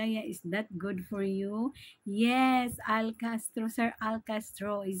Pitaling Jaya, is that good for you? Yes, Al Castro, Sir Al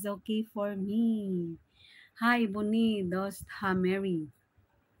Castro is okay for me. Hi, Buni, Dost Hameri.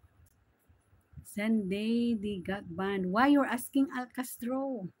 Sunday, they got banned. Why you're asking Al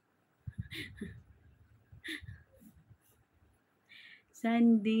Castro?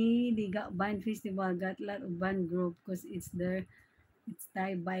 Sunday, they got band festival, got a lot of band group because it's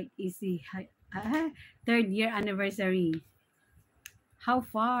Thai Bike Easy third year anniversary. How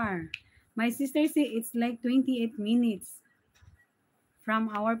far? My sister say it's like 28 minutes from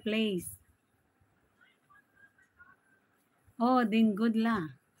our place. Oh, then good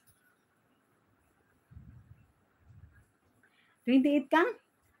lah. 28 kang?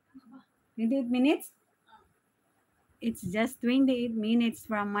 28 minutes? It's just 28 minutes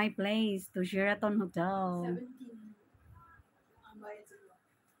from my place to Sheraton Hotel. 17. Ang bayad sa iyo.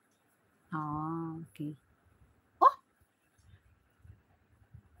 Oh, okay. Oh!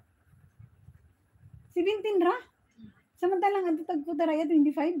 17 ra? Samantalang ang tatag ko taraya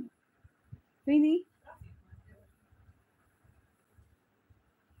 25? 20?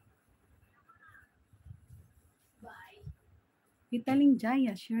 Bye. Pitaling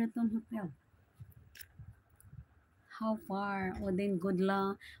Jaya, Sheraton Hotel. How far? O then good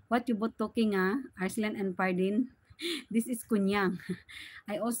lang. What you both talking Arslan and Pardin? This is Kunyang.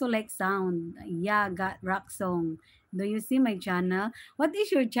 I also like sound. Yeah, got rock song. Do you see my channel? What is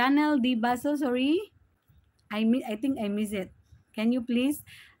your channel, Diba? So sorry. I think I miss it. Can you please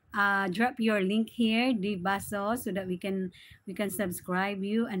drop your link here, Diba, so that we can subscribe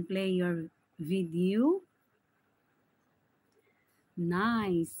you and play your video.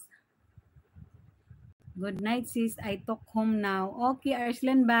 Nice. Good night, sis. I talk home now. Okay,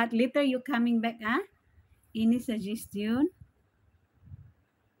 Arslan, but later you coming back, Any suggestion?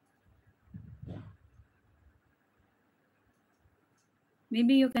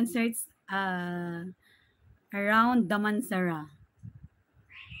 Maybe you can search around Damansara.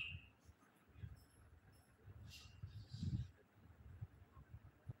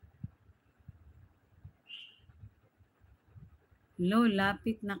 Lo,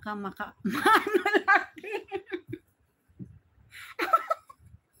 lapit na ka maka... Mano lapit?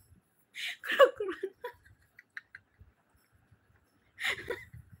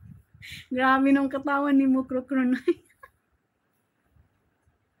 Grabe nung katawan ni mo, Krokronay.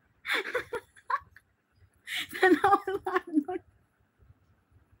 Sana wala nun.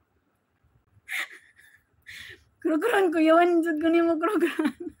 Krokron, kuyawan, jud ko ni mo,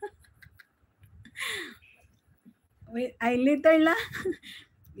 Krokron. Wait, I later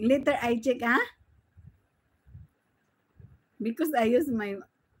I check, because I use my,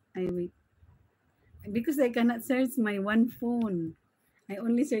 wait. Because I cannot search my one phone. I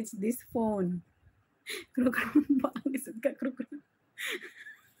only search this phone. Krokron ba? Ang isod ka, Krokron.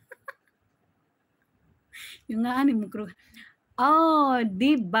 Yung nga, mo, Krokron. Oh,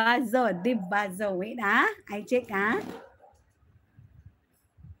 Dibazo. Dibazo. Wait, I check,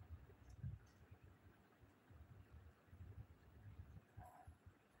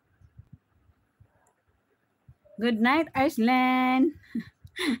 Good night, Arslan.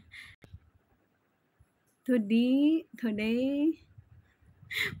 Today,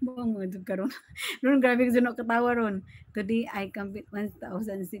 buong mo karon. Ron grabe ko sunod katawa ron. Today I complete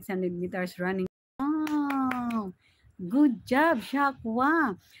 1,600 meters running. Oh, good job,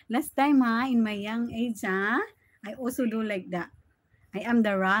 Shakwa. Last time in my young age I also do like that. I am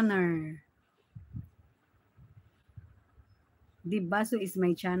the runner. Dibazo is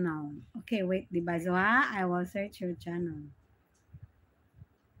my channel. Okay, wait, Dibazo I will search your channel.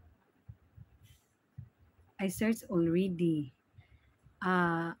 I searched already.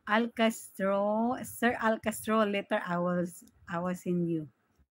 Alcastro, Sir Alcastro, later I was in you.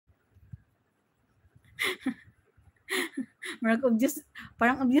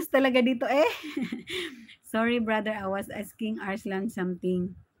 Parang obvious talaga dito eh. Sorry brother, I was asking Arslan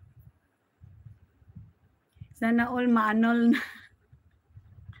something. Sana all maanol na.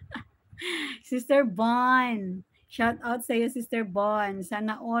 Sister Bon. Shout out sa iyo, Sister Bon.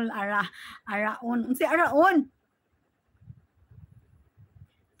 Sana all araon. Unsi araon?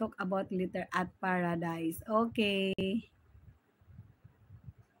 Talk about litter at paradise. Okay.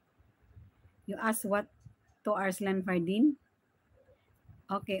 You ask what to Arslan Fardin?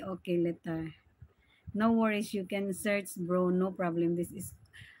 Okay, litter. No worries, you can search, bro. No problem. This is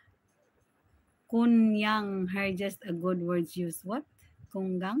Kunyang. Her just a good words use. What?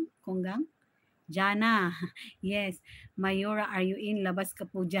 Konggang? Jana. Yes. Mayora, are you in? Labas ka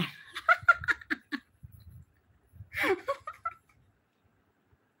po dyan.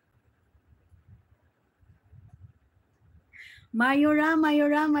 Mayora.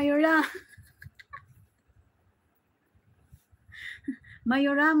 Mayora.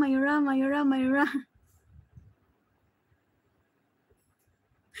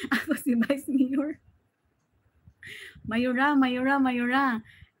 Ako si Vice Mayor. Mayora.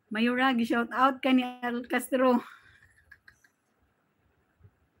 Mayora, gi-shout out ka ni Al Castro.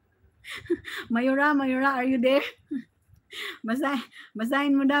 Mayora, are you there?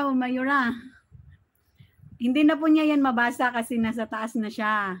 Basahin mo daw, Mayora. Hindi na po niya yan mabasa kasi nasa taas na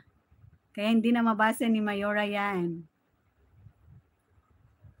siya. Kaya hindi na mabasa ni Mayora yan.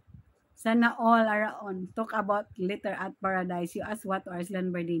 Sana all are on. Talk about litter at paradise. You ask what to Arslan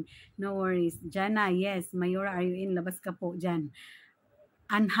Bardin. No worries. Jana, yes. Mayora, are you in? Labas ka po dyan.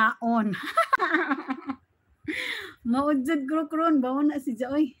 Anhaon. Maudzod krokron. Bawon na si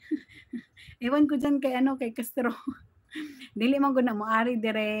Joy. Ewan ko dyan kay Castro. Dili man ko na moari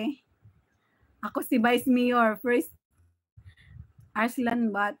dire. Ako si Vice Mayor. First, Arslan,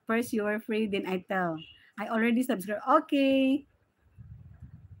 but first you are free, then I tell. I already subscribed. Okay.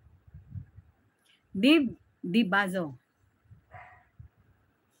 Dibazo.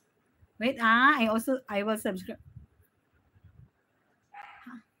 Wait, I will subscribe.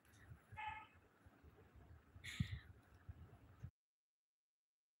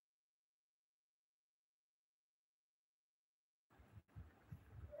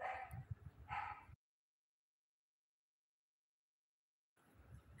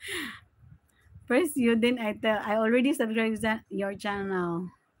 First you, then I tell. I already subscribed your channel.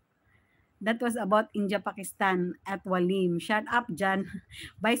 That was about India, Pakistan at Walim. Shut up, Jan.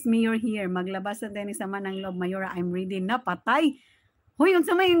 Vice Mayor here. Maglabas sa tenis sama ng loob. Mayora, I'm ready na. Patay. Hoy, yun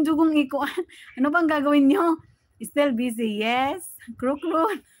sa may yung dugong ikuan. Ano bang gagawin nyo? Still busy. Yes.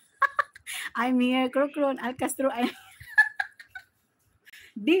 Krukron. I'm here. Krukron. Al Castro.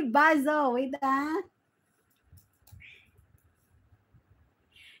 Dibazo. Wait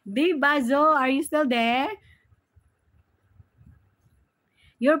Dibazo, are you still there?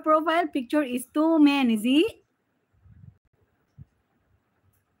 Your profile picture is 2 men, is it?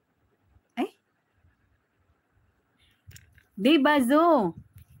 Ay? Dibazo.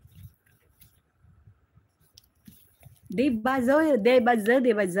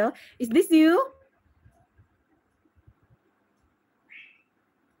 Is this you?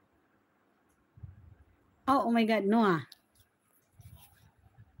 Oh my God, no.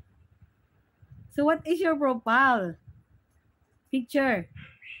 So what is your profile picture?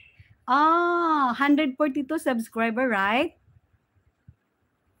 Oh, 142 subscriber, right?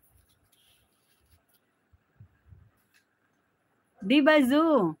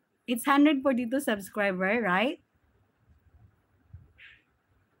 Dibazo. It's 142 subscriber, right?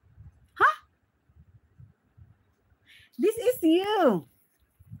 Huh? This is you.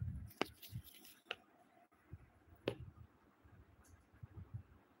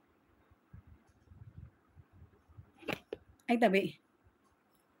 Ay, tabi.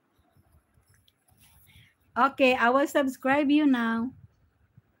 Okay, I will subscribe you now.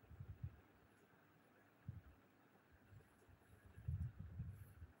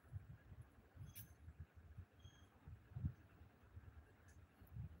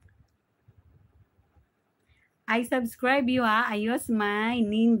 I subscribe you, ha. I use my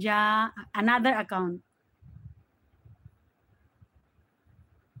Ninja, another account.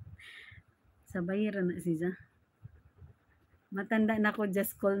 Sabay rin na siya. Matanda na ko,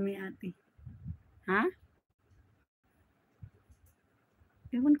 just call me ate. Ha?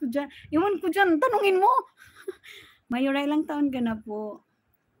 Iwan ko dyan. Tanungin mo. Mayura, ilang taon ka na po?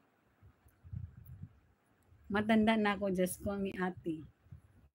 Matanda na ako, just call me ate.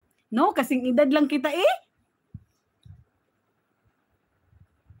 No, kasing edad lang kita eh.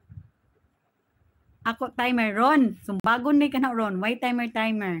 Ako timer, Ron. Sumbagon ni ka na, Ron. Why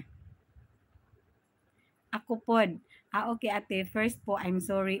timer? Ako pod. Okay ate, first po, I'm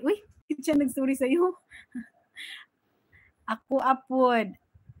sorry. Uy, hindi siya nag-sorry sa'yo. Ako apod.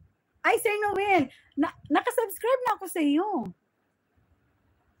 Ay, Sir Noel, nakasubscribe na ako sa iyo.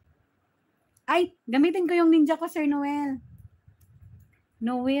 Ay, gamitin ko yung ninja ko, Sir Noel.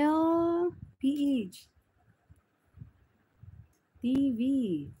 Noel PH TV.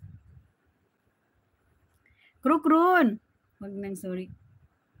 Krukron. Wag nang sorry.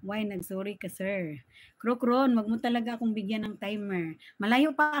 Why nag-sorry ka, sir? Krukron, wag mo talaga akong bigyan ng timer.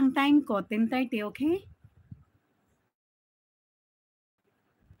 Malayo pa ang time ko, 10:30, okay?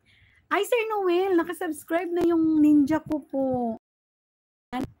 Ay, Sir Noel, nakasubscribe na yung ninja ko po.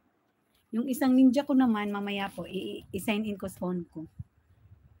 Yung isang ninja ko naman, mamaya po, i-sign in ko sa phone ko.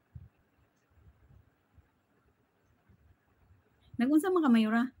 Nag-unsa man ka,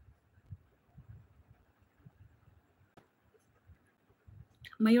 Mayura?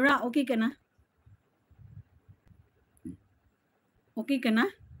 Mayura, okay ka na? Okay ka na?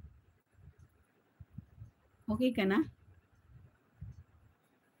 Okay ka na?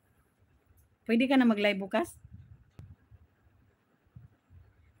 Pwede ka na mag-live bukas?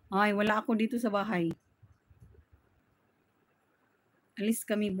 Ay, wala ako dito sa bahay. Alis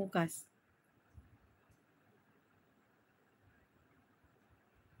kami bukas.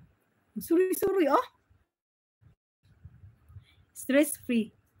 Suri-suri, oh.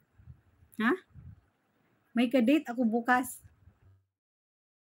 Stress-free. Ha? May ka-date ako bukas.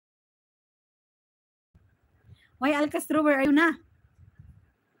 Why, Alcastro, where are you na?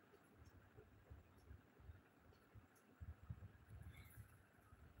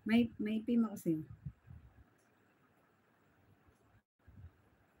 May pim ako sa'yo.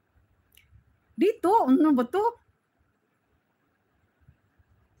 Dito, ano ba to?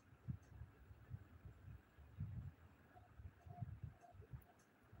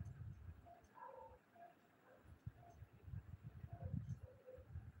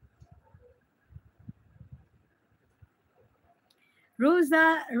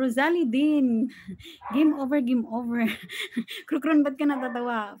 Rosalie din. Game over. Krukron, ba't ka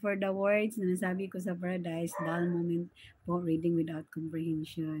natatawa? For the words na nasabi ko sa paradise, dull moment po, reading without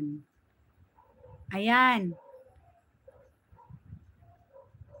comprehension. Ayan.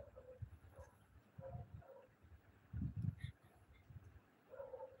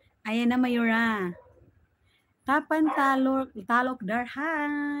 Ayan na, Mayura. Tapan Talokdar.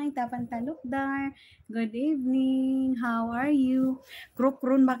 Hi, Tapan Talokdar. Good evening. How are you?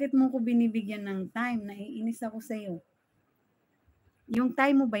 Krukron, bakit mo ko binibigyan ng time? Naiinis ako sa iyo. Yung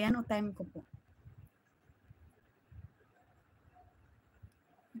time mo ba yan o time ko po?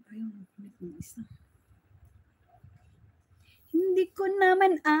 Hindi ko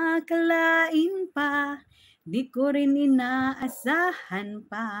naman akalain pa. Di ko rin inaasahan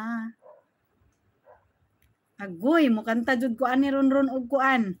pa. Agoy, mo kanta jud ko ani ron og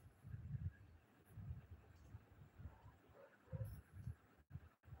kuan.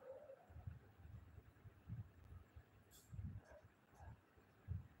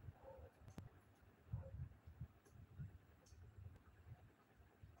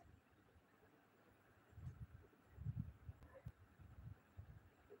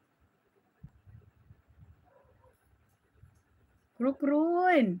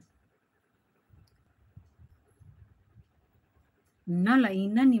 Krukron.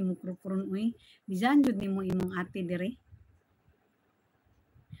 Nalainan ni mo krukron uy. Bisan jud nimo imong ate dire.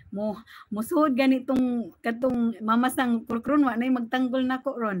 Musuod ganitong katong mamasang krukron wa nay magtanggol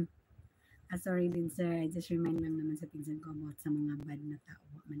nako ron. Sorry din sir, I just remind lang naman sa pinsan ko about sa mga bad na tao.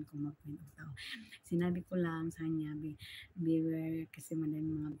 Wa man ko ma-point of tao. Sinabi ko lang sa kanya, beware kasi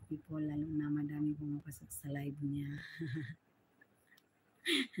madami mga people, lalo na madami pumapasok sa live niya.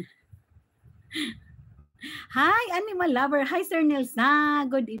 Hi, animal lover. Hi, Sir Nelsa.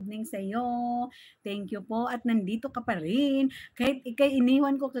 Good evening sa iyo. Thank you po at nandito ka pa rin. Kahit ikay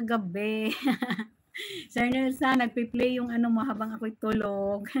iniwan ko kagabi. Sir Nelsa, nagpi-play yung ano mo habang ako'y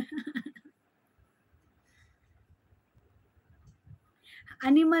tulog.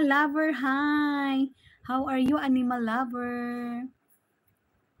 Animal lover, hi. How are you, animal lover?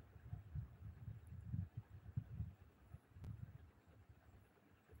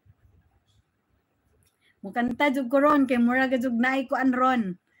 Mukanta jud ko ron kay murag jud naay ko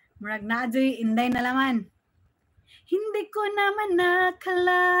anron. Murag naa joy inday na laman. Hindi ko naman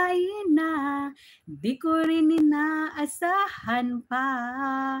nakalain na, di ko rin inaasahan pa,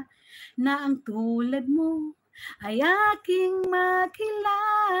 na ang tulad mo ay aking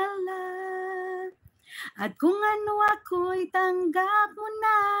makilala. At kung ano ako'y tanggap mo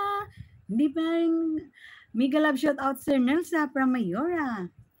na, hindi pa rin, mega love shout out Sir Nelsa from Mayora.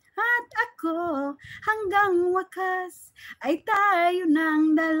 At ako hanggang wakas ay tayo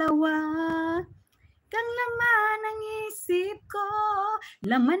ng dalawa. Kang laman ng isip ko,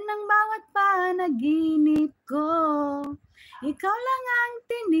 laman ng bawat panaginip ko. Ikaw lang ang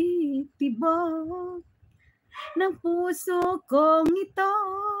tinitibok ng puso kong ito.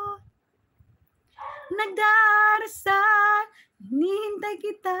 Nagdarasal, hinihintay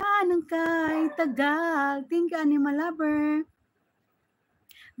kita ng kahit tagal. Thank you, animal lover.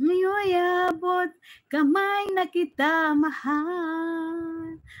 Ngayon'y abot, kamay na kita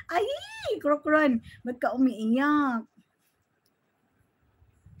mahal. Ay, krokron, ba't ka umiiyak?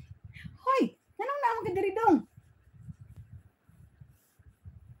 Hoy, anong naman ka diri dong?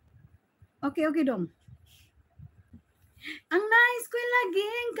 Okay, dong. Ang nais ko'y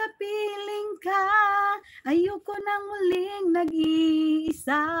laging kapiling ka, ayoko nang muling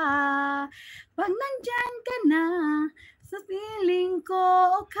nag-iisa. Pag nandyan ka na, sa piling ko,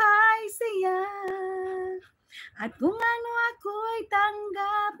 okay saya. At kung ano ako'y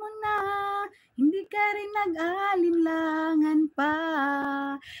tanggap mo na, hindi ka rin nag-alinlangan pa.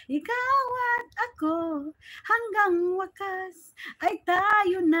 Ikaw at ako, hanggang wakas, ay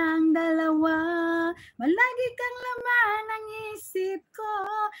tayo ng dalawa. Malagi kang laman ng isip ko,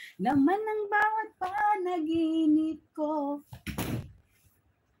 laman ng bawat panaginip ko.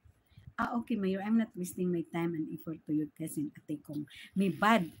 Okay, Mayor, I'm not wasting my time and effort to you kasi ate kong may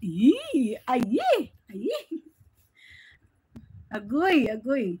bad. Agoy.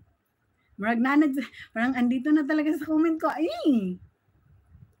 Marag na, parang andito na talaga sa comment ko.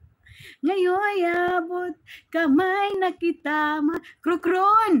 Ngayon, abot, kamay na kita,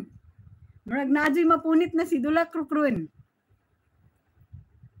 krukron. Marag na, ajoy mapunit na si Dula, krukron.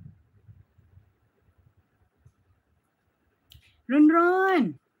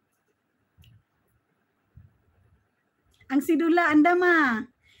 Ron. Ang sidula, andama.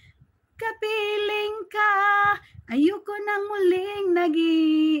 Kapiling ka, ayoko nang muling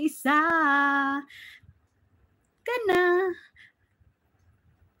nag-iisa. Ka na,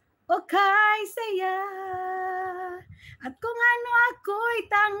 okay saya. At kung ano ako'y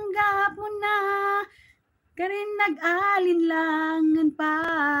tanggap mo na, ka rin nag-alinlangan pa.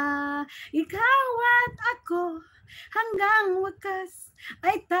 Ikaw at ako, hanggang wakas,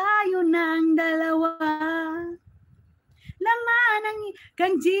 ay tayo ng dalawa. Laman ang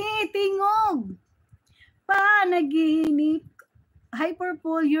kang tingog, panaginip. Hi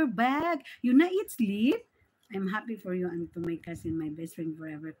Purple, you're back. You na eat sleep? I'm happy for you and to my cousin, my best friend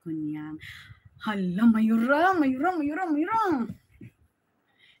forever, Kunyang. Hala, Mayura.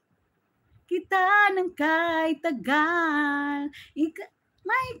 Kita ng kahit tagal,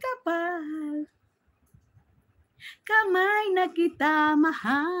 may kapal, kamay na kita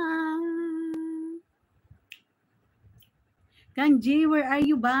mahal. Kanji, where are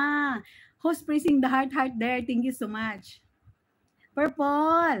you ba? Host praising the heart there. Thank you so much.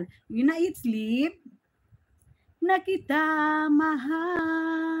 Purple, you na eat sleep? Na kita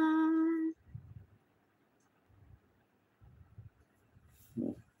mahal.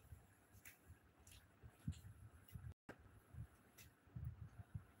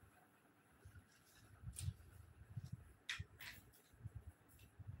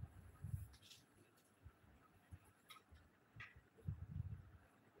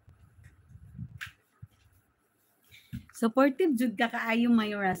 Supportive jud ka kaayo,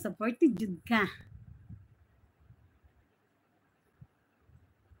 Mayora. Supportive jud ka.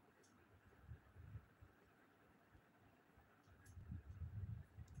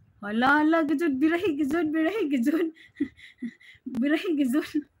 Hala, gajud, birahi gajud. Birahi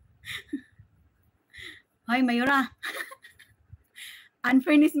gajud. Hoy, Mayora.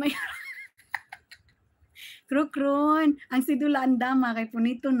 Unfairness, Mayora. Krukron, ang sidula andama kay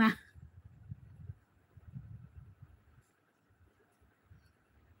punito na.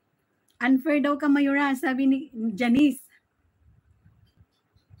 Unfair daw ka, Mayura, sabi ni Janice.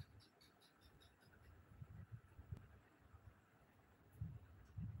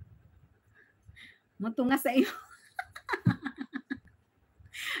 Muto nga sa iyo.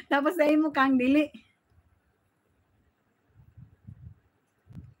 Tapos sa mo kang dili.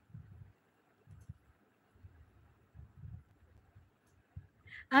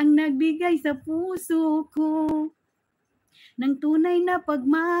 Ang nagbigay sa puso ko ng tunay na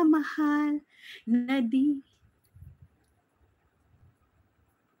pagmamahal na di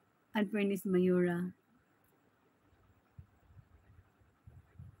Unfairness, Mayura.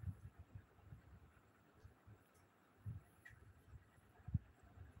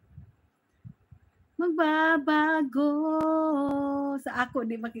 Magbabago sa ako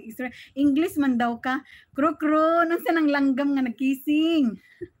di maki-extra. English man daw ka. Kro-kro nang sa nang langgam nga nagkising.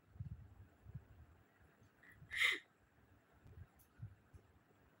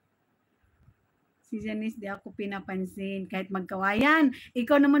 Si Janice di ako pinapansin kahit magkawayan.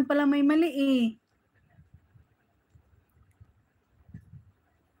 Ikaw naman pala may mali eh.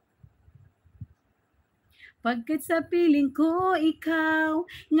 Pagkat sa piling ko ikaw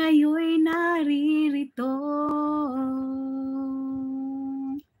ngayon'y naririto.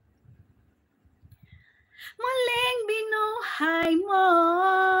 Muling binuhay mo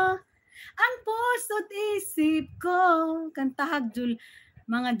ang puso't isip ko. Kantahag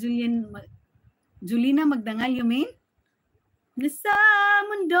mga Julina Magdangal, you mean? Nasa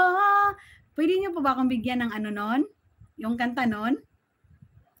mundo. Pwede niyo pa ba akong bigyan ng ano nun? Yung kanta nun?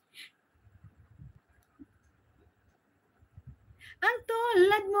 Ang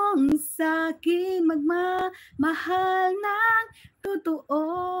tulad mong sa'kin magmamahal ng totoo.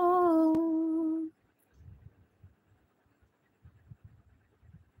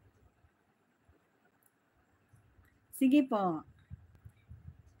 Sige po.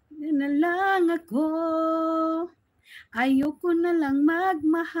 Yan na lang ako. Ayoko na lang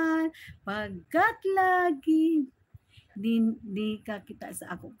magmahal pagkat lagi di ka kita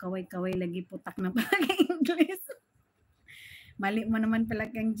sa ako kaway-kaway lagi putak na pag-English. Mali mo naman pala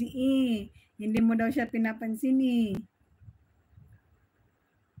kang GE. Hindi mo daw siya pinapansin eh.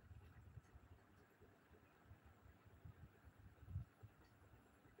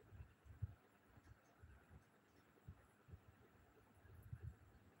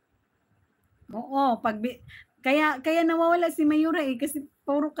 Oo, kaya nawawala si Mayura eh kasi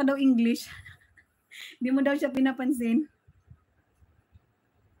puro ka daw English. Hindi mo daw siya pinapansin.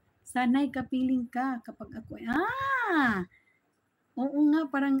 Sana'y kapiling ka kapag ako. Oo nga,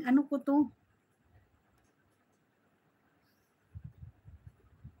 parang ano ko to.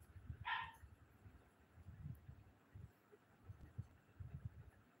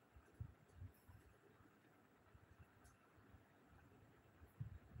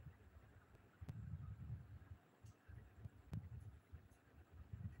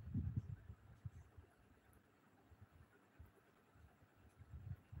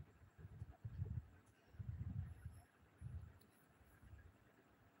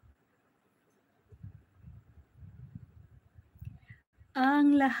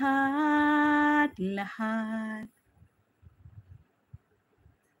 Ang lahat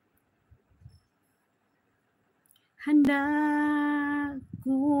handa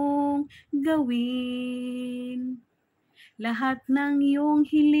kong gawin. Lahat ng iyong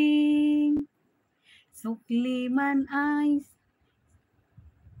hiling, sukli man ay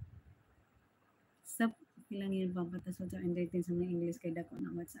sa ilang yun ba batas sa entertain sa mga English kay dako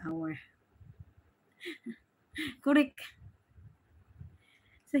na what's hour. Correct.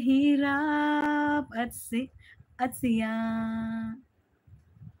 Sa hirap at siya.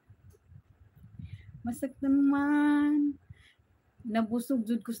 Masaktan man. Nabusog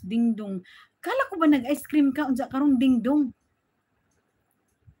jud kus dingdong. Kala ko ba nag-ice cream ka unsa karon dingdong?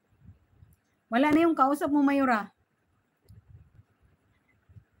 Wala na yung kausap mo, Mayura.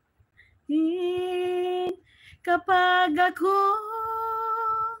 Kapag ako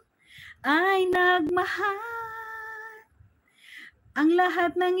ay nagmahal, ang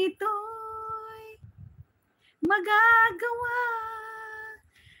lahat ng ito'y magagawa.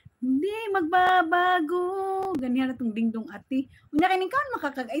 Hindi magbabago. Ganyan na itong dingdong ati. Unya kanin kaon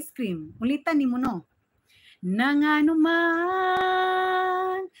makakag-ice cream. Ulitan ni mo no. Nang anuman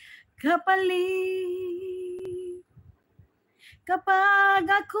kapalit. Kapag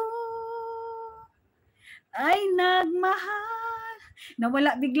ako ay nagmahal.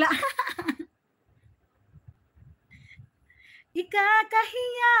 Nawala bigla.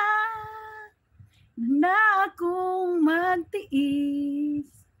 Ikakahiya na akong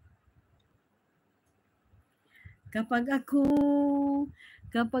magtiis kapag ako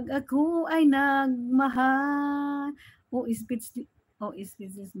Kapag ako ay nagmahal.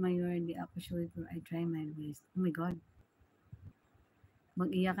 Speechless my word. Di ako sure pero I try my best. Oh my God.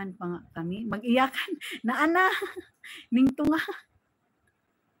 Mag-iyakan pa nga kami. Mag-iyakan. Na ana. Ningto nga.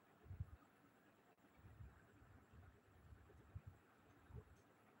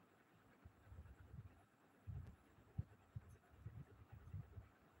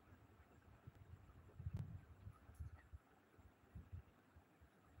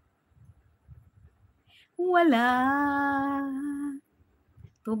 Wala.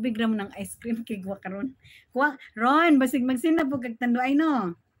 Tubig ram ng ice cream kay guwa karon. Kuha, Ron, basig magsinab po kag tanduay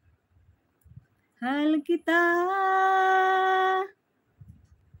no. Hal kita.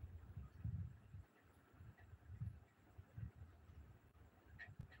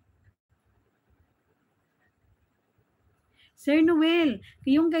 Sir Noel,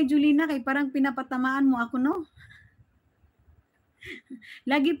 yung kay Julina kay parang pinapatamaan mo ako no.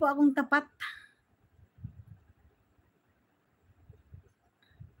 Lagi po akong tapat.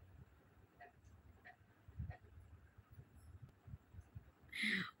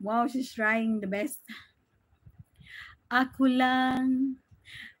 Wow, she's trying the best. Ako lang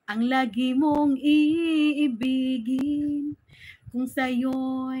ang lagi mong iibigin kung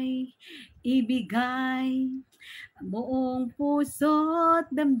sa'yo'y ibigay buong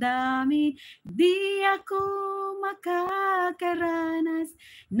puso't damdamin. Di ako makakaranas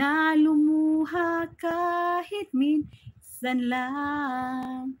na lumuha kahit minsan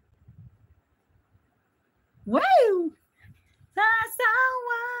lang. Wow!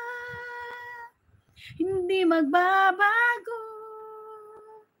 Sasawa, hindi magbabago,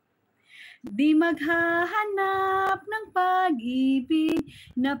 di maghahanap ng pag-ibig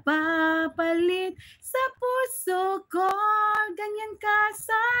na papalit sa puso ko. Ganyan ka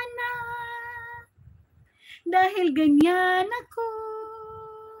sana, dahil ganyan ako,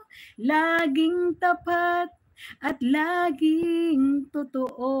 laging tapat at laging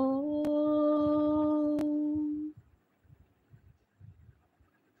totoo.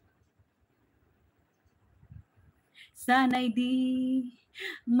 Sana'y di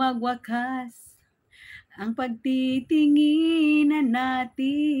magwakas ang pagtitinginan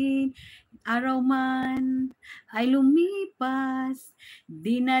natin. Araw man ay lumipas,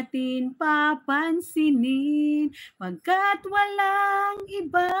 di natin papansinin, pagkat walang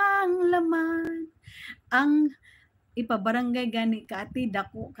ibang laman. Ang ipabarangay gani ka ati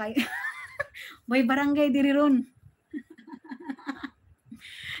dako kay may barangay diri ron.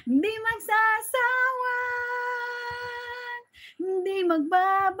 Hindi magsasawa, hindi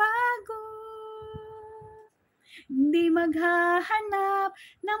magbabago, hindi maghahanap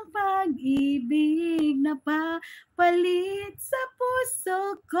ng pag-ibig na papalit sa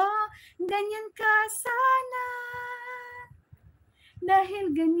puso ko. Ganyan ka sana,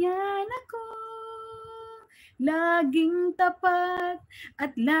 dahil ganyan ako, laging tapat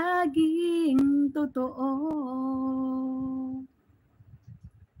at laging totoo.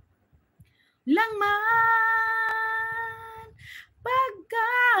 Lang man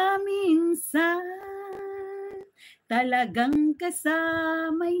pagka minsan talagang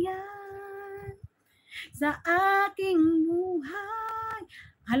kasama yan sa aking buhay.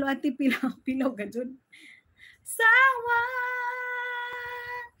 Halo ati pilaw gadyon. Sawa,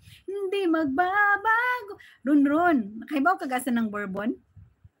 hindi magbabago. Ron, nakaibaw kagasa ng Bourbon?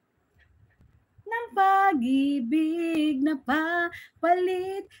 Ng pag-ibig na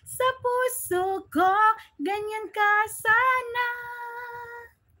papalit sa puso ko. Ganyan ka sana,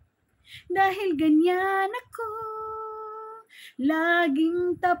 dahil ganyan ako,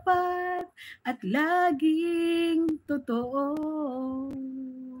 laging tapat at laging totoo.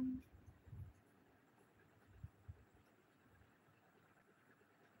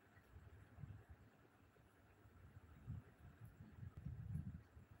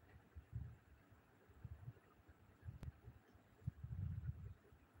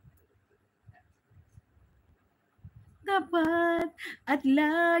 Tapat at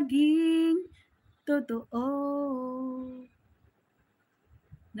laging totoo.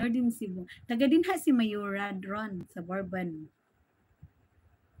 Northern Cebu. Taga dinha si Mayura Ron sa Bourbon.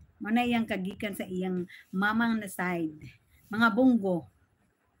 Mana iyang kagikan sa iyang mamang na side. Mga bunggo.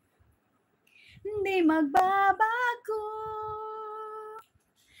 Hindi magbabago,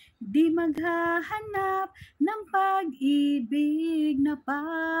 di maghahanap ng pag-ibig na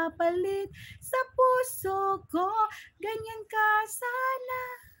papalit sa puso ko. Ganyan ka sana.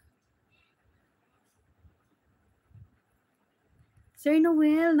 Sir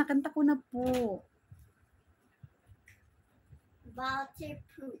Noel, nakanta ko na po.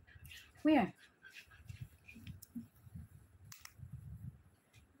 Waterproof. Where?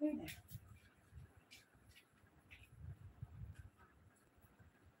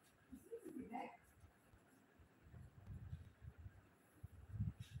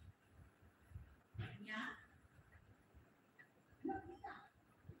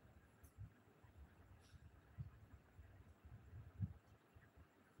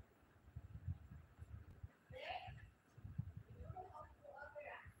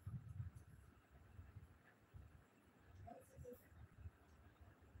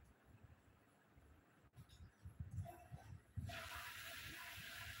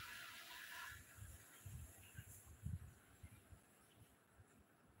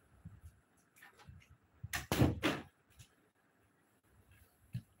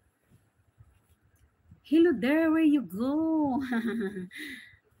 Hello there, where you go?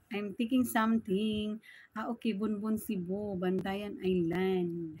 I'm taking something. Okay, Bunbun Cebu, Bantayan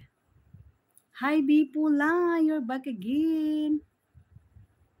Island. Hi, Bipula, you're back again.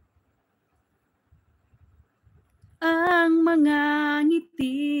 Ang mga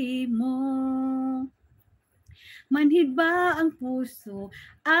ngiti mo, manhid ba ang puso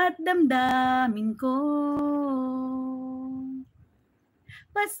at damdamin ko?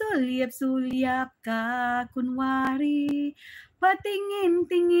 Pasulyap-sulyap ka, kunwari,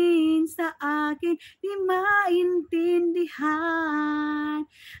 patingin-tingin sa akin, di maintindihan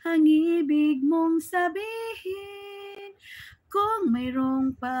ang ibig mong sabihin. Kung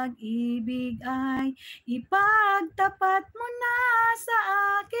mayroong pag-ibig ay ipagtapat mo na sa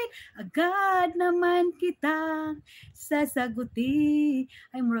akin, agad naman kitang sasaguti.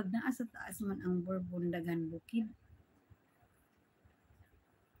 Ay, murag na asa taas man ang borbondagan bukid.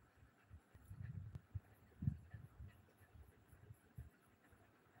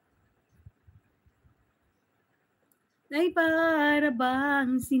 Ay para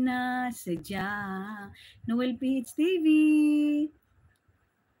bang sinasadya. Noel PH TV.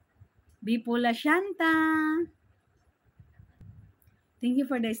 Bipula Shanta. Thank you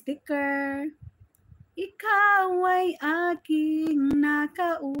for the sticker. Ikaw ay aking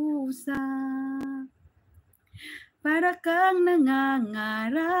nakausap. Para kang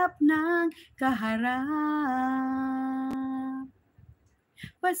nangangarap ng kaharap.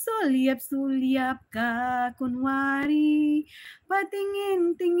 Pasulyap-sulyap ka, kunwari,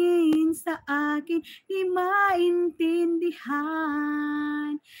 patingin-tingin sa akin, di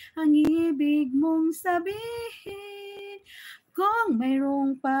maintindihan ang ibig mong sabihin. Kung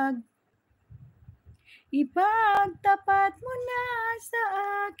mayroong ipagtapat mo na sa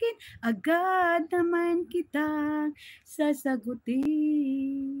akin, agad naman kitang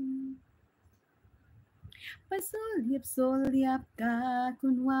sasagutin. Pasulyap-sulyap ka,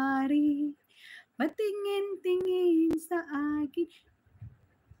 kunwari, patingin-tingin sa akin.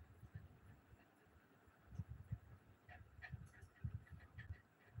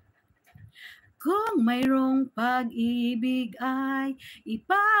 Kung mayroong pag-ibig ay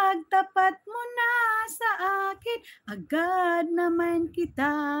ipagtapat mo na sa akin, agad naman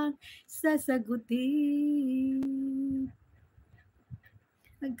kitang sasagutin.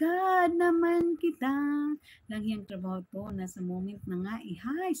 Agad naman kita. Lang yung trabaho to, nasa moment na nga,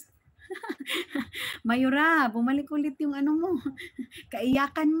 i-heist. Mayura, bumalik ulit yung ano mo,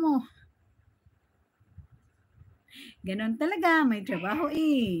 kaiyakan mo. Ganon talaga, may trabaho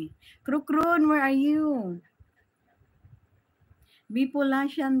eh. Krukron, where are you? Bipula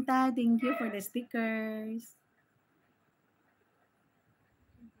Shanta, thank you for the stickers.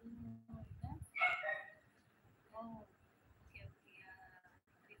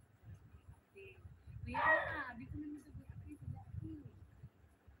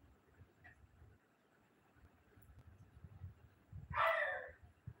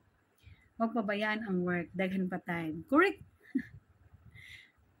 Huwag pabayaan ang work, daghan pa time. Correct.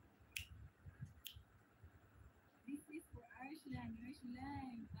 This is for Arslan.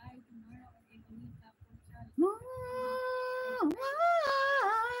 Arslan, bye tomorrow at Evelita for Charles.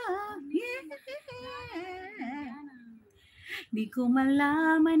 Di ko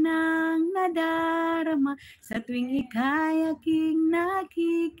malaman ang nadarama sa tuwing ika'y aking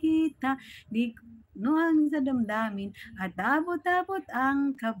nakikita. Di ko nuhang sa damdamin at abot-abot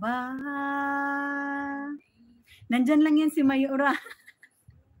ang kaba. Nandyan lang yan si Mayura.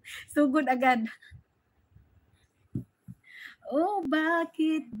 Sugod agad. Oh,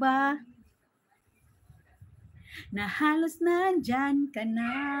 bakit ba? Na halos nandyan ka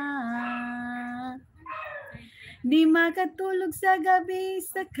na. Di makatulog sa gabi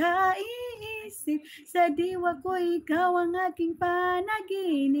sa kaiisip. Sa diwa ko ikaw ang aking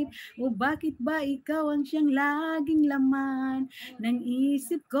panaginip. O bakit ba ikaw ang siyang laging laman ng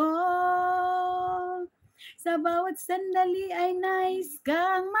isip ko? Sa bawat sandali ay nais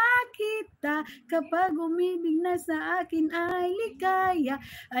kang makita. Kapag umibig na sa akin ay ligaya.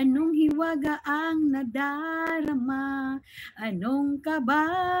 Anong hiwaga ang nadarama? Anong kaba?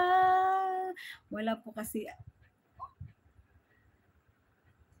 Wala po kasi.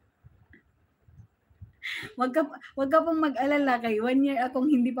 Wag ka pong mag-alala kay 1 year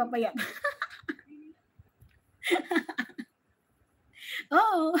akong hindi papayat.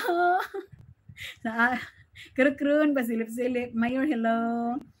 Oo. Sa Krun, pasilip-silip. Mayor,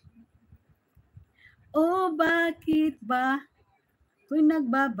 hello. Oh, bakit ba kung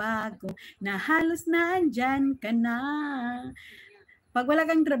nagbabago na halos na andyan ka na? Pag wala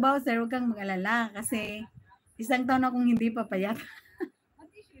kang trabaho, sir, huwag kang mag-alala kasi isang taon akong hindi papayat.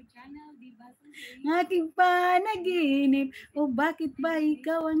 Aking panaginip, o bakit ba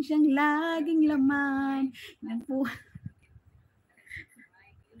ikaw ang siyang laging laman? Naku.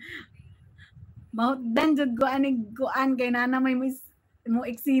 Mahutdan jud ko anig kuan kay nana may mo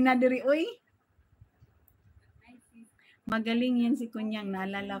eksina diri oy. Magaling yan si Kunyang.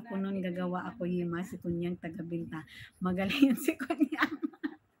 Naalala ko noon gagawa ako hima si Kunyang taga-binta. Magaling yan si Kunyang.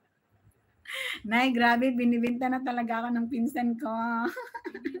 Nay, grabe, binibinta na talaga ako ng pinsan ko.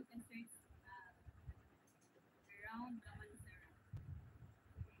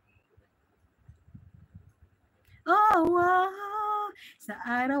 Oh, wow. Sa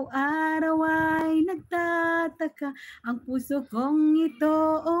araw-araw ay nagtataka ang puso kong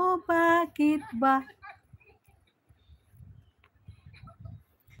ito. Oh, bakit ba?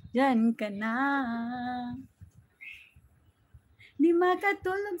 Diyan ka na. Di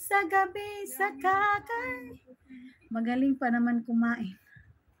makatulog sa gabi sa kakay. Magaling pa naman kumain.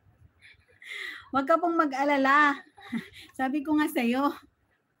 Huwag ka pong mag-alala. Sabi ko nga sa'yo,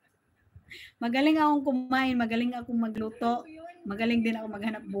 magaling akong kumain, magaling akong magluto, magaling din ako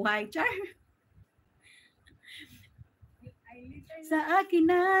maghanap buhay. Char! Sa akin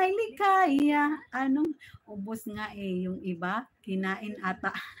ay likaya. Anong ubos nga yung iba? Kinain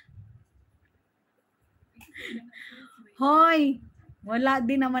ata. Hoy! Wala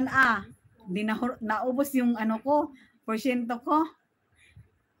din naman Di naubos yung ko, porsyento ko.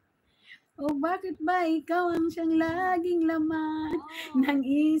 Oh, bakit ba ikaw ang siyang laging laman ng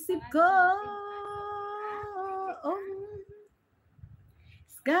isip ko? Oh,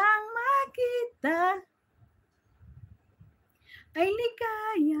 kang makita ay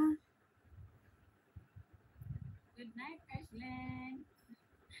ligaya. Good night, Ashley.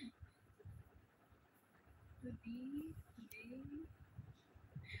 Today.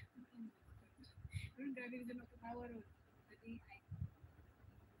 Pero grabe din ako tawa ron. Today ay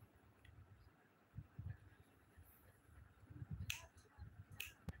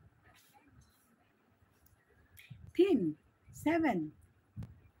 10, 7.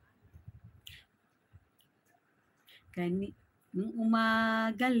 Nung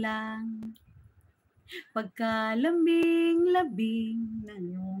umaga lang, pagkalambing-labing ng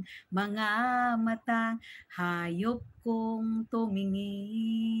iyong mga mata, hayop kong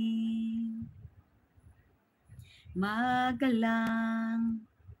tumingin. Magalang,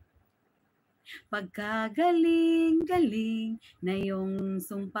 pagkagaling-galing na iyong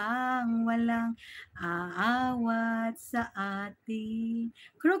sumpang walang aawat sa atin.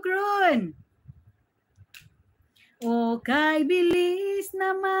 Kruk-run! O kay bilis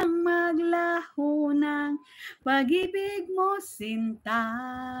namang maglaho ng pag-ibig mo sinta.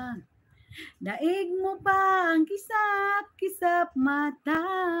 Daig mo pa ang kisap-kisap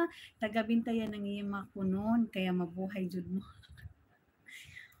mata. Taga-bintayan ng iyong makunon, kaya mabuhay jud mo.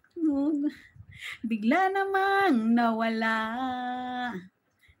 Bigla namang nawala.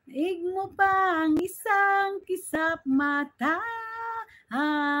 Daig mo pa ang isang kisap mata.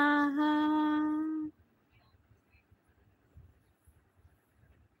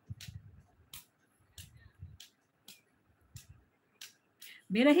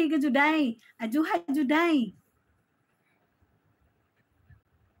 Birahi ka juday, ajuha juday.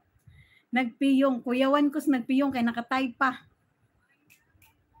 Nagpiyong, kuyawan ko sa nagpiyong kay nakatay pa.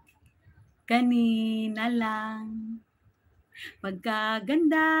 Kanina lang,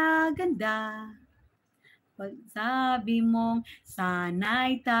 pagkaganda-ganda, pag sabi mong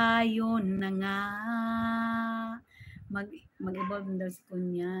sanay tayo na nga. Mag-evolve daw si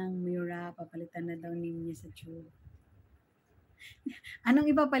Kunyang, Mura, papalitan na daw niya sa tube. Anong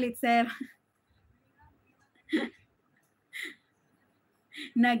ipapalit, sir?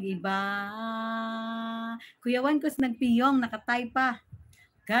 Nag-iba. Kuyawan ko sa nagpiyong, nakatay pa.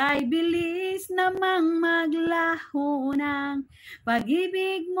 Kay bilis namang maglaho ng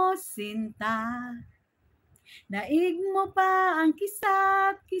pag-ibig mo sinta. Daig mo pa ang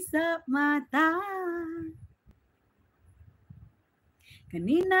kisap-kisap kisap mata.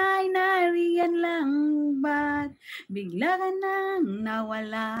 Kanina'y nariyan lang, ba't bigla ka nang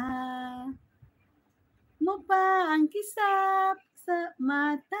nawala? Mo pa ang kisap sa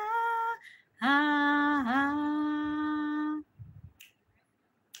mata.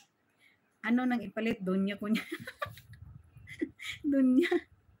 Ano nang ipalit? Dunya ko niya. Dunya.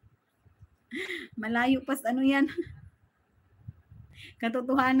 Malayo pas ano yan.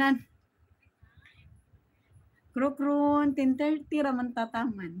 Katotohanan. Krokron, 10:30 raman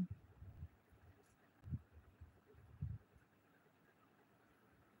tataman.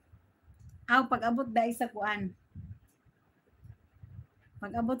 Pag-abot dai sa kuan.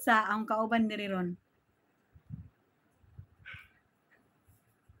 Pag-abot sa ang kauban diri ron.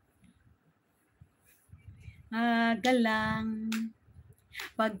 Galang.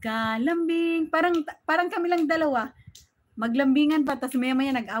 Pagkalambing, parang kami lang dalawa. Maglambingan pa, tas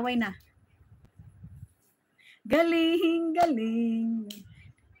maya-maya nag-away na. Galing, galing.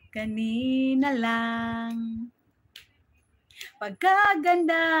 Kanina lang.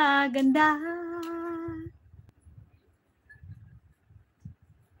 Pagkaganda, ganda.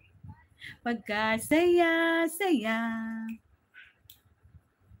 Pagkasaya, saya.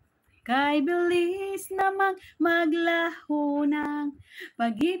 Kay bilis namang maglaho ng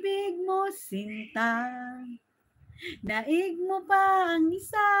pag-ibig mo, sinta. Daig mo pa ang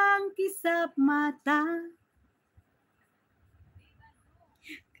isang kisap mata.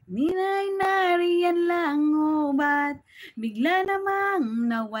 Kanina'y nariyan lang, ba't bigla namang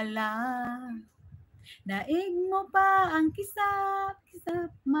nawala? Daig mo pa ang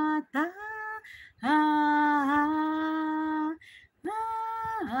kisap mata.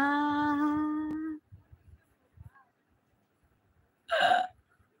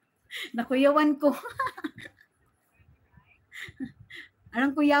 Nakuyawan ko.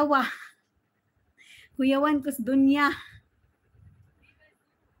 Anong kuyawa? Kuyawan ko sa dunya.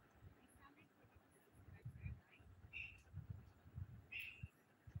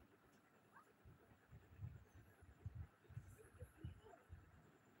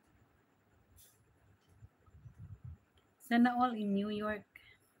 Sana all in New York.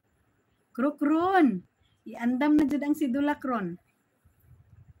 Krukron. Iandam na jud ang sidulakron.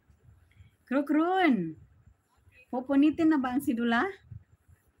 Krukron. Pupunitin na ba ang sidula?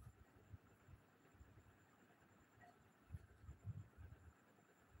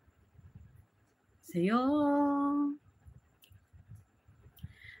 Sa'yo.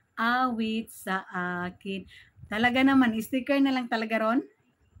 Awit sa akin. Talaga naman, sticker na lang talaga ron?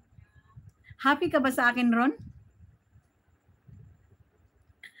 Happy ka ba sa akin ron?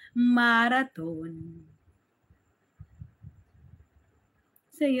 Marathon.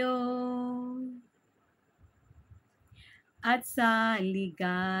 Sa'yo. At sa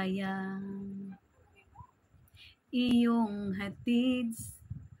ligaya. Iyong hatid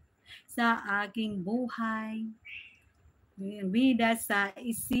sa aking buhay. Bida sa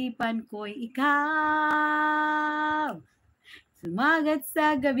isipan ko'y ikaw. Sumagat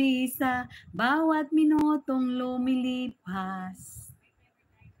sa gabi sa bawat minutong lumilipas.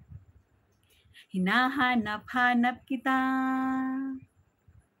 Hinahanap-hanap kita.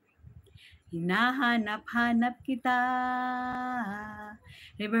 Hinahanap-hanap kita.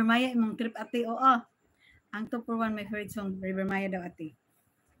 River Maya, imong trip ate. Oo. Ang top for one, my favorite song, River Maya daw ate.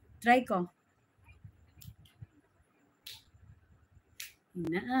 Try ko.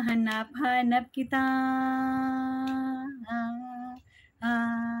 Hinahanap-hanap kita.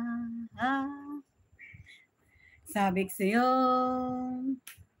 Sabik sa'yo.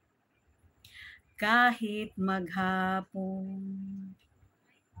 Kahit maghapon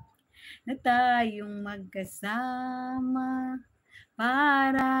na tayong magkasama,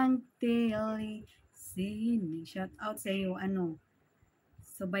 parang telesin. Shout out sa iyo,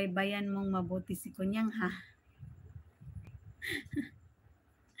 subaybayan mong mabuti si Kunyang, ha?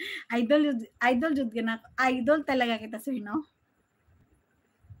 idol talaga kita, sir, no?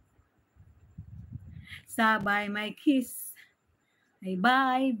 Sabay may kiss. Ay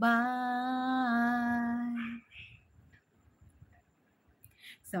bye-bye.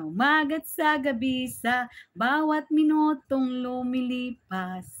 Sa umagat sa gabi, sa bawat minutong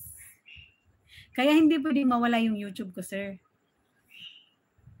lumilipas. Kaya hindi pwedeng mawala yung YouTube ko, sir.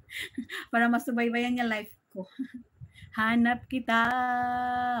 Para masubaybayan niya life ko. Hanap kita.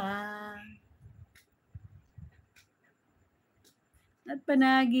 At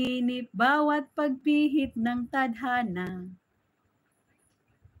panaginip, bawat pagpihit ng tadhana.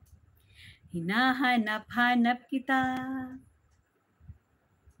 Hinahanap-hanap kita.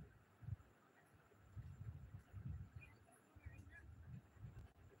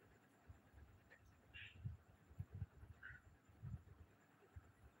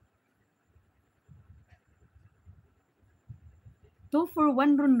 2 for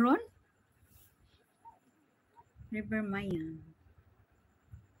 1 ron. River Maya.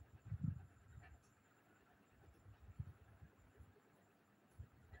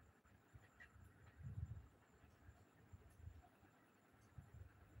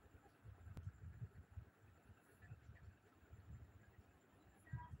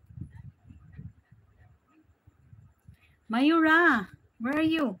 Mayura, where are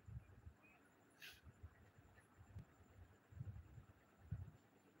you?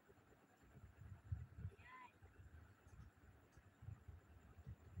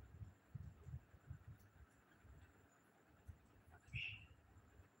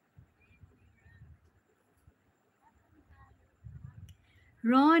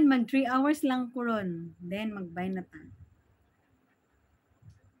 Ron, mag 3 hours lang ko ron. Then, mag-buy na ta.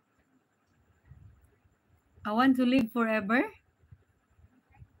 I want to live forever.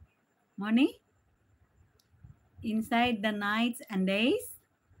 Money? Inside the nights and days?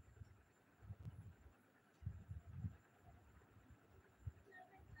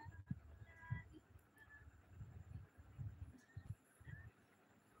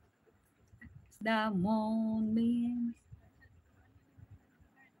 The moment.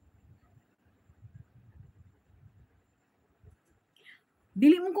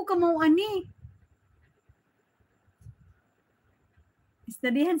 Dili mo ko kamao ani.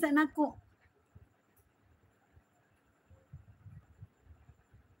 Istadihan sa nako.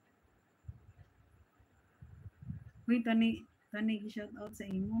 Uy, Tony gi-shout out sa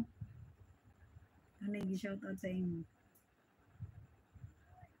imo. Tony gi-shout out sa imo.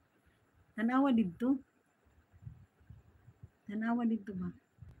 Tanawa dito. Tanawa dito ba?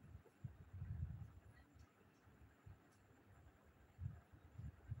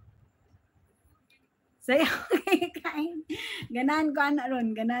 Sayaw kikain. Ganahan ko ana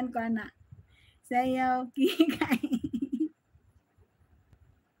ron. Ganahan ko ana. Sayaw kikain.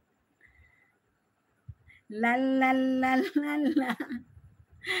 La la la la la.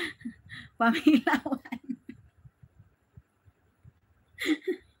 Pamilawan.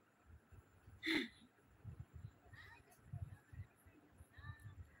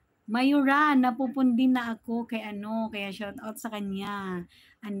 Mayura, napupundi na ako kay ano, kaya shout out sa kanya.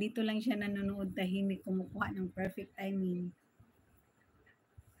 Andito lang siya nanonood tahimik, kumukuha ng perfect timing.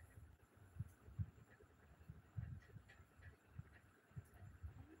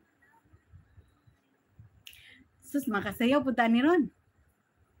 Sus, makasayaw po ni Ron.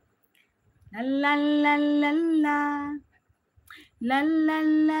 La la la la la. La la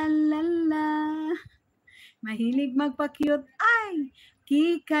la la la. Mahilig magpa-cute. Ay!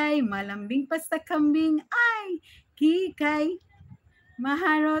 Kikay, malambing pa sa kambing. Ay! Kikay,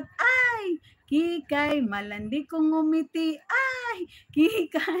 maharot. Ay! Kikay, malandi kong umiti. Ay!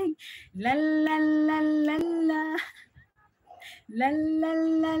 Kikay, la la la la la. La la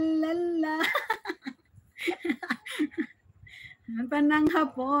la la la. Panang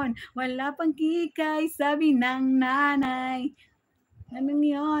hapon, wala pang kikay, sabi ng nanay. Anong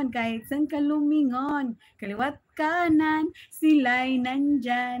yon? Kahit saan ka lumingon, kaliwat kanan, sila'y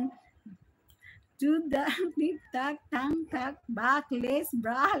nandyan. To the tik-tak, tang-tak, backless,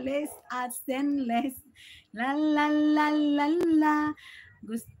 braless, at stainless. La la la la la.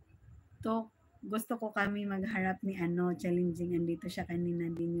 Gusto ko kami magharap ni ano, challenging. Andito siya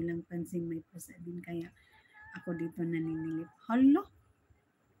kanina, di nyo lang pansin, may pusa din. Kaya ako dito naninilip. Hala?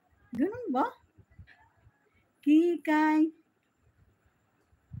 Ganun ba? Kikay.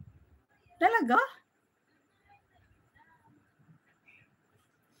 Talaga?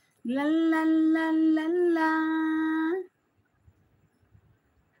 La la la la la.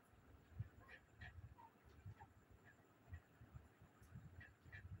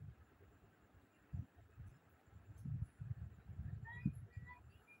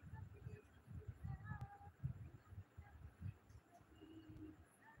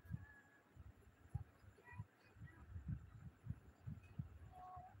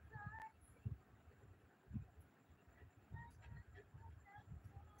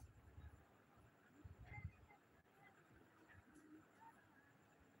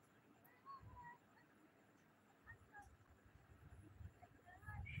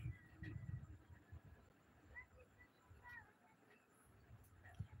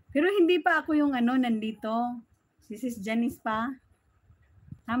 Pero hindi pa ako yung ano nandito. Si Sis Janice pa.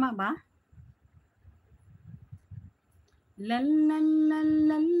 Tama ba? La la la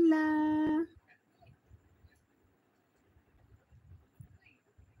la la.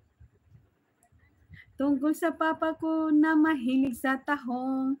 Tungkol sa papa ko na mahilig sa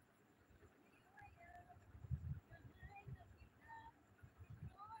tahong.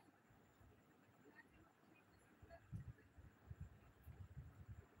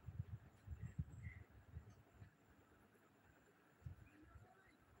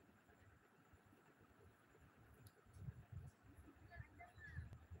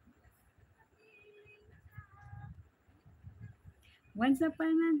 Once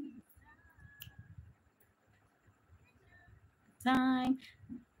upon a time.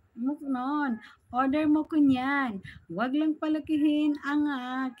 Noon, order mo kunyan. Huwag lang palakihin ang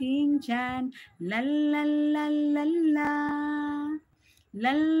aking tiyan. La la la la la.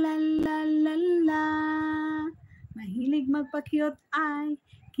 La la la la la. Mahilig magpa-cute ay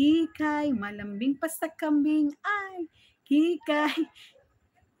kikay. Malambing pa sa kambing ay kikay.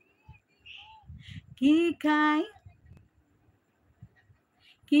 Kikay.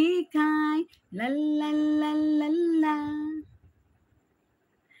 Kikay. La la la la la.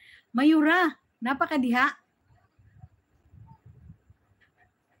 Mayura, napakadiha.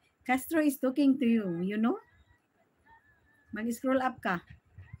 Castro is talking to you, you know? Mag-scroll up ka.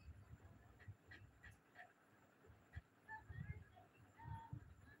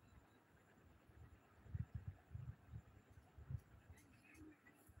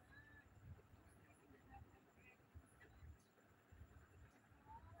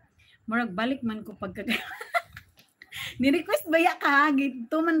 Murag balik man ko pagka ni-request baya ka,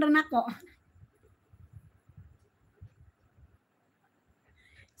 gito man rin ako.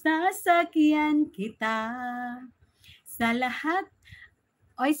 Sasakyan kita sa lahat.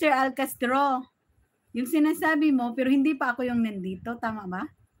 Oy, Sir Alcastro, yung sinasabi mo, pero hindi pa ako yung nandito, tama ba?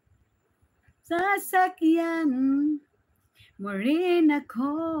 Sasakyan mo rin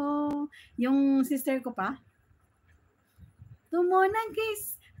ako. Yung sister ko pa. Tumo ng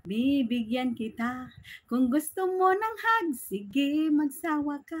kiss, bibigyan kita. Kung gusto mo ng hug, sige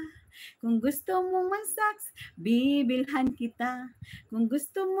magsawa ka. Kung gusto mong mansaks, bibilhan kita. Kung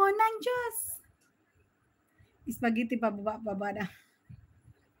gusto mo ng Diyos, spaghetti pababa na.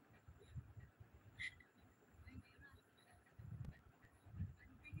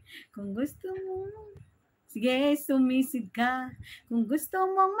 Kung gusto mo, sige, sumisid ka. Kung gusto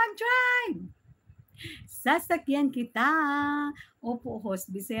mong mag-drive, sasakyan kita. Opo,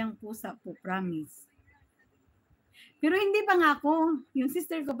 host, Bisayang pusa po, promise. Pero hindi pa nga ako. Yung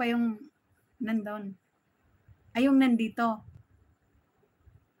sister ko pa yung nandun. Ay, yung nandito.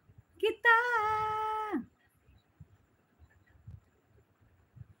 Kita.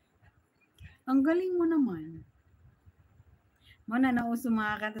 Ang galing mo naman. Muna nauso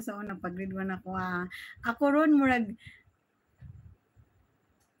mga kanta sa unang pag-grade 1 ako. Ako ron, murag,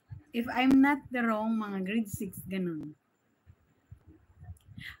 if I'm not the wrong, mga grade 6, ganun.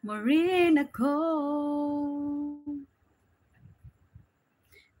 Marin ako.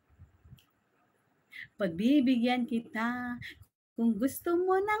 Pagbibigyan kita. Kung gusto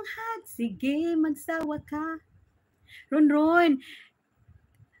mo ng hug, sige, magsawa ka. Ron,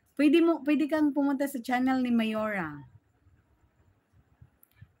 pwede kang pumunta sa channel ni Mayora.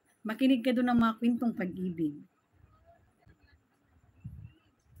 Makinig ka doon ng mga kwentong pag-ibig.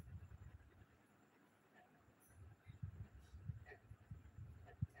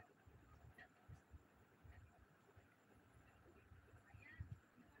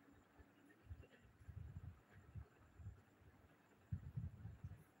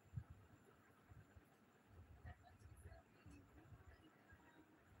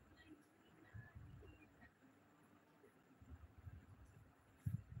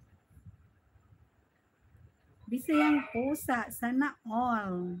 Bisayang pusa, sana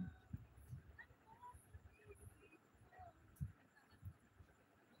all.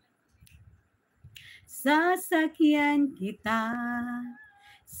 Sasakyan kita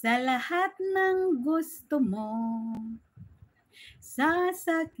sa lahat ng gusto mo.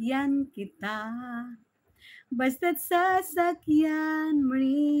 Sasakyan kita, basta't sasakyan mo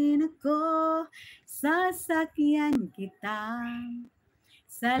rin ako. Sasakyan kita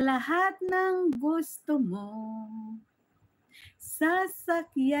sa lahat ng gusto mo.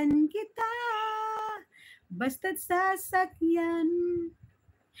 Sasakyan kita, basta't sasakyan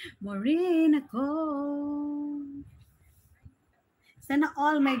mo rin ako. Sana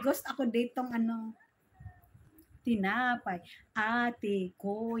all, may ghost ako ditong tinapay, ate,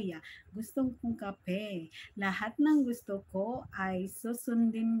 kuya, gustong kong kape. Lahat ng gusto ko ay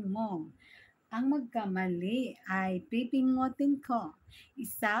susundin mo. Ang magkamali ay pipingutin ko. 1,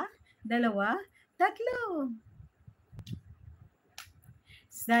 2, 3.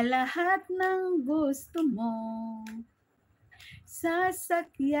 Sa lahat ng gusto mo,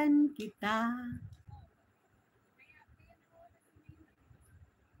 sasakyan kita.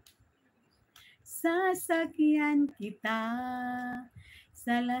 Sasakyan kita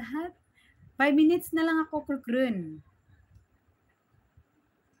sa lahat. 5 minutes na lang ako, Krukrun.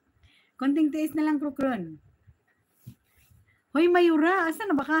 Konting tiis na lang, Krukrun. Hoy, Mayura, asa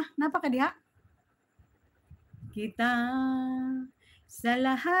na ba ka? Napakadiha. Kita sa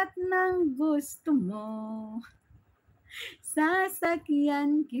lahat ng gusto mo.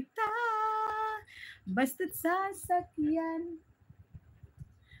 sasakyan kita. Basta't sasakyan.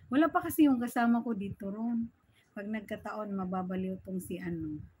 Wala pa kasi yung kasama ko dito ron. Pag nagkataon, mababaliw tong si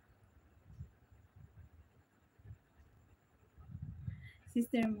ano.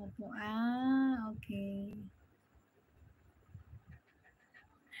 Sister mo po. Ah, okay.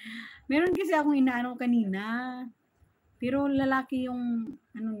 Meron kasi akong inaano kanina. Pero lalaki yung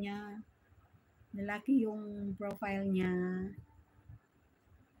ano niya. Lalaki yung profile niya.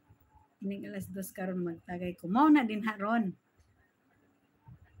 Ining alas 2 karon magtagay ko. Mao na din haron.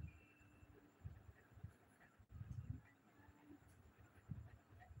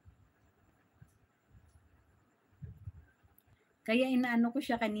 Kaya inaano ko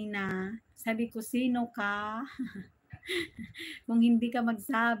siya kanina. Sabi ko, sino ka? Kung hindi ka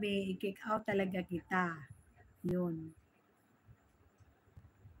magsabi, i-kick out talaga kita. Yun.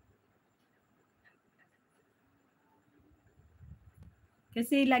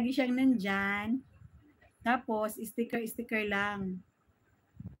 Kasi lagi siyang nandyan. Tapos, sticker lang.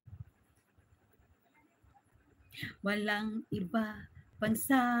 Walang iba pang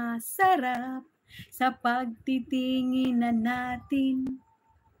sasarap sa pagtitingin na natin.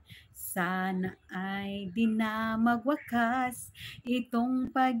 Sana ay di na magwakas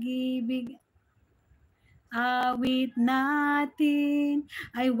itong pag-ibig. Awit natin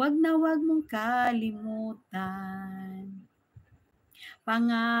ay wag na wag mong kalimutan.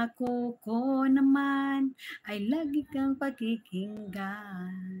 Pangako ko naman ay lagi kang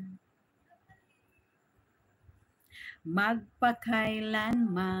pakikinggan.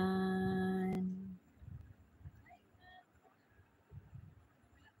 Magpakailanman.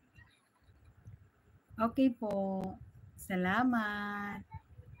 Okay po. Salamat.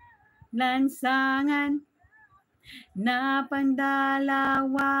 Lansangan na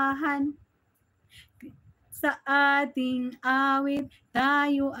pandalawahan sa ating awit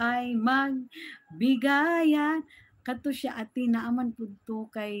tayo ay magbigayan. Kato siya ati naaman pudto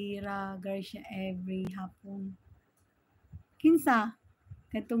kay Ragar siya every hapon. Kinsa?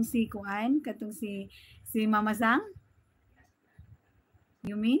 Katong si Kuan? Katong si Mama Sang?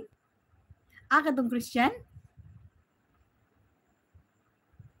 You mean? Katong Christian?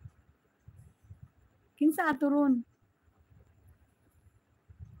 Kinsa ato ron?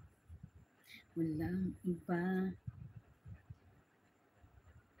 Walang iba.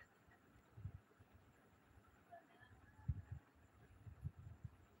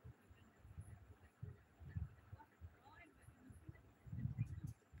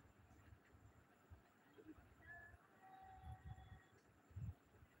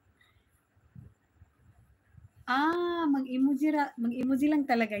 Mag-emoji lang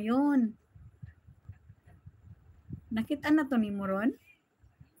talaga yun. Nakita na to ni Moron?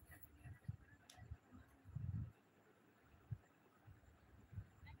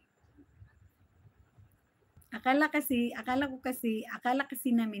 Akala kasi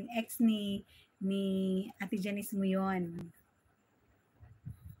namin ex ni Ate Janice mo yun.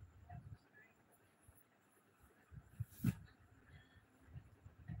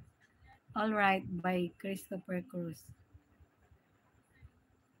 All right, by Christopher Cruz.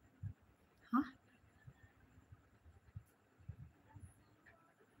 Huh?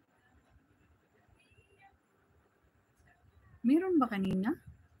 Meron ba kanina?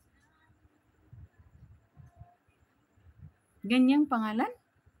 Ganyang pangalan?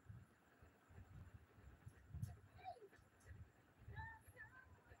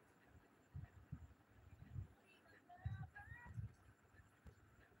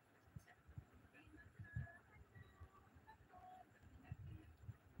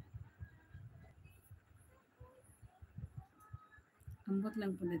 Ambot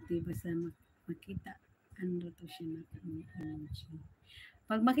lang po natin basta makita ano to siya na emoji.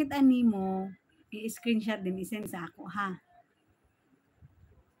 Pag makita nimo, i-screenshot din isend sa ako ha.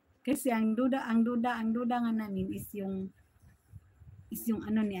 Kasi ang duda nga namin is yung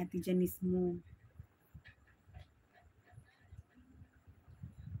ano ni Ate Janice mo.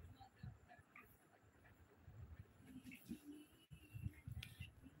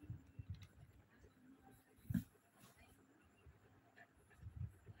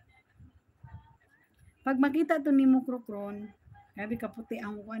 Pag makita to nimo krokron, grabe kaputi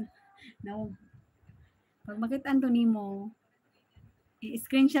ang kuan. No. Pag makita to nimo,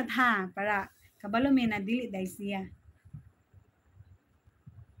 i-screenshot ha para kabalo may na dili dai siya.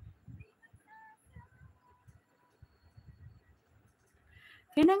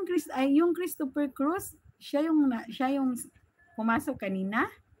 Kanang yung Christopher Cruz, siya yung pumasok kanina.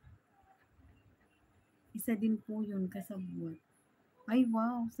 Isa din po yun kasabwat. Ay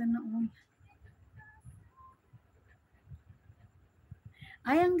wow, sana all.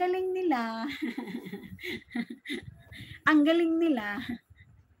 Ay, ang galing nila. Ang galing nila.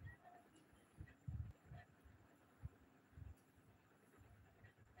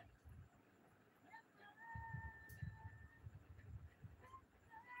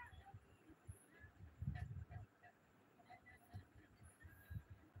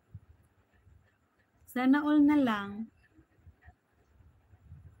 Sana all na lang.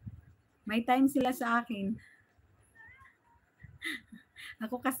 May time sila sa akin.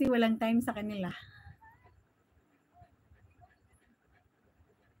 Ako kasi walang time sa kanila.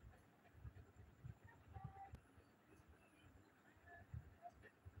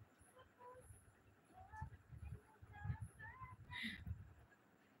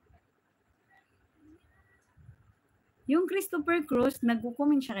 Yung Christopher Cruz,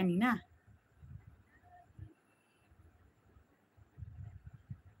 nagko-comment siya kanina.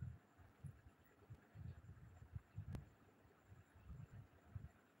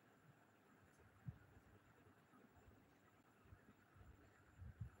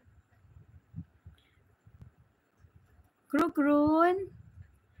 Krukron,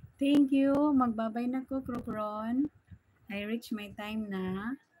 thank you. Magbabay na ko, Krukron. I reach my time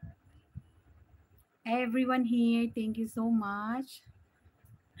na. Everyone here, thank you so much.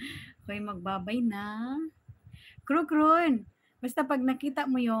 Okay, magbabay na. Krukron, basta pag nakita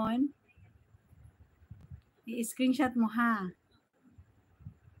mo yon, i-screenshot mo ha.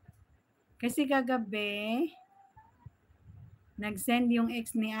 Kasi kagabi, nag-send yung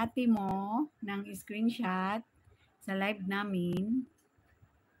ex ni ate mo ng screenshot sa live namin.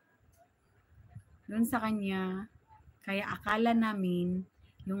 Doon sa kanya, kaya akala namin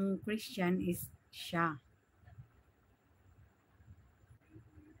yung Christian is siya.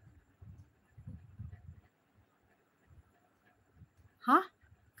 Ha?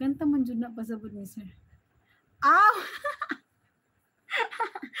 Kanta man dyan na pasabot ni sir. Aw!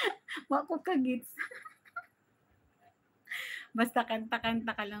 Wako kagits. Basta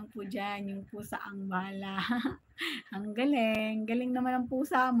kanta-kanta ka lang po dyan, yung pusa ang bala. Ang galing. Galing naman ang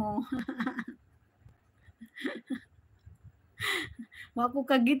pusa mo. Wako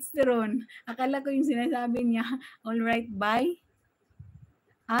kagits ron. Akala ko yung sinasabi niya, alright, bye.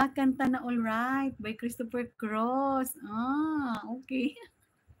 Kanta na alright by Christopher Cross. Okay.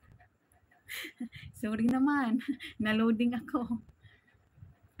 Sorry naman. Naloading ako.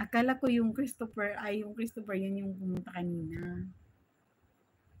 Akala ko yung Christopher, yun yung pumunta kanina.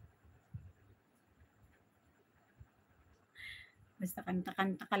 Basta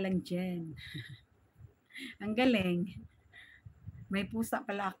kanta-kanta ka lang dyan. Ang galing. May pusa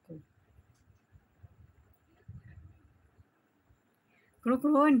pala ako.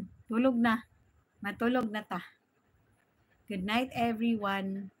 Krukron, tulog na. Matulog na ta. Good night,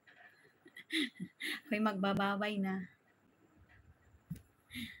 everyone. Ako'y magbabaway na.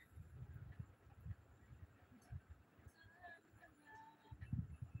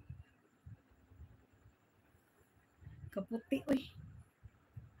 Kaputi, uy.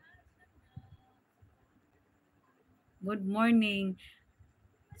 Good morning.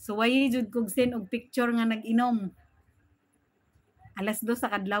 So, wayi jud kog send og picture nga nag-inom. 2:00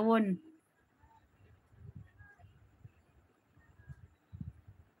 sa kadlawon.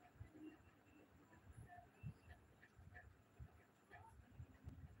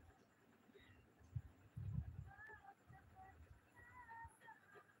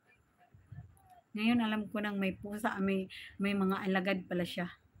 Ngayon alam ko nang may pusa, may mga alagad pala siya.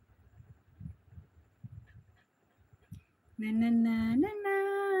 Na na na na na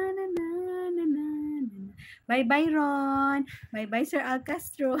na na na na. Bye bye Ron. Bye bye Sir Al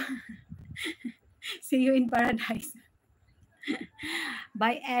Castro. See you in paradise.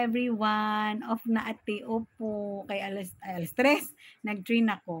 Bye everyone. Off na ate. Opo. Kay alas 3.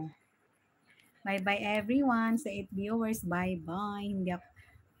 Nag-train ako. Bye bye everyone. Sa 8 viewers. Bye bye. Hindi ako.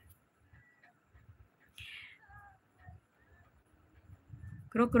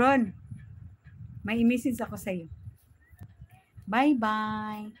 Krukron. May message ako sa iyo. Bye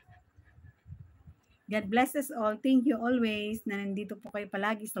bye. God bless us all. Thank you always na nandito po kayo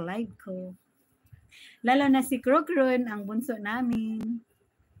palagi sa live ko. Lalo na si Krukron, ang bunso namin.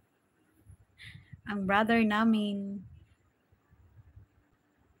 Ang brother namin.